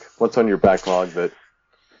you, Mike? What's on your backlog that...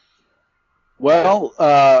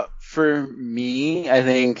 Well, for me, I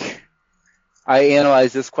think I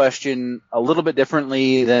analyzed this question a little bit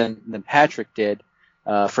differently than Patrick did.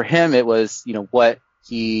 For him, it was, what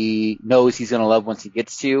he knows he's going to love once he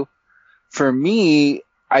gets to. For me,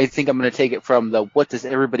 I think I'm going to take it from the what does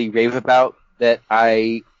everybody rave about that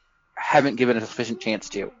I haven't given it a sufficient chance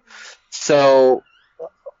to. So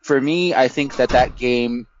for me, I think that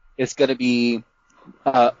game is going to be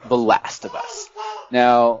The Last of Us.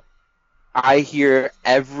 Now, I hear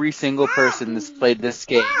every single person that's played this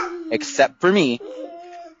game, except for me,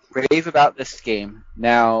 rave about this game.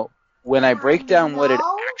 Now, when I break down what it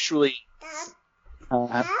actually...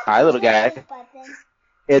 hi, little guy.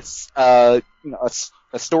 It's a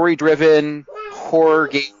story-driven horror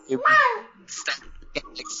game.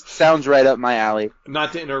 It sounds right up my alley.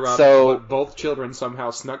 Not to interrupt, but both children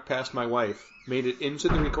somehow snuck past my wife, made it into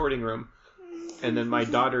the recording room, and then my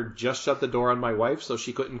daughter just shut the door on my wife so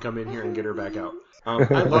she couldn't come in here and get her back out.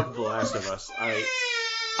 I loved The Last of Us.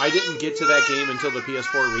 I didn't get to that game until the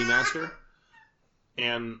PS4 remaster,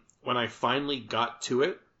 and when I finally got to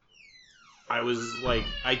it, I was like,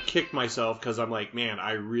 I kicked myself because I'm like, man,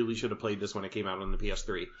 I really should have played this when it came out on the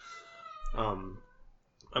PS3.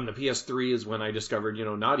 On the PS3 is when I discovered,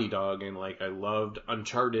 Naughty Dog, and I loved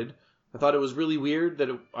Uncharted. I thought it was really weird that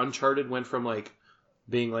Uncharted went from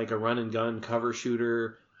being a run and gun cover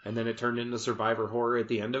shooter, and then it turned into survivor horror at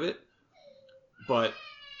the end of it. But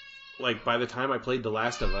by the time I played The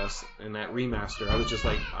Last of Us and that remaster, I was just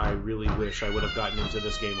like, I really wish I would have gotten into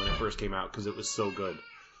this game when it first came out because it was so good.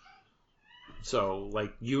 So,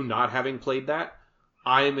 you not having played that,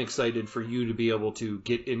 I am excited for you to be able to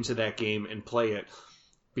get into that game and play it,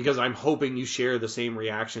 because I'm hoping you share the same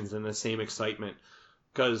reactions and the same excitement.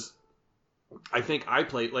 Because I think I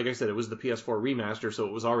played, like I said, it was the PS4 remaster, so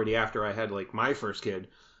it was already after I had my first kid,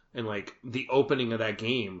 and the opening of that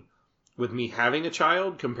game with me having a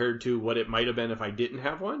child compared to what it might have been if I didn't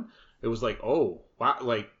have one, it was oh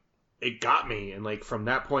wow, it got me. And from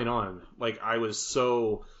that point on, I was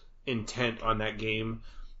so intent on that game,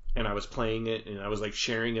 and I was playing it, and I was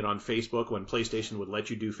sharing it on Facebook when PlayStation would let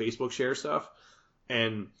you do Facebook share stuff.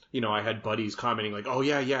 And, I had buddies commenting oh,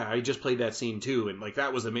 yeah, I just played that scene too. And,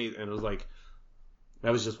 that was amazing. And it was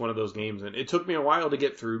that was just one of those games. And it took me a while to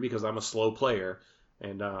get through because I'm a slow player.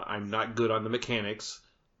 And I'm not good on the mechanics.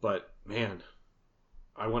 But, man,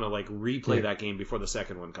 I want to, replay that game before the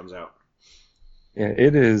second one comes out. Yeah,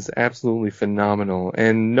 it is absolutely phenomenal.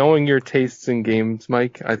 And knowing your tastes in games,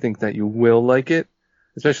 Mike, I think that you will like it.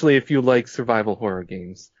 Especially if you like survival horror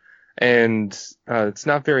games. And it's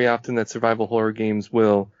not very often that survival horror games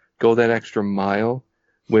will go that extra mile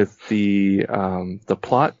with the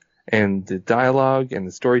plot and the dialogue and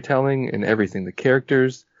the storytelling and everything, the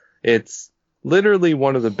characters. It's literally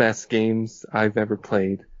one of the best games I've ever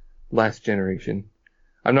played last generation.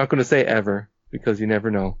 I'm not going to say ever, because you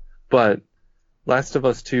never know, but Last of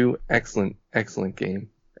Us 2, excellent, excellent game.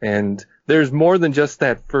 And there's more than just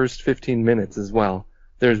that first 15 minutes as well.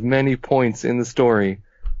 There's many points in the story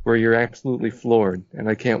where you're absolutely floored, and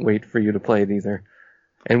I can't wait for you to play it either.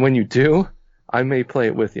 And when you do, I may play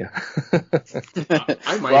it with you.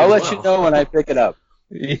 I'll let you know when I pick it up.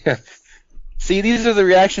 Yeah. See, these are the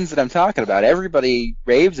reactions that I'm talking about. Everybody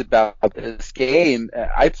raves about this game.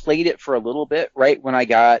 I played it for a little bit right when I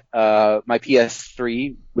got my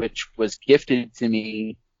PS3, which was gifted to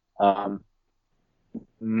me around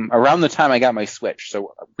the time I got my Switch.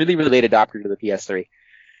 So really late adopter to the PS3.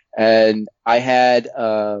 And I had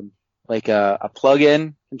a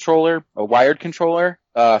plug-in controller, a wired controller,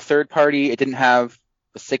 third party. It didn't have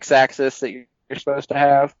the 6-axis that you're supposed to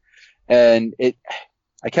have, and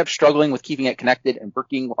I kept struggling with keeping it connected and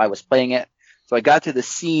working while I was playing it. So I got to the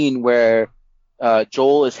scene where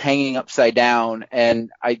Joel is hanging upside down, and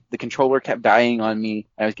the controller kept dying on me.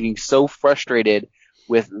 I was getting so frustrated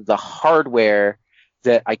with the hardware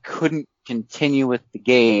that I couldn't continue with the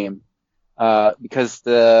game. Because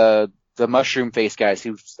the mushroom face guys,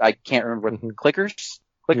 who I can't remember what clickers,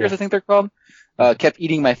 I think they're called, kept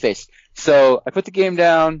eating my face. So I put the game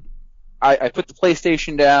down, I put the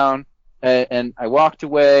PlayStation down, and I walked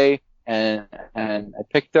away, and I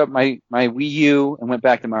picked up my Wii U and went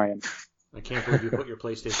back to Mario. I can't believe you put your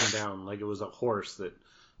PlayStation down like it was a horse that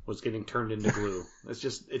was getting turned into glue.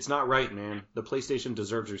 It's not right, man. The PlayStation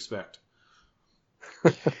deserves respect.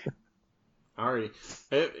 Alrighty.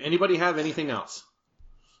 Anybody have anything else?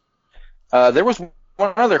 There was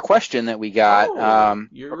one other question that we got. Oh,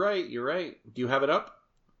 you're right. Do you have it up?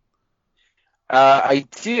 I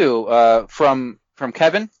do. From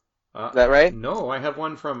Kevin. Is that right? No, I have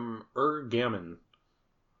one from Gammon.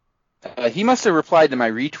 He must have replied to my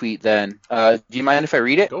retweet then. Do you mind if I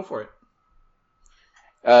read it? Go for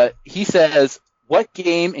it. He says, what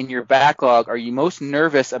game in your backlog are you most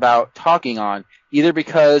nervous about talking on, either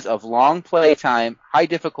because of long play time, high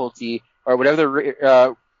difficulty, or whatever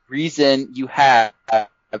the reason you have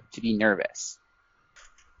to be nervous?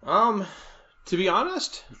 To be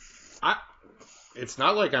honest, It's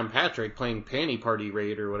not like I'm Patrick playing Panty Party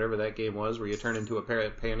Raid or whatever that game was, where you turn into a pair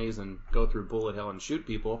of panties and go through bullet hell and shoot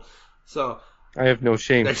people. So I have no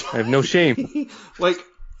shame. I have no shame. Like,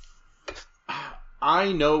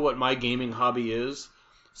 I know what my gaming hobby is,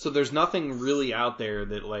 so there's nothing really out there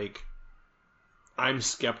that, like, I'm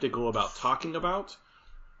skeptical about talking about.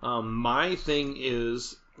 My thing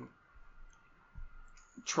is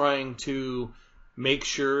trying to make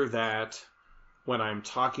sure that when I'm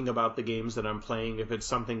talking about the games that I'm playing, if it's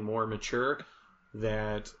something more mature,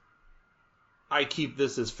 that I keep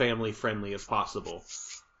this as family friendly as possible.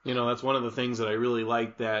 You know, that's one of the things that I really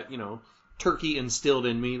like that, you know, Turkey instilled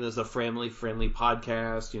in me. There's a family friendly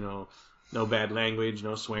podcast, you know, no bad language,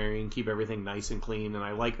 no swearing, keep everything nice and clean, and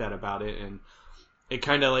I like that about it, and it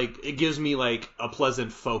kind of like, it gives me like a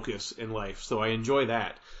pleasant focus in life, so I enjoy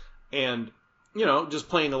that. And, you know, just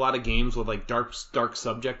playing a lot of games with like dark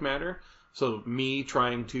subject matter, so me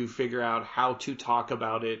trying to figure out how to talk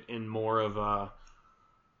about it in more of a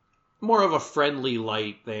friendly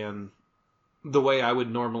light than the way I would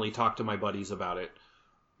normally talk to my buddies about it.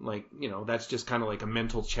 Like, you know, that's just kind of like a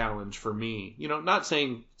mental challenge for me. You know, not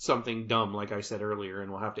saying something dumb like I said earlier, and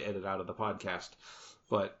we'll have to edit out of the podcast.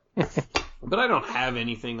 But I don't have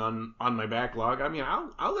anything on my backlog. I mean,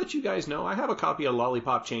 I'll let you guys know. I have a copy of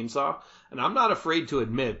Lollipop Chainsaw, and I'm not afraid to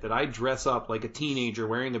admit that I dress up like a teenager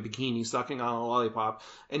wearing a bikini, sucking on a lollipop,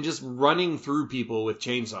 and just running through people with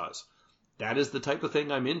chainsaws. That is the type of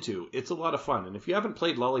thing I'm into. It's a lot of fun. And if you haven't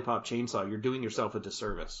played Lollipop Chainsaw, you're doing yourself a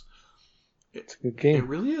disservice. It's a good game. It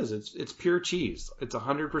really is. It's pure cheese. It's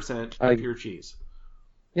 100% pure cheese.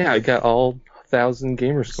 Yeah, I got all 1,000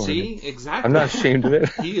 gamer score. See? Exactly. I'm not ashamed of it.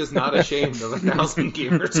 He is not ashamed of 1,000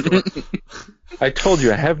 gamer score. I told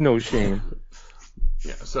you, I have no shame.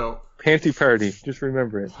 Yeah, so... Panty Party. Just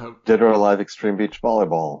remember it. Dead or Alive Extreme Beach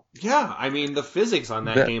Volleyball. Yeah, I mean, the physics on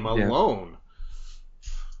that game alone. Yeah.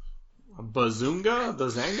 Bazanga?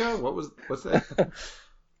 What's that?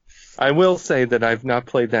 I will say that I've not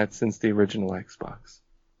played that since the original Xbox.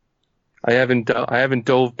 I haven't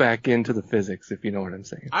dove back into the physics, if you know what I'm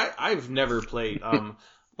saying. I've never played.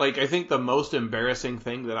 Like, I think the most embarrassing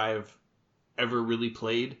thing that I've ever really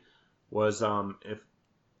played was and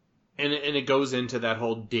it goes into that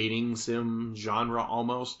whole dating sim genre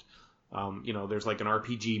almost. You know, there's like an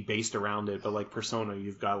RPG based around it, but like Persona,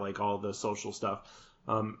 you've got like all the social stuff.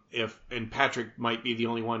 And Patrick might be the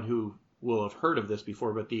only one who will have heard of this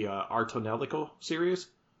before, but the Artonelico series.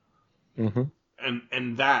 Mm-hmm.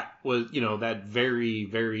 And that was, you know, that very,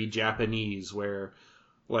 very Japanese where,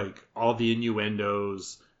 like, all the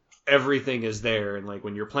innuendos, everything is there. And, like,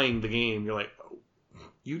 when you're playing the game, you're like, oh,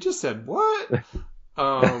 you just said what?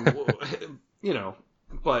 You know,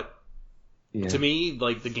 but to me,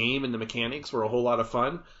 like, the game and the mechanics were a whole lot of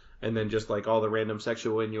fun. And then just, like, all the random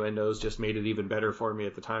sexual innuendos just made it even better for me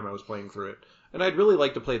at the time I was playing through it. And I'd really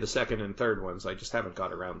like to play the second and third ones. I just haven't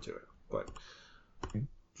got around to it. But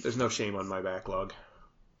there's no shame on my backlog.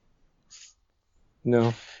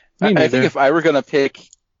 No. I think if I were going to pick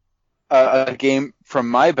a game from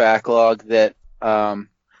my backlog that I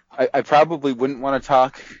probably wouldn't want to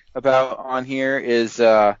talk about on here is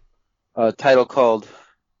a title called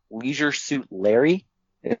Leisure Suit Larry.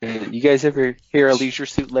 You guys ever hear of Leisure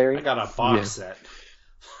Suit Larry? I got a box set.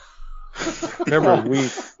 Remember,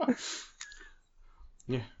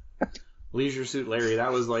 Yeah. Leisure Suit Larry,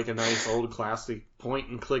 that was like a nice old classic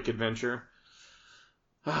point-and-click adventure.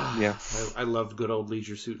 Yeah. I loved good old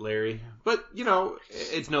Leisure Suit Larry. But, you know,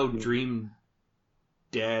 it's no Dream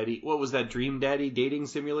Daddy. What was that Dream Daddy dating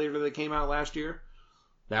simulator that came out last year?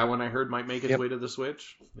 That one I heard might make its way to the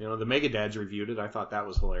Switch. You know, the Mega Dads reviewed it. I thought that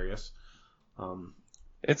was hilarious.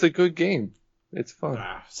 It's a good game. It's fun.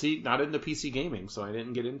 See, not into PC gaming, so I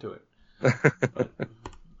didn't get into it. But,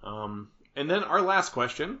 and then our last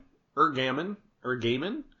question, Ergamen,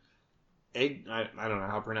 I don't know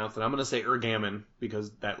how to pronounce it. I'm going to say Ergamen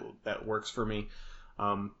because that works for me.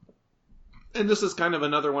 And this is kind of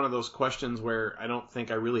another one of those questions where I don't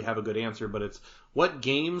think I really have a good answer, but it's what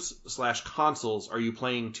games / consoles are you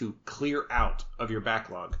playing to clear out of your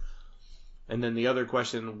backlog? And then the other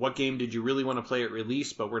question, what game did you really want to play at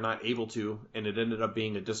release but were not able to, and it ended up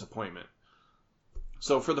being a disappointment?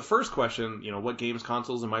 So for the first question, you know, what games,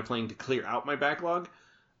 consoles am I playing to clear out my backlog?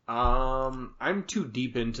 I'm too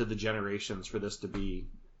deep into the generations for this to be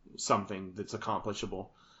something that's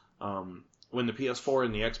accomplishable. When the PS4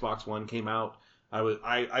 and the Xbox One came out,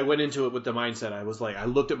 I went into it with the mindset. I was like, I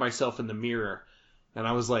looked at myself in the mirror, and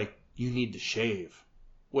I was like, you need to shave.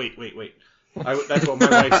 Wait. That's what my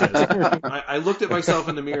wife says. I looked at myself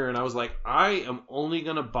in the mirror, and I was like, I am only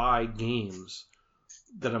going to buy games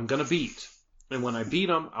that I'm going to beat. And when I beat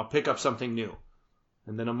them, I'll pick up something new.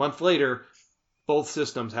 And then a month later, both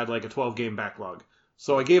systems had like a 12-game backlog.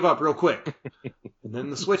 So I gave up real quick. And then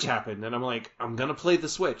the Switch happened, and I'm like, I'm going to play the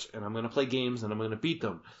Switch, and I'm going to play games, and I'm going to beat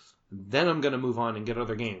them. Then I'm going to move on and get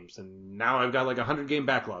other games. And now I've got like a 100-game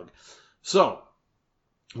backlog. So,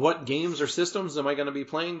 what games or systems am I going to be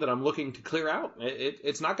playing that I'm looking to clear out?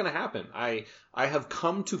 It's not going to happen. I have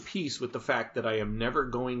come to peace with the fact that I am never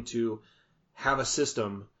going to have a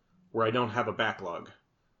system where I don't have a backlog.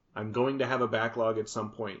 I'm going to have a backlog at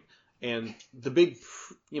some point. And the big,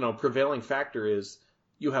 prevailing factor is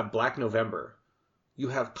you have Black November. You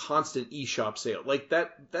have constant eShop sale. Like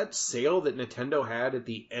that sale that Nintendo had at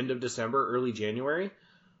the end of December, early January,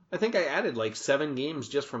 I think I added like 7 games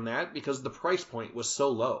just from that because the price point was so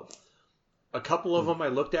low. A couple of them I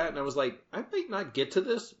looked at and I was like, I might not get to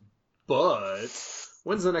this, but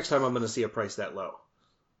when's the next time I'm going to see a price that low?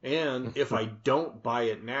 And if I don't buy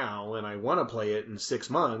it now and I want to play it in 6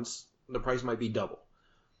 months, the price might be double.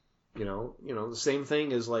 The same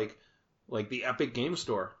thing is like the Epic Game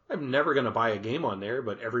Store. I'm never going to buy a game on there,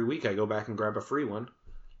 but every week I go back and grab a free one.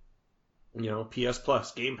 PS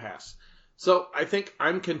Plus, Game Pass. So I think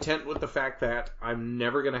I'm content with the fact that I'm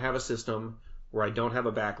never going to have a system where I don't have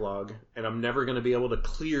a backlog, and I'm never going to be able to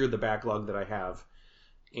clear the backlog that I have.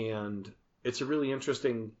 And it's a really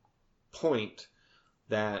interesting point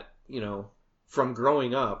that, from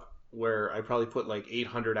growing up, where I probably put like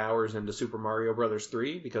 800 hours into Super Mario Brothers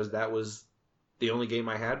 3 because that was the only game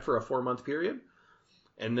I had for a 4-month period.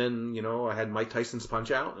 And then, I had Mike Tyson's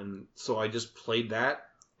Punch-Out, and so I just played that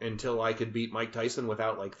until I could beat Mike Tyson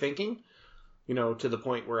without like thinking, to the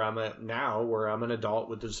point where I'm at now, where I'm an adult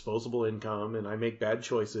with disposable income and I make bad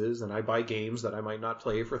choices and I buy games that I might not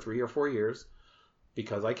play for 3 or 4 years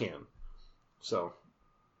because I can. So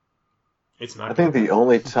it's not. I think the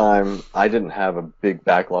only time I didn't have a big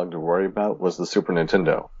backlog to worry about was the Super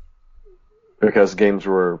Nintendo. Because games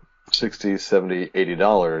were $60, $70,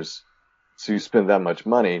 $80, so you spend that much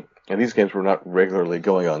money, and these games were not regularly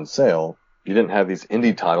going on sale. You didn't have these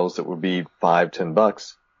indie titles that would be $5,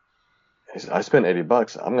 $10. I spent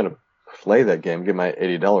 $80. I'm going to play that game, get my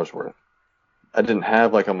 $80 worth. I didn't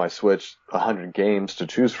have, like on my Switch, 100 games to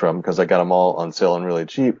choose from because I got them all on sale and really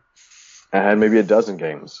cheap. I had maybe a dozen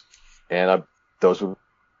games. And those were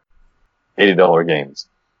 $80 games.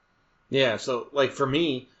 Yeah, so like for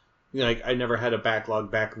me, I never had a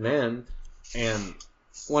backlog back then, and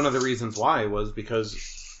one of the reasons why was because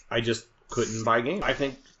I just couldn't buy games. I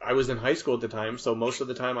think I was in high school at the time, so most of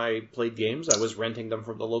the time I played games, I was renting them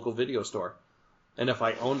from the local video store. And if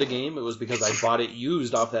I owned a game, it was because I bought it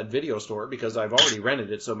used off that video store because I've already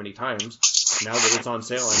rented it so many times. Now that it's on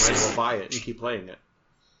sale, I might as well buy it and keep playing it.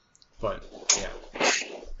 But, yeah.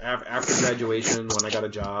 After graduation, when I got a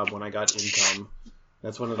job, when I got income,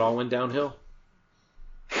 that's when it all went downhill.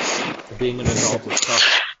 Being an adult is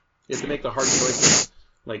tough. You have to make the hard choices.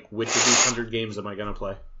 Like, which of these 100 games am I going to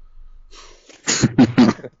play?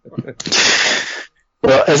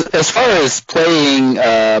 Well, as far as playing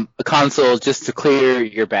a console just to clear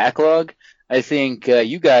your backlog, I think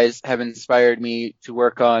you guys have inspired me to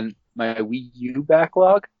work on my Wii U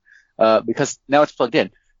backlog because now it's plugged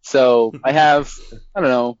in. So I have,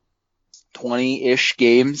 20-ish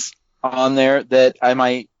games on there that I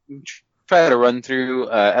might try to run through,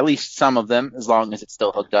 at least some of them, as long as it's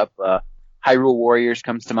still hooked up. Hyrule Warriors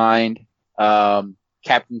comes to mind,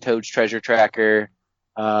 Captain Toad's Treasure Tracker,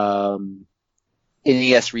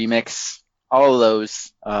 NES Remix, all of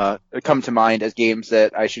those come to mind as games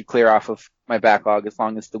that I should clear off of my backlog as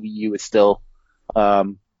long as the Wii U is still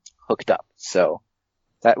hooked up. So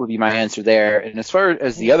that would be my answer there. And as far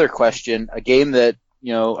as the other question, a game that,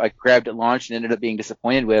 I grabbed at launch and ended up being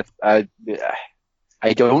disappointed with, I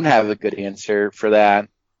don't have a good answer for that,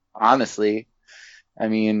 honestly. I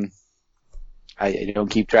mean, I don't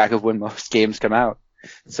keep track of when most games come out.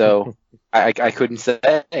 So I couldn't say.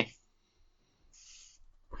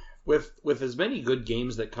 With as many good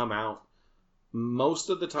games that come out, most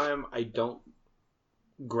of the time I don't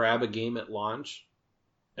grab a game at launch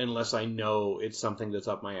unless I know it's something that's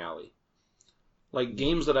up my alley. Like,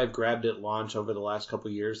 games that I've grabbed at launch over the last couple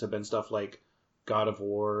of years have been stuff like God of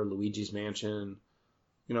War, Luigi's Mansion,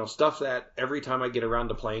 stuff that every time I get around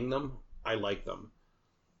to playing them, I like them.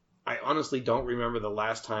 I honestly don't remember the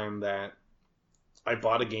last time that I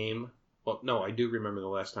bought a game. Well, no, I do remember the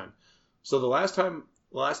last time. So the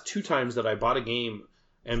last 2 times that I bought a game,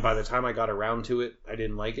 and by the time I got around to it, I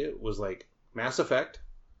didn't like it, was like Mass Effect,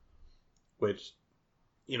 which,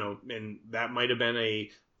 and that might have been a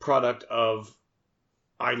product of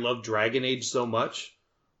I love Dragon Age so much.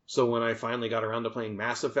 So when I finally got around to playing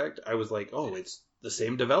Mass Effect, I was like, oh, it's the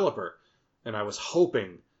same developer. And I was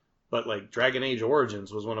hoping But like Dragon Age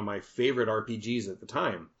Origins was one of my favorite RPGs at the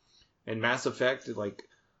time, and Mass Effect, like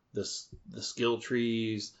the skill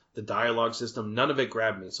trees, the dialogue system, none of it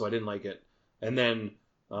grabbed me, so I didn't like it. And then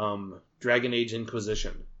Dragon Age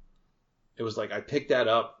Inquisition, it was like I picked that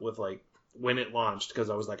up with like when it launched because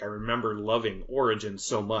I was like I remember loving Origins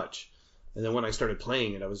so much, and then when I started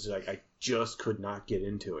playing it, I was like I just could not get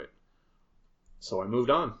into it, so I moved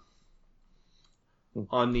on.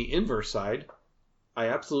 On the inverse side, I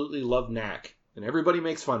absolutely love Knack, and everybody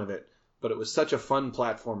makes fun of it, but it was such a fun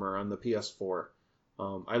platformer on the PS4.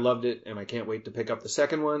 I loved it, and I can't wait to pick up the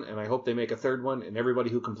second one, and I hope they make a third one, and everybody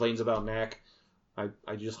who complains about Knack,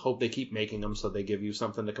 I just hope they keep making them so they give you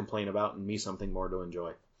something to complain about and me something more to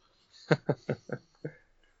enjoy.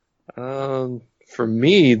 For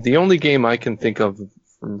me, the only game I can think of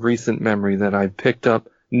from recent memory that I picked up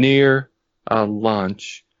near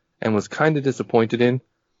launch and was kind of disappointed in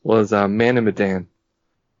was Man of Medan.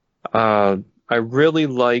 I really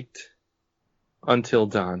liked Until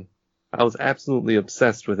Dawn. I was absolutely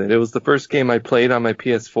obsessed with it. It was the first game I played on my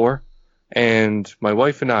PS4, and my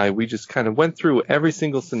wife and we just kind of went through every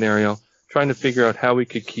single scenario, trying to figure out how we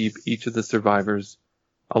could keep each of the survivors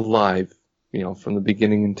alive, from the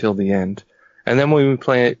beginning until the end. And then when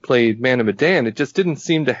we played Man of Medan, it just didn't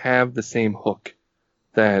seem to have the same hook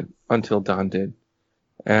that Until Dawn did.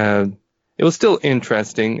 And it was still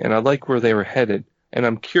interesting, and I like where they were headed. And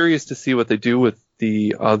I'm curious to see what they do with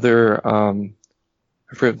the other, I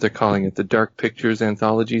forget what they're calling it, the Dark Pictures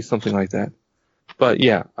Anthology, something like that. But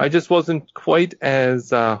yeah, I just wasn't quite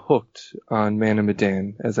as hooked on Man of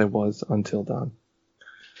Medan as I was Until Dawn.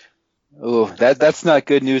 Oh, that's not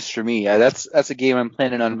good news for me. That's a game I'm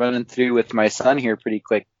planning on running through with my son here pretty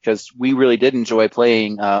quick because we really did enjoy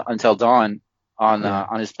playing Until Dawn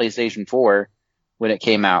on his PlayStation 4 when it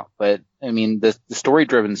came out. But I mean, the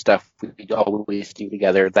story-driven stuff we always do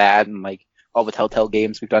together, that and like all the Telltale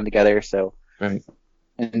games we've done together. So, right.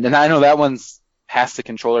 And I know that one's past the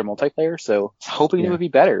controller multiplayer, so I was hoping it would be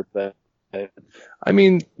better. But I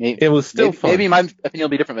mean, it was still fun. Maybe my opinion will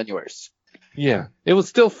be different than yours. Yeah, it was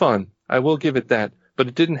still fun. I will give it that, but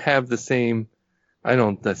it didn't have the same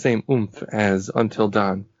oomph as Until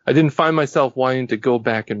Dawn. I didn't find myself wanting to go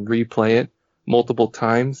back and replay it multiple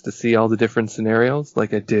times to see all the different scenarios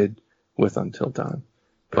like I did with Until Dawn.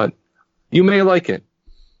 But you may like it.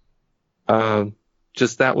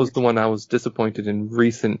 Just that was the one I was disappointed in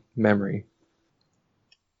recent memory.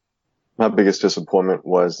 My biggest disappointment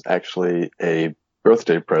was actually a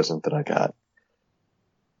birthday present that I got.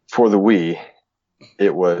 For the Wii,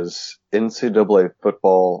 it was NCAA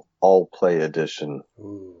Football All-Play Edition.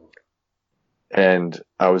 Ooh. And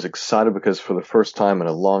I was excited because for the first time in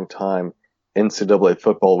a long time, NCAA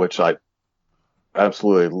football, which I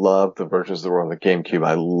absolutely love the versions that were on the GameCube.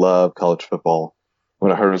 I love college football.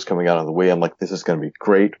 When I heard it was coming out on the Wii, I'm like, this is going to be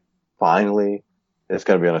great. Finally, it's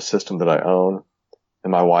going to be on a system that I own.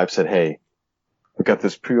 And my wife said, hey, we got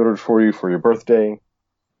this pre-ordered for you for your birthday.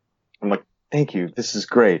 I'm like, thank you. This is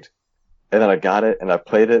great. And then I got it and I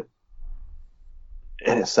played it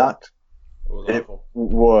and it sucked. It was awful. It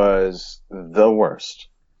was the worst.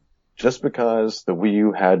 Just because the Wii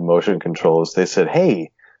U had motion controls, they said, hey,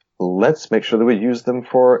 let's make sure that we use them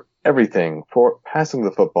for everything, for passing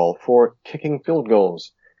the football, for kicking field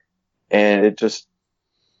goals. And it just,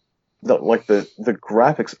 the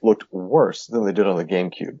graphics looked worse than they did on the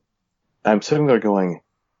GameCube. I'm sitting there going,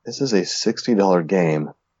 this is a $60 game,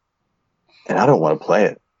 and I don't want to play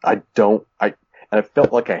it. And I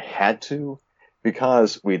felt like I had to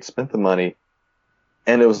because we'd spent the money,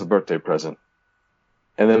 and it was a birthday present.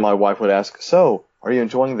 And then my wife would ask, so, are you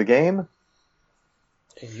enjoying the game?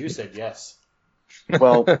 And you said yes.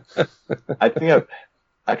 Well, I think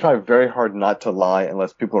I try very hard not to lie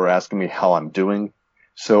unless people are asking me how I'm doing.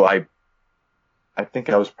 So I think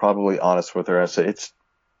I was probably honest with her. I said, it's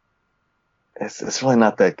really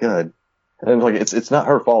not that good. And like, it's not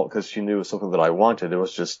her fault because she knew it was something that I wanted. It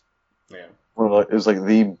was just, it was like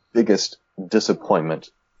the biggest disappointment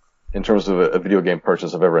in terms of a video game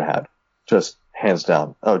purchase I've ever had. Just hands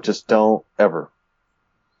down. Oh, just don't ever.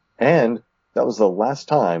 And that was the last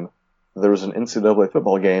time there was an NCAA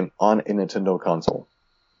football game on a Nintendo console.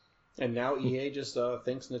 And now EA just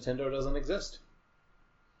thinks Nintendo doesn't exist.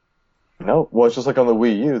 No, well, it's just like on the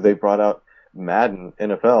Wii U, they brought out Madden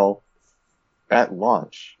NFL at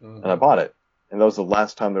launch, and I bought it. And that was the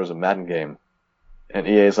last time there was a Madden game. And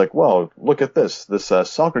EA is like, well, look at this. This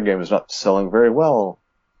soccer game is not selling very well.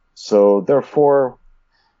 So, therefore,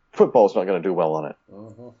 football's not going to do well on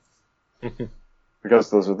it.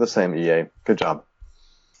 Because those are the same EA. Good job.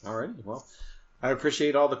 All right. Well, I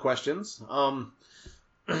appreciate all the questions.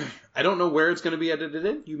 I don't know where it's going to be edited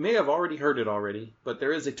in. You may have already heard it already, but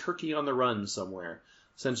there is a turkey on the run somewhere,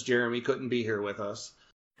 since Jeremy couldn't be here with us.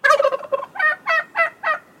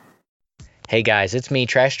 Hey guys, it's me,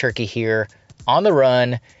 Trash Turkey here, on the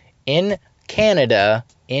run in Canada,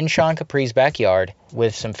 in Sean Capri's backyard,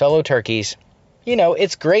 with some fellow turkeys. You know,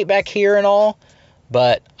 it's great back here and all,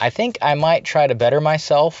 but I think I might try to better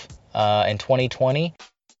myself in 2020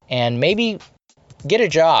 and maybe get a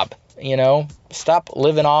job, you know, stop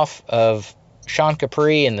living off of Sean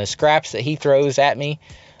Capri and the scraps that he throws at me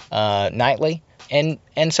nightly. And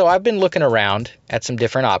so I've been looking around at some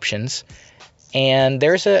different options, and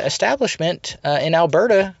there's an establishment in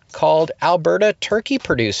Alberta called Alberta Turkey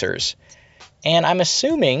Producers. And I'm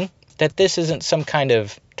assuming that this isn't some kind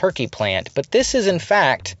of turkey plant, but this is in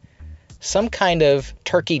fact some kind of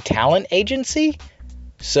turkey talent agency.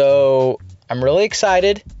 So I'm really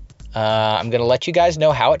excited. I'm going to let you guys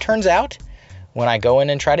know how it turns out when I go in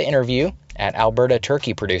and try to interview at Alberta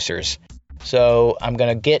Turkey Producers. So I'm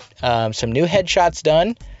going to get some new headshots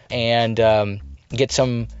done and get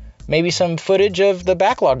maybe some footage of the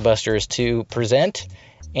Backlog Busters to present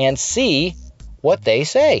and see what they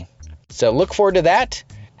say. So look forward to that.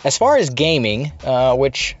 As far as gaming,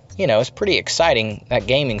 which, you know, is pretty exciting, that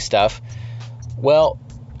gaming stuff. Well,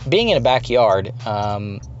 being in a backyard,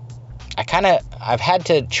 I've had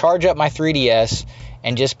to charge up my 3DS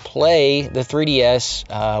and just play the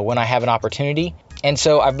 3DS when I have an opportunity. And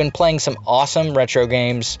so I've been playing some awesome retro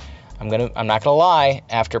games. I'm not gonna lie,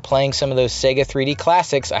 after playing some of those Sega 3D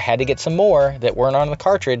classics, I had to get some more that weren't on the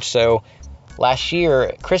cartridge. So last year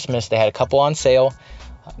at Christmas, they had a couple on sale,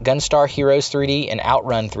 Gunstar Heroes 3D and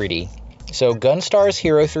Outrun 3D. So Gunstar's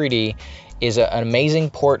Hero 3D is an amazing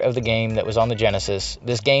port of the game that was on the Genesis.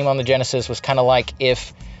 This game on the Genesis was kind of like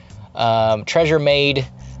if Treasure made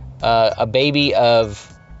a baby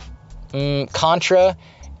of Contra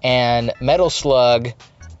and Metal Slug,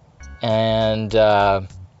 and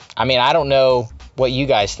I mean, I don't know what you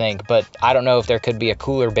guys think, but I don't know if there could be a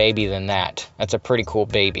cooler baby than that. That's a pretty cool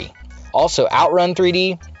baby. Also, Outrun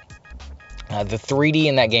 3D, the 3D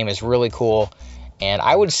in that game is really cool, and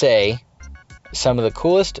I would say some of the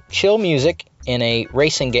coolest chill music in a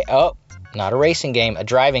racing game. Oh, not a racing game, a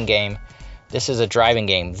driving game. This is a driving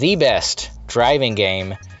game, the best driving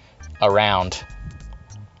game around.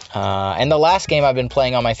 And the last game I've been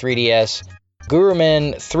playing on my 3DS,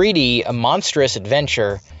 Guruman 3D, A Monstrous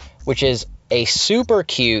Adventure, which is a super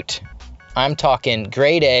cute, I'm talking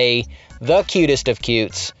grade A, the cutest of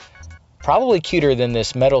cutes, probably cuter than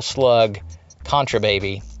this Metal Slug Contra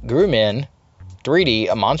baby. Guruman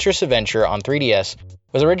 3D, A Monstrous Adventure on 3DS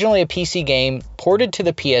was originally a PC game ported to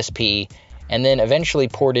the PSP and then eventually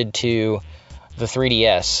ported to the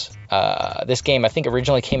 3DS. This game I think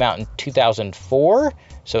originally came out in 2004,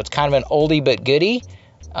 so it's kind of an oldie but goodie.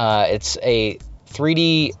 It's a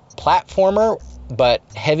 3D platformer, but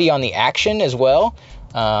heavy on the action as well,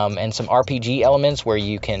 and some RPG elements where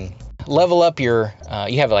you can level up you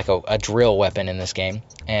have like a drill weapon in this game,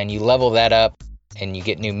 and you level that up and you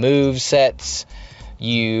get new move sets.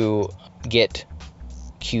 You get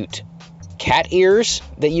cute cat ears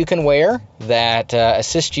that you can wear that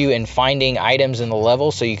assist you in finding items in the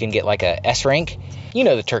level, so you can get like a S rank. You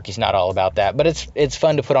know the turkey's not all about that, but it's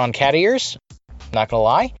fun to put on cat ears, not gonna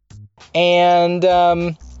lie. And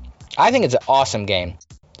I think it's an awesome game.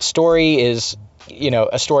 Story is, you know,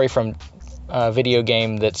 a story from a video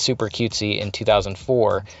game that's super cutesy in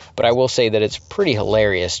 2004, but I will say that it's pretty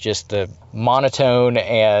hilarious. Just the monotone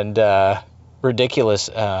and ridiculous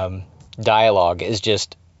dialogue is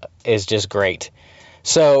just great.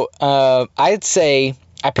 So I'd say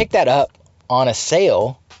I picked that up on a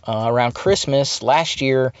sale around Christmas last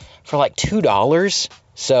year for like $2.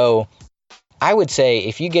 So I would say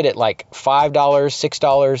if you get it like $5,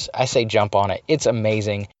 $6, I say jump on it. It's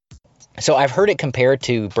amazing. So I've heard it compared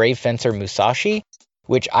to Brave Fencer Musashi,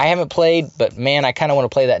 which I haven't played, but man, I kind of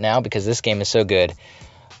want to play that now because this game is so good.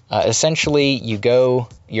 Essentially,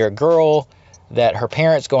 you're a girl that her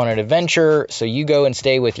parents go on an adventure, so you go and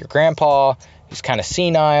stay with your grandpa, who's kind of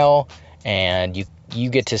senile, and you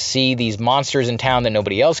get to see these monsters in town that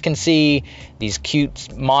nobody else can see. These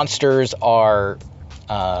cute monsters are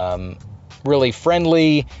really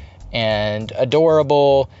friendly and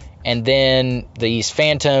adorable, and then these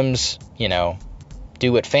phantoms, you know,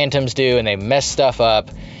 do what phantoms do, and they mess stuff up,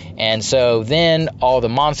 and so then all the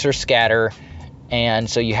monsters scatter, and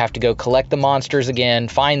so you have to go collect the monsters again,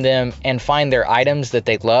 find them, and find their items that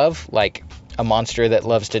they love, like a monster that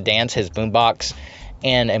loves to dance, his boombox,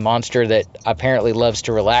 and a monster that apparently loves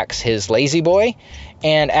to relax, his lazy boy.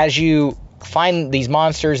 And as you find these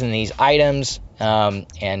monsters and these items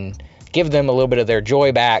and give them a little bit of their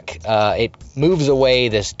joy back. It moves away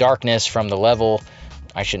this darkness from the level.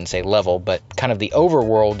 I shouldn't say level, but kind of the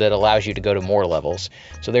overworld that allows you to go to more levels.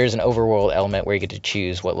 So there's an overworld element where you get to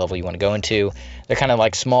choose what level you want to go into. They're kind of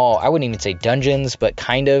like small, I wouldn't even say dungeons, but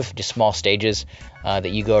kind of just small stages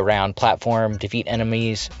that you go around, platform, defeat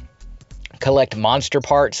enemies, collect monster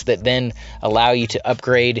parts that then allow you to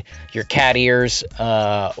upgrade your cat ears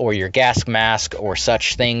or your gas mask or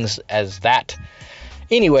such things as that.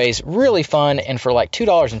 Anyways, really fun, and for like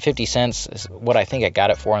 $2.50 is what I think I got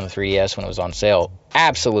it for on the 3DS when it was on sale.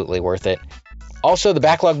 Absolutely worth it. Also, the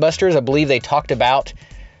Backlog Busters, I believe they talked about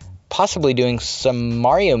possibly doing some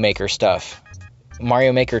Mario Maker stuff.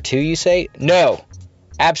 Mario Maker 2, you say? No,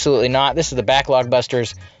 absolutely not. This is the Backlog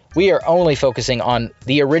Busters. We are only focusing on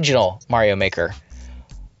the original Mario Maker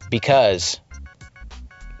because,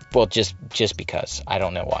 well, just because. I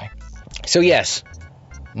don't know why. So yes,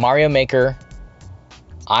 Mario Maker.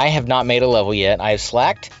 I have not made a level yet. I have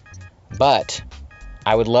slacked, but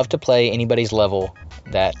I would love to play anybody's level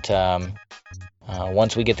that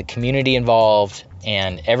once we get the community involved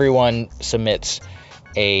and everyone submits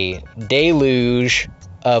a deluge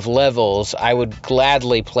of levels, I would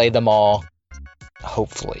gladly play them all,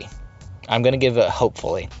 hopefully. I'm going to give it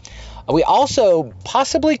hopefully. We also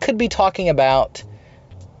possibly could be talking about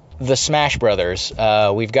the Smash Brothers.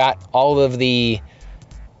 We've got all of the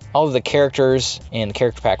characters in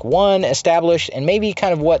Character Pack 1 established, and maybe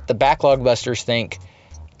kind of what the Backlog Busters think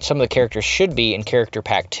some of the characters should be in Character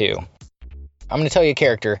Pack 2. I'm going to tell you a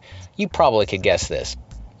character. You probably could guess this.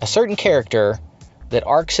 A certain character that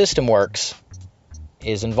Arc System Works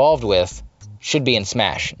is involved with should be in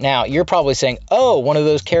Smash. Now, you're probably saying, oh, one of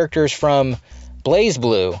those characters from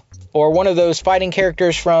BlazBlue, or one of those fighting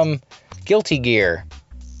characters from Guilty Gear.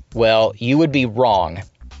 Well, you would be wrong.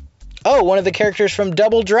 Oh, one of the characters from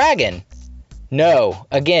Double Dragon. No,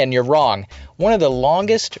 again, you're wrong. One of the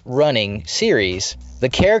longest running series, the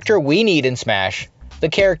character we need in Smash, the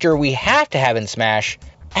character we have to have in Smash,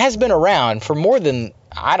 has been around for more than,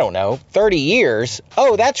 30 years.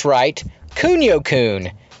 Oh, that's right,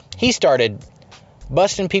 Kunio-kun. He started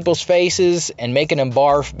busting people's faces and making them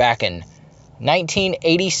barf back in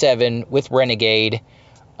 1987 with Renegade.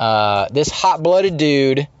 This hot-blooded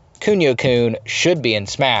dude, Kunio-kun, should be in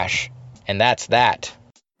Smash, and that's that.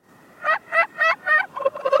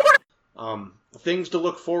 Things to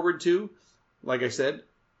look forward to. Like I said,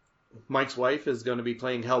 Mike's wife is going to be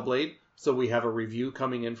playing Hellblade, so we have a review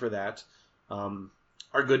coming in for that.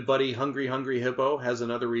 Our good buddy Hungry Hippo has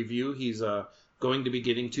another review he's going to be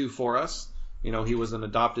getting to for us. You know, he was an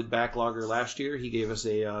adopted backlogger last year. He gave us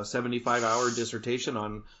a 75-hour dissertation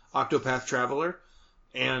on Octopath Traveler,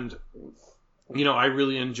 and I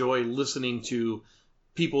really enjoy listening to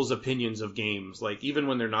people's opinions of games. Like, even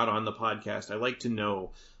when they're not on the podcast, I like to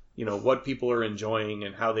know, what people are enjoying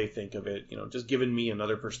and how they think of it, just giving me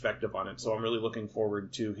another perspective on it. So I'm really looking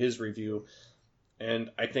forward to his review.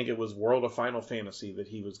 And I think it was World of Final Fantasy that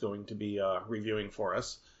he was going to be reviewing for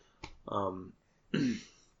us. And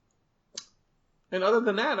other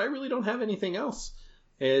than that, I really don't have anything else.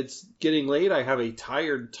 It's getting late. I have a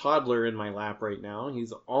tired toddler in my lap right now.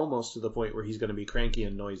 He's almost to the point where he's going to be cranky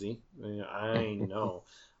and noisy. I know.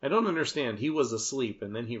 I don't understand. He was asleep,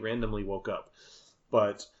 and then he randomly woke up.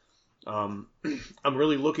 But I'm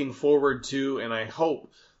really looking forward to, and I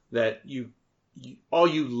hope that all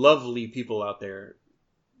you lovely people out there,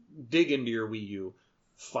 dig into your Wii U,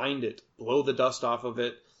 find it, blow the dust off of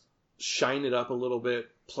it, shine it up a little bit,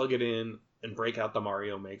 plug it in, and break out the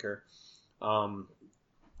Mario Maker.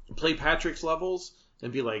 Play Patrick's levels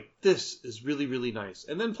and be like, this is really, really nice.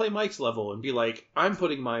 And then play Mike's level and be like, I'm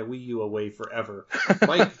putting my Wii U away forever.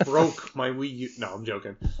 Mike broke my Wii U. No, I'm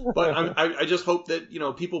joking. But I just hope that,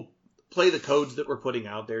 people play the codes that we're putting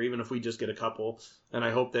out there, even if we just get a couple. And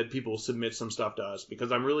I hope that people submit some stuff to us,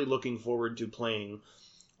 because I'm really looking forward to playing.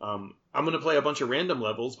 I'm going to play a bunch of random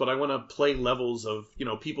levels, but I want to play levels of,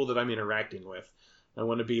 people that I'm interacting with. I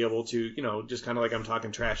want to be able to, just kind of like I'm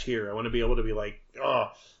talking trash here. I want to be able to be like,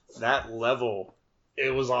 oh, that level,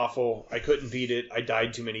 it was awful. I couldn't beat it. I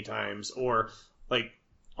died too many times. Or like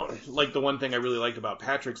the one thing I really liked about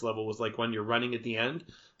Patrick's level was like when you're running at the end,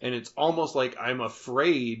 and it's almost like I'm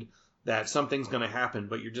afraid that something's going to happen,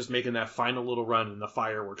 but you're just making that final little run and the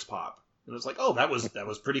fireworks pop. And it's like, oh, that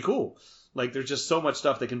was pretty cool. Like, there's just so much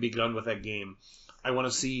stuff that can be done with that game. I want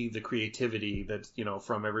to see the creativity that's,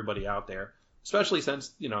 from everybody out there, especially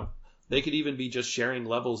since, they could even be just sharing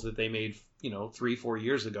levels that they made, 3-4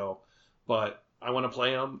 years ago. But I want to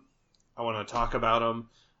play them. I want to talk about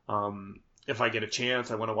them. If I get a chance,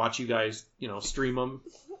 I want to watch you guys, stream them.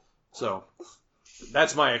 So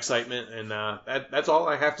that's my excitement, and that's all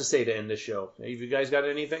I have to say to end this show. Have you guys got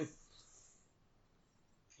anything?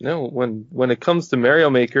 No, when it comes to Mario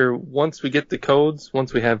Maker, once we get the codes,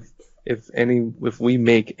 once we have, if we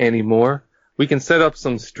make any more, we can set up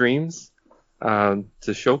some streams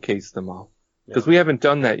to showcase them all. Because we haven't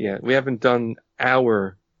done that yet. We haven't done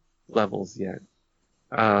our levels yet.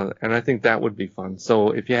 And I think that would be fun.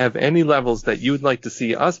 So if you have any levels that you would like to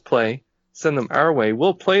see us play, send them our way.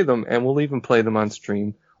 We'll play them, and we'll even play them on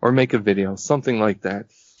stream or make a video, something like that,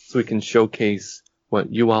 so we can showcase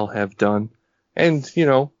what you all have done. And,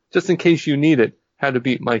 just in case you need it, how to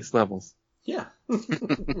beat Mike's levels. Yeah.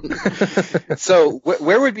 So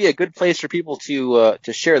where would be a good place for people to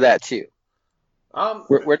share that to?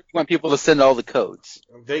 Where do you want people to send all the codes?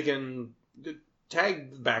 They can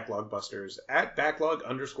tag Backlog Busters at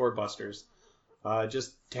 @backlog_busters.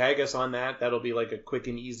 Just tag us on that. That'll be like a quick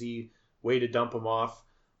and easy way to dump them off.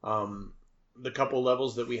 The couple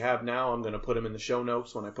levels that we have now, I'm going to put them in the show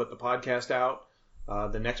notes when I put the podcast out.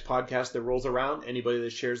 The next podcast that rolls around, anybody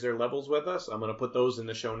that shares their levels with us, I'm going to put those in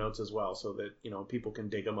the show notes as well, so that people can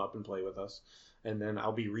dig them up and play with us. And then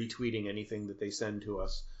I'll be retweeting anything that they send to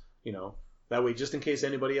us. That way, just in case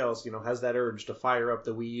anybody else has that urge to fire up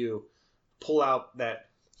the Wii U, pull out that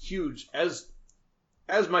huge, as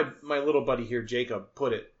my little buddy here, Jacob,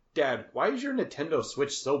 put it, Dad, why is your Nintendo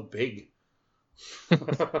Switch so big?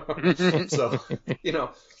 So,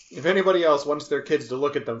 if anybody else wants their kids to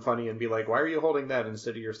look at them funny and be like, why are you holding that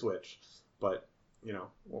instead of your Switch? But,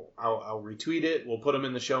 I'll retweet it. We'll put them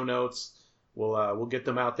in the show notes. We'll get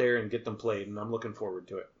them out there and get them played, and I'm looking forward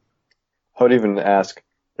to it. I would even ask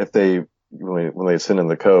if when they send in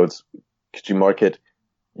the codes, could you mark it,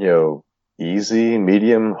 easy,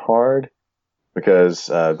 medium, hard? Because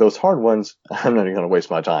those hard ones, I'm not even going to waste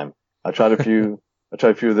my time. I tried a few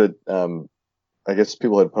that I guess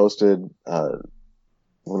people had posted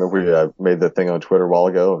whenever we made the thing on Twitter a while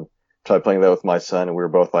ago, and tried playing that with my son, and we were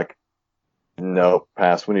both like, no,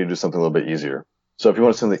 pass. We need to do something a little bit easier. So if you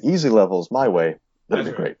want to send the easy levels my way, that'd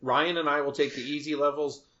be great. Ryan and I will take the easy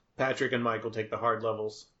levels. Patrick and Mike will take the hard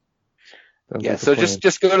levels. Yeah, so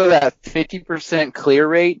just go to that 50% clear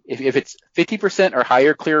rate. If it's 50% or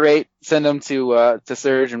higher clear rate, send them to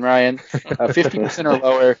Serge and Ryan. 50% or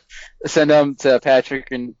lower, send them to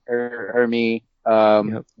Patrick or me.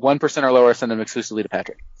 1% or lower, send them exclusively to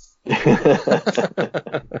Patrick.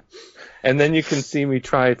 And then you can see me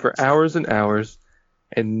try for hours and hours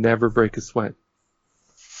and never break a sweat.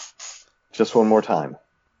 Just one more time.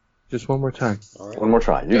 Just one more time. All right. One more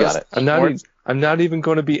try. You got it. I'm not even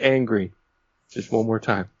going to be angry. Just one more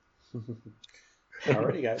time.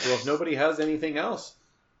 Alrighty, guys. Well, if nobody has anything else,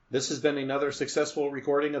 this has been another successful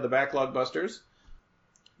recording of the Backlog Busters.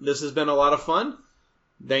 This has been a lot of fun.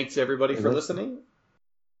 Thanks, everybody, for listening.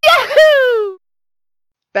 Yahoo!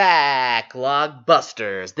 Backlog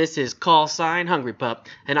Busters. This is Hungry Pup,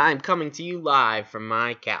 and I'm coming to you live from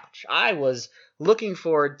my couch. I was looking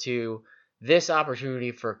forward to this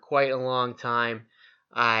opportunity for quite a long time.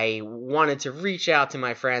 I wanted to reach out to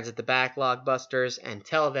my friends at the Backlog Busters and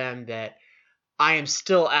tell them that I am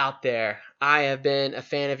still out there. I have been a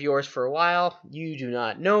fan of yours for a while. You do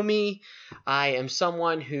not know me. I am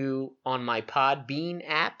someone who, on my Podbean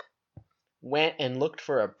app, went and looked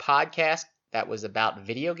for a podcast that was about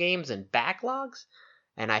video games and backlogs,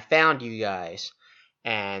 and I found you guys.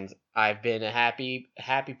 And I've been a happy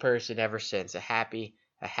person ever since. A happy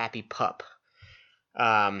pup.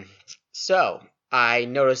 So I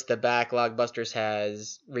noticed the Backlog Busters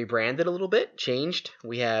has rebranded a little bit, changed.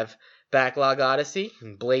 We have Backlog Odyssey,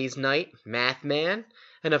 Blaze Knight, Math Man,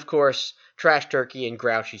 and of course, Trash Turkey and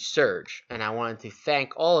Grouchy Surge. And I wanted to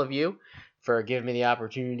thank all of you for giving me the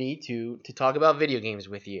opportunity to talk about video games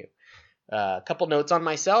with you. A couple notes on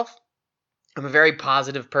myself. I'm a very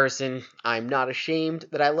positive person. I'm not ashamed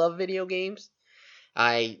that I love video games.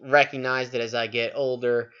 I recognize that as I get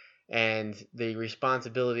older and the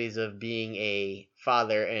responsibilities of being a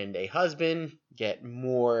father and a husband get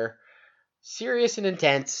more serious and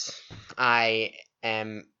intense, I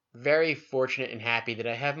am very fortunate and happy that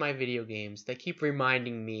I have my video games that keep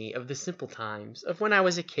reminding me of the simple times of when I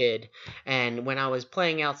was a kid and when I was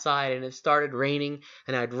playing outside and it started raining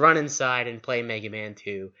and I'd run inside and play Mega Man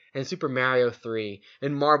 2 and Super Mario 3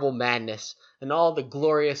 and Marble Madness and all the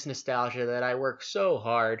glorious nostalgia that I worked so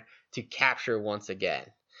hard to capture once again.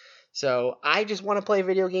 So I just want to play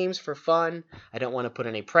video games for fun. I don't want to put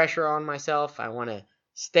any pressure on myself. I want to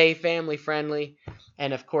stay family friendly.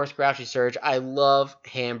 And of course, Grouchy Surge. I love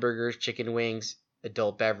hamburgers, chicken wings,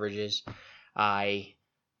 adult beverages. I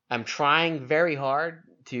am trying very hard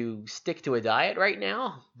to stick to a diet right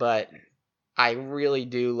now, but I really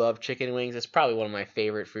do love chicken wings. It's probably one of my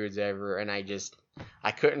favorite foods ever, and I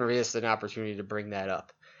couldn't resist an opportunity to bring that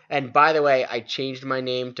up. And by the way, I changed my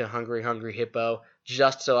name to Hungry Hungry Hippo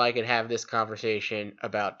just so I could have this conversation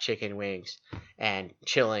about chicken wings and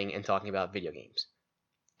chilling and talking about video games.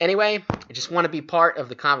 Anyway, I just want to be part of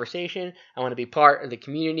the conversation. I want to be part of the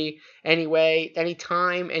community. Anyway,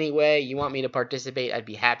 anytime, anyway you want me to participate, I'd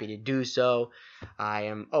be happy to do so. I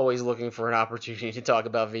am always looking for an opportunity to talk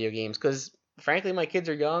about video games because, frankly, my kids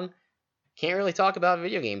are young. Can't really talk about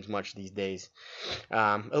video games much these days.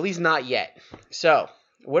 At least not yet. So,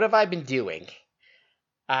 what have I been doing?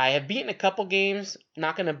 I have beaten a couple games.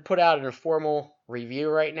 Not going to put out a formal review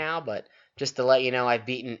right now, but just to let you know, I've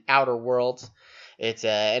beaten Outer Worlds. It's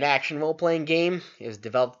an action role-playing game. It was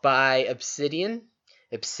developed by Obsidian.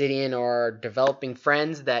 Obsidian are developing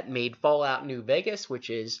friends that made Fallout New Vegas,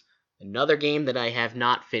 which is another game that I have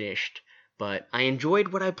not finished. But I enjoyed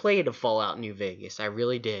what I played of Fallout New Vegas. I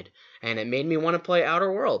really did. And it made me want to play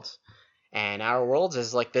Outer Worlds. And Outer Worlds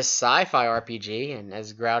is like this sci-fi RPG, and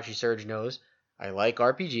as Grouchy Surge knows, I like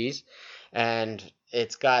RPGs. And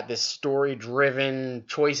it's got this story-driven,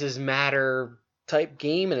 choices matter type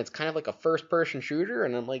game, and it's kind of like a first-person shooter,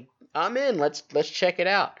 and I'm like, I'm in. Let's check it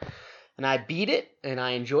out. And I beat it, and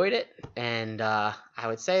I enjoyed it, and I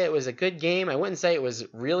would say it was a good game. I wouldn't say it was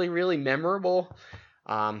really, really memorable,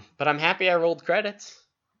 but I'm happy I rolled credits.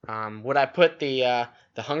 Would I put the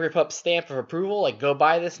Hungry Pup stamp of approval, like go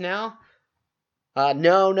buy this now?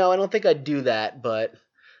 No, I don't think I'd do that, but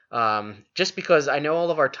just because I know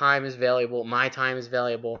all of our time is valuable, my time is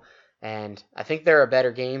valuable, and I think there are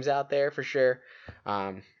better games out there for sure.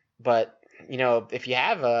 But, you know, if you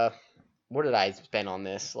have what did I spend on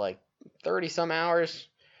this? Like 30 some hours,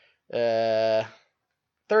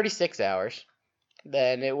 36 hours,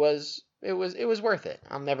 then it was worth it.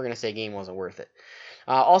 I'm never going to say a game wasn't worth it.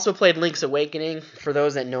 Also played Link's Awakening. For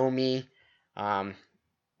those that know me,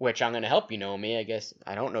 which I'm going to help you know me. I guess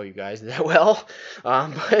I don't know you guys that well.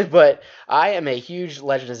 But I am a huge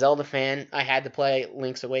Legend of Zelda fan. I had to play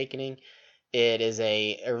Link's Awakening. It is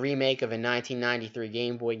a remake of a 1993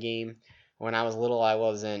 Game Boy game. When I was little, I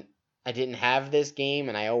didn't have this game,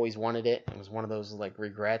 and I always wanted it. It was one of those, like,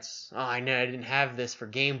 regrets. Oh, I know I didn't have this for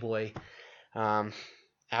Game Boy.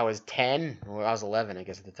 I was 10, or I was 11, I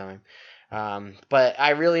guess, at the time. But I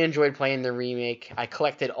really enjoyed playing the remake. I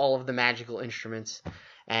collected all of the magical instruments,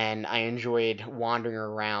 and I enjoyed wandering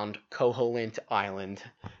around Koholint Island.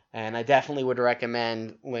 And I definitely would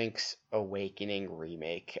recommend Link's Awakening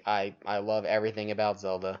remake. I love everything about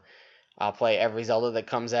Zelda. I'll play every Zelda that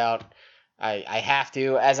comes out. I have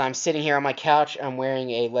to. As I'm sitting here on my couch, I'm wearing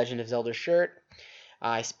a Legend of Zelda shirt.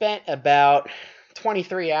 I spent about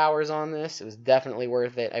 23 hours on this. It was definitely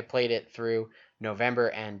worth it. I played it through November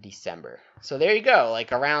and December. So there you go.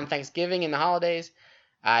 Like around Thanksgiving and the holidays,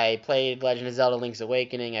 I played Legend of Zelda Link's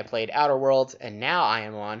Awakening. I played Outer Worlds, and now I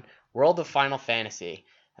am on World of Final Fantasy.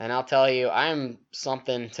 And I'll tell you, I'm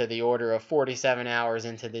something to the order of 47 hours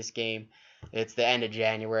into this game. It's the end of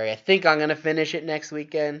January. I think I'm going to finish it next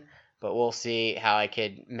weekend, but we'll see how I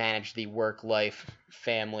could manage the work life,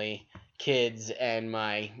 family, kids, and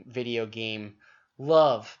my video game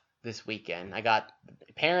love this weekend. I got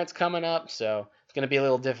parents coming up, so it's going to be a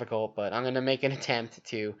little difficult, but I'm going to make an attempt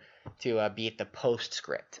to beat the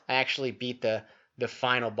postscript. I actually beat the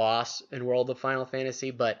final boss in World of Final Fantasy,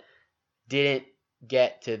 but didn't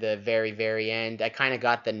get to the very, very end. I kind of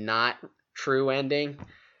got the not true ending,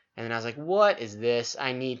 and then I was like, what is this?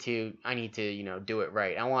 I need to do it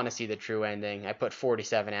right. I want to see the true ending. I put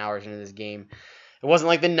 47 hours into this game. It wasn't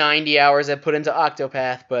like the 90 hours I put into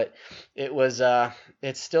Octopath, but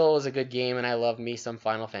it still was a good game, and I love me some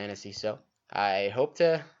Final Fantasy, so I hope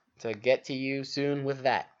to get to you soon with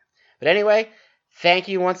that. But anyway, thank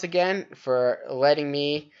you once again for letting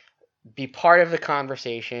me be part of the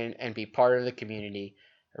conversation and be part of the community.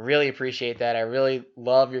 I really appreciate that. I really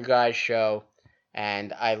love your guys' show,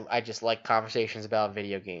 and I just like conversations about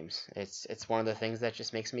video games. It's one of the things that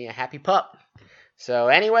just makes me a happy pup. So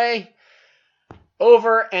anyway,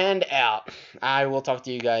 over and out. I will talk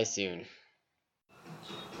to you guys soon.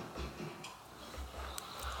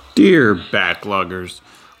 Dear backloggers,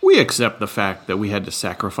 we accept the fact that we had to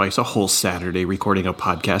sacrifice a whole Saturday recording a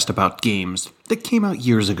podcast about games that came out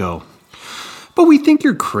years ago. But we think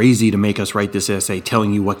you're crazy to make us write this essay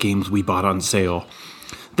telling you what games we bought on sale.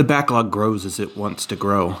 The backlog grows as it wants to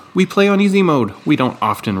grow. We play on easy mode. We don't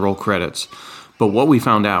often roll credits. But what we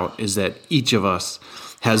found out is that each of us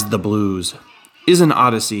has the blues, is an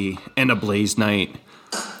Odyssey and a Blaze Knight,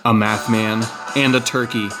 a Math Man and a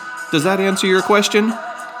Turkey. Does that answer your question?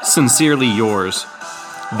 Sincerely yours,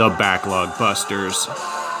 the Backlog Busters.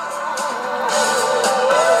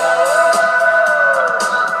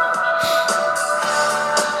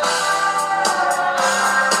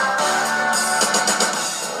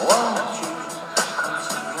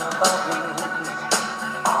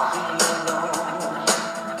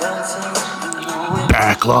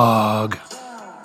 Backlog.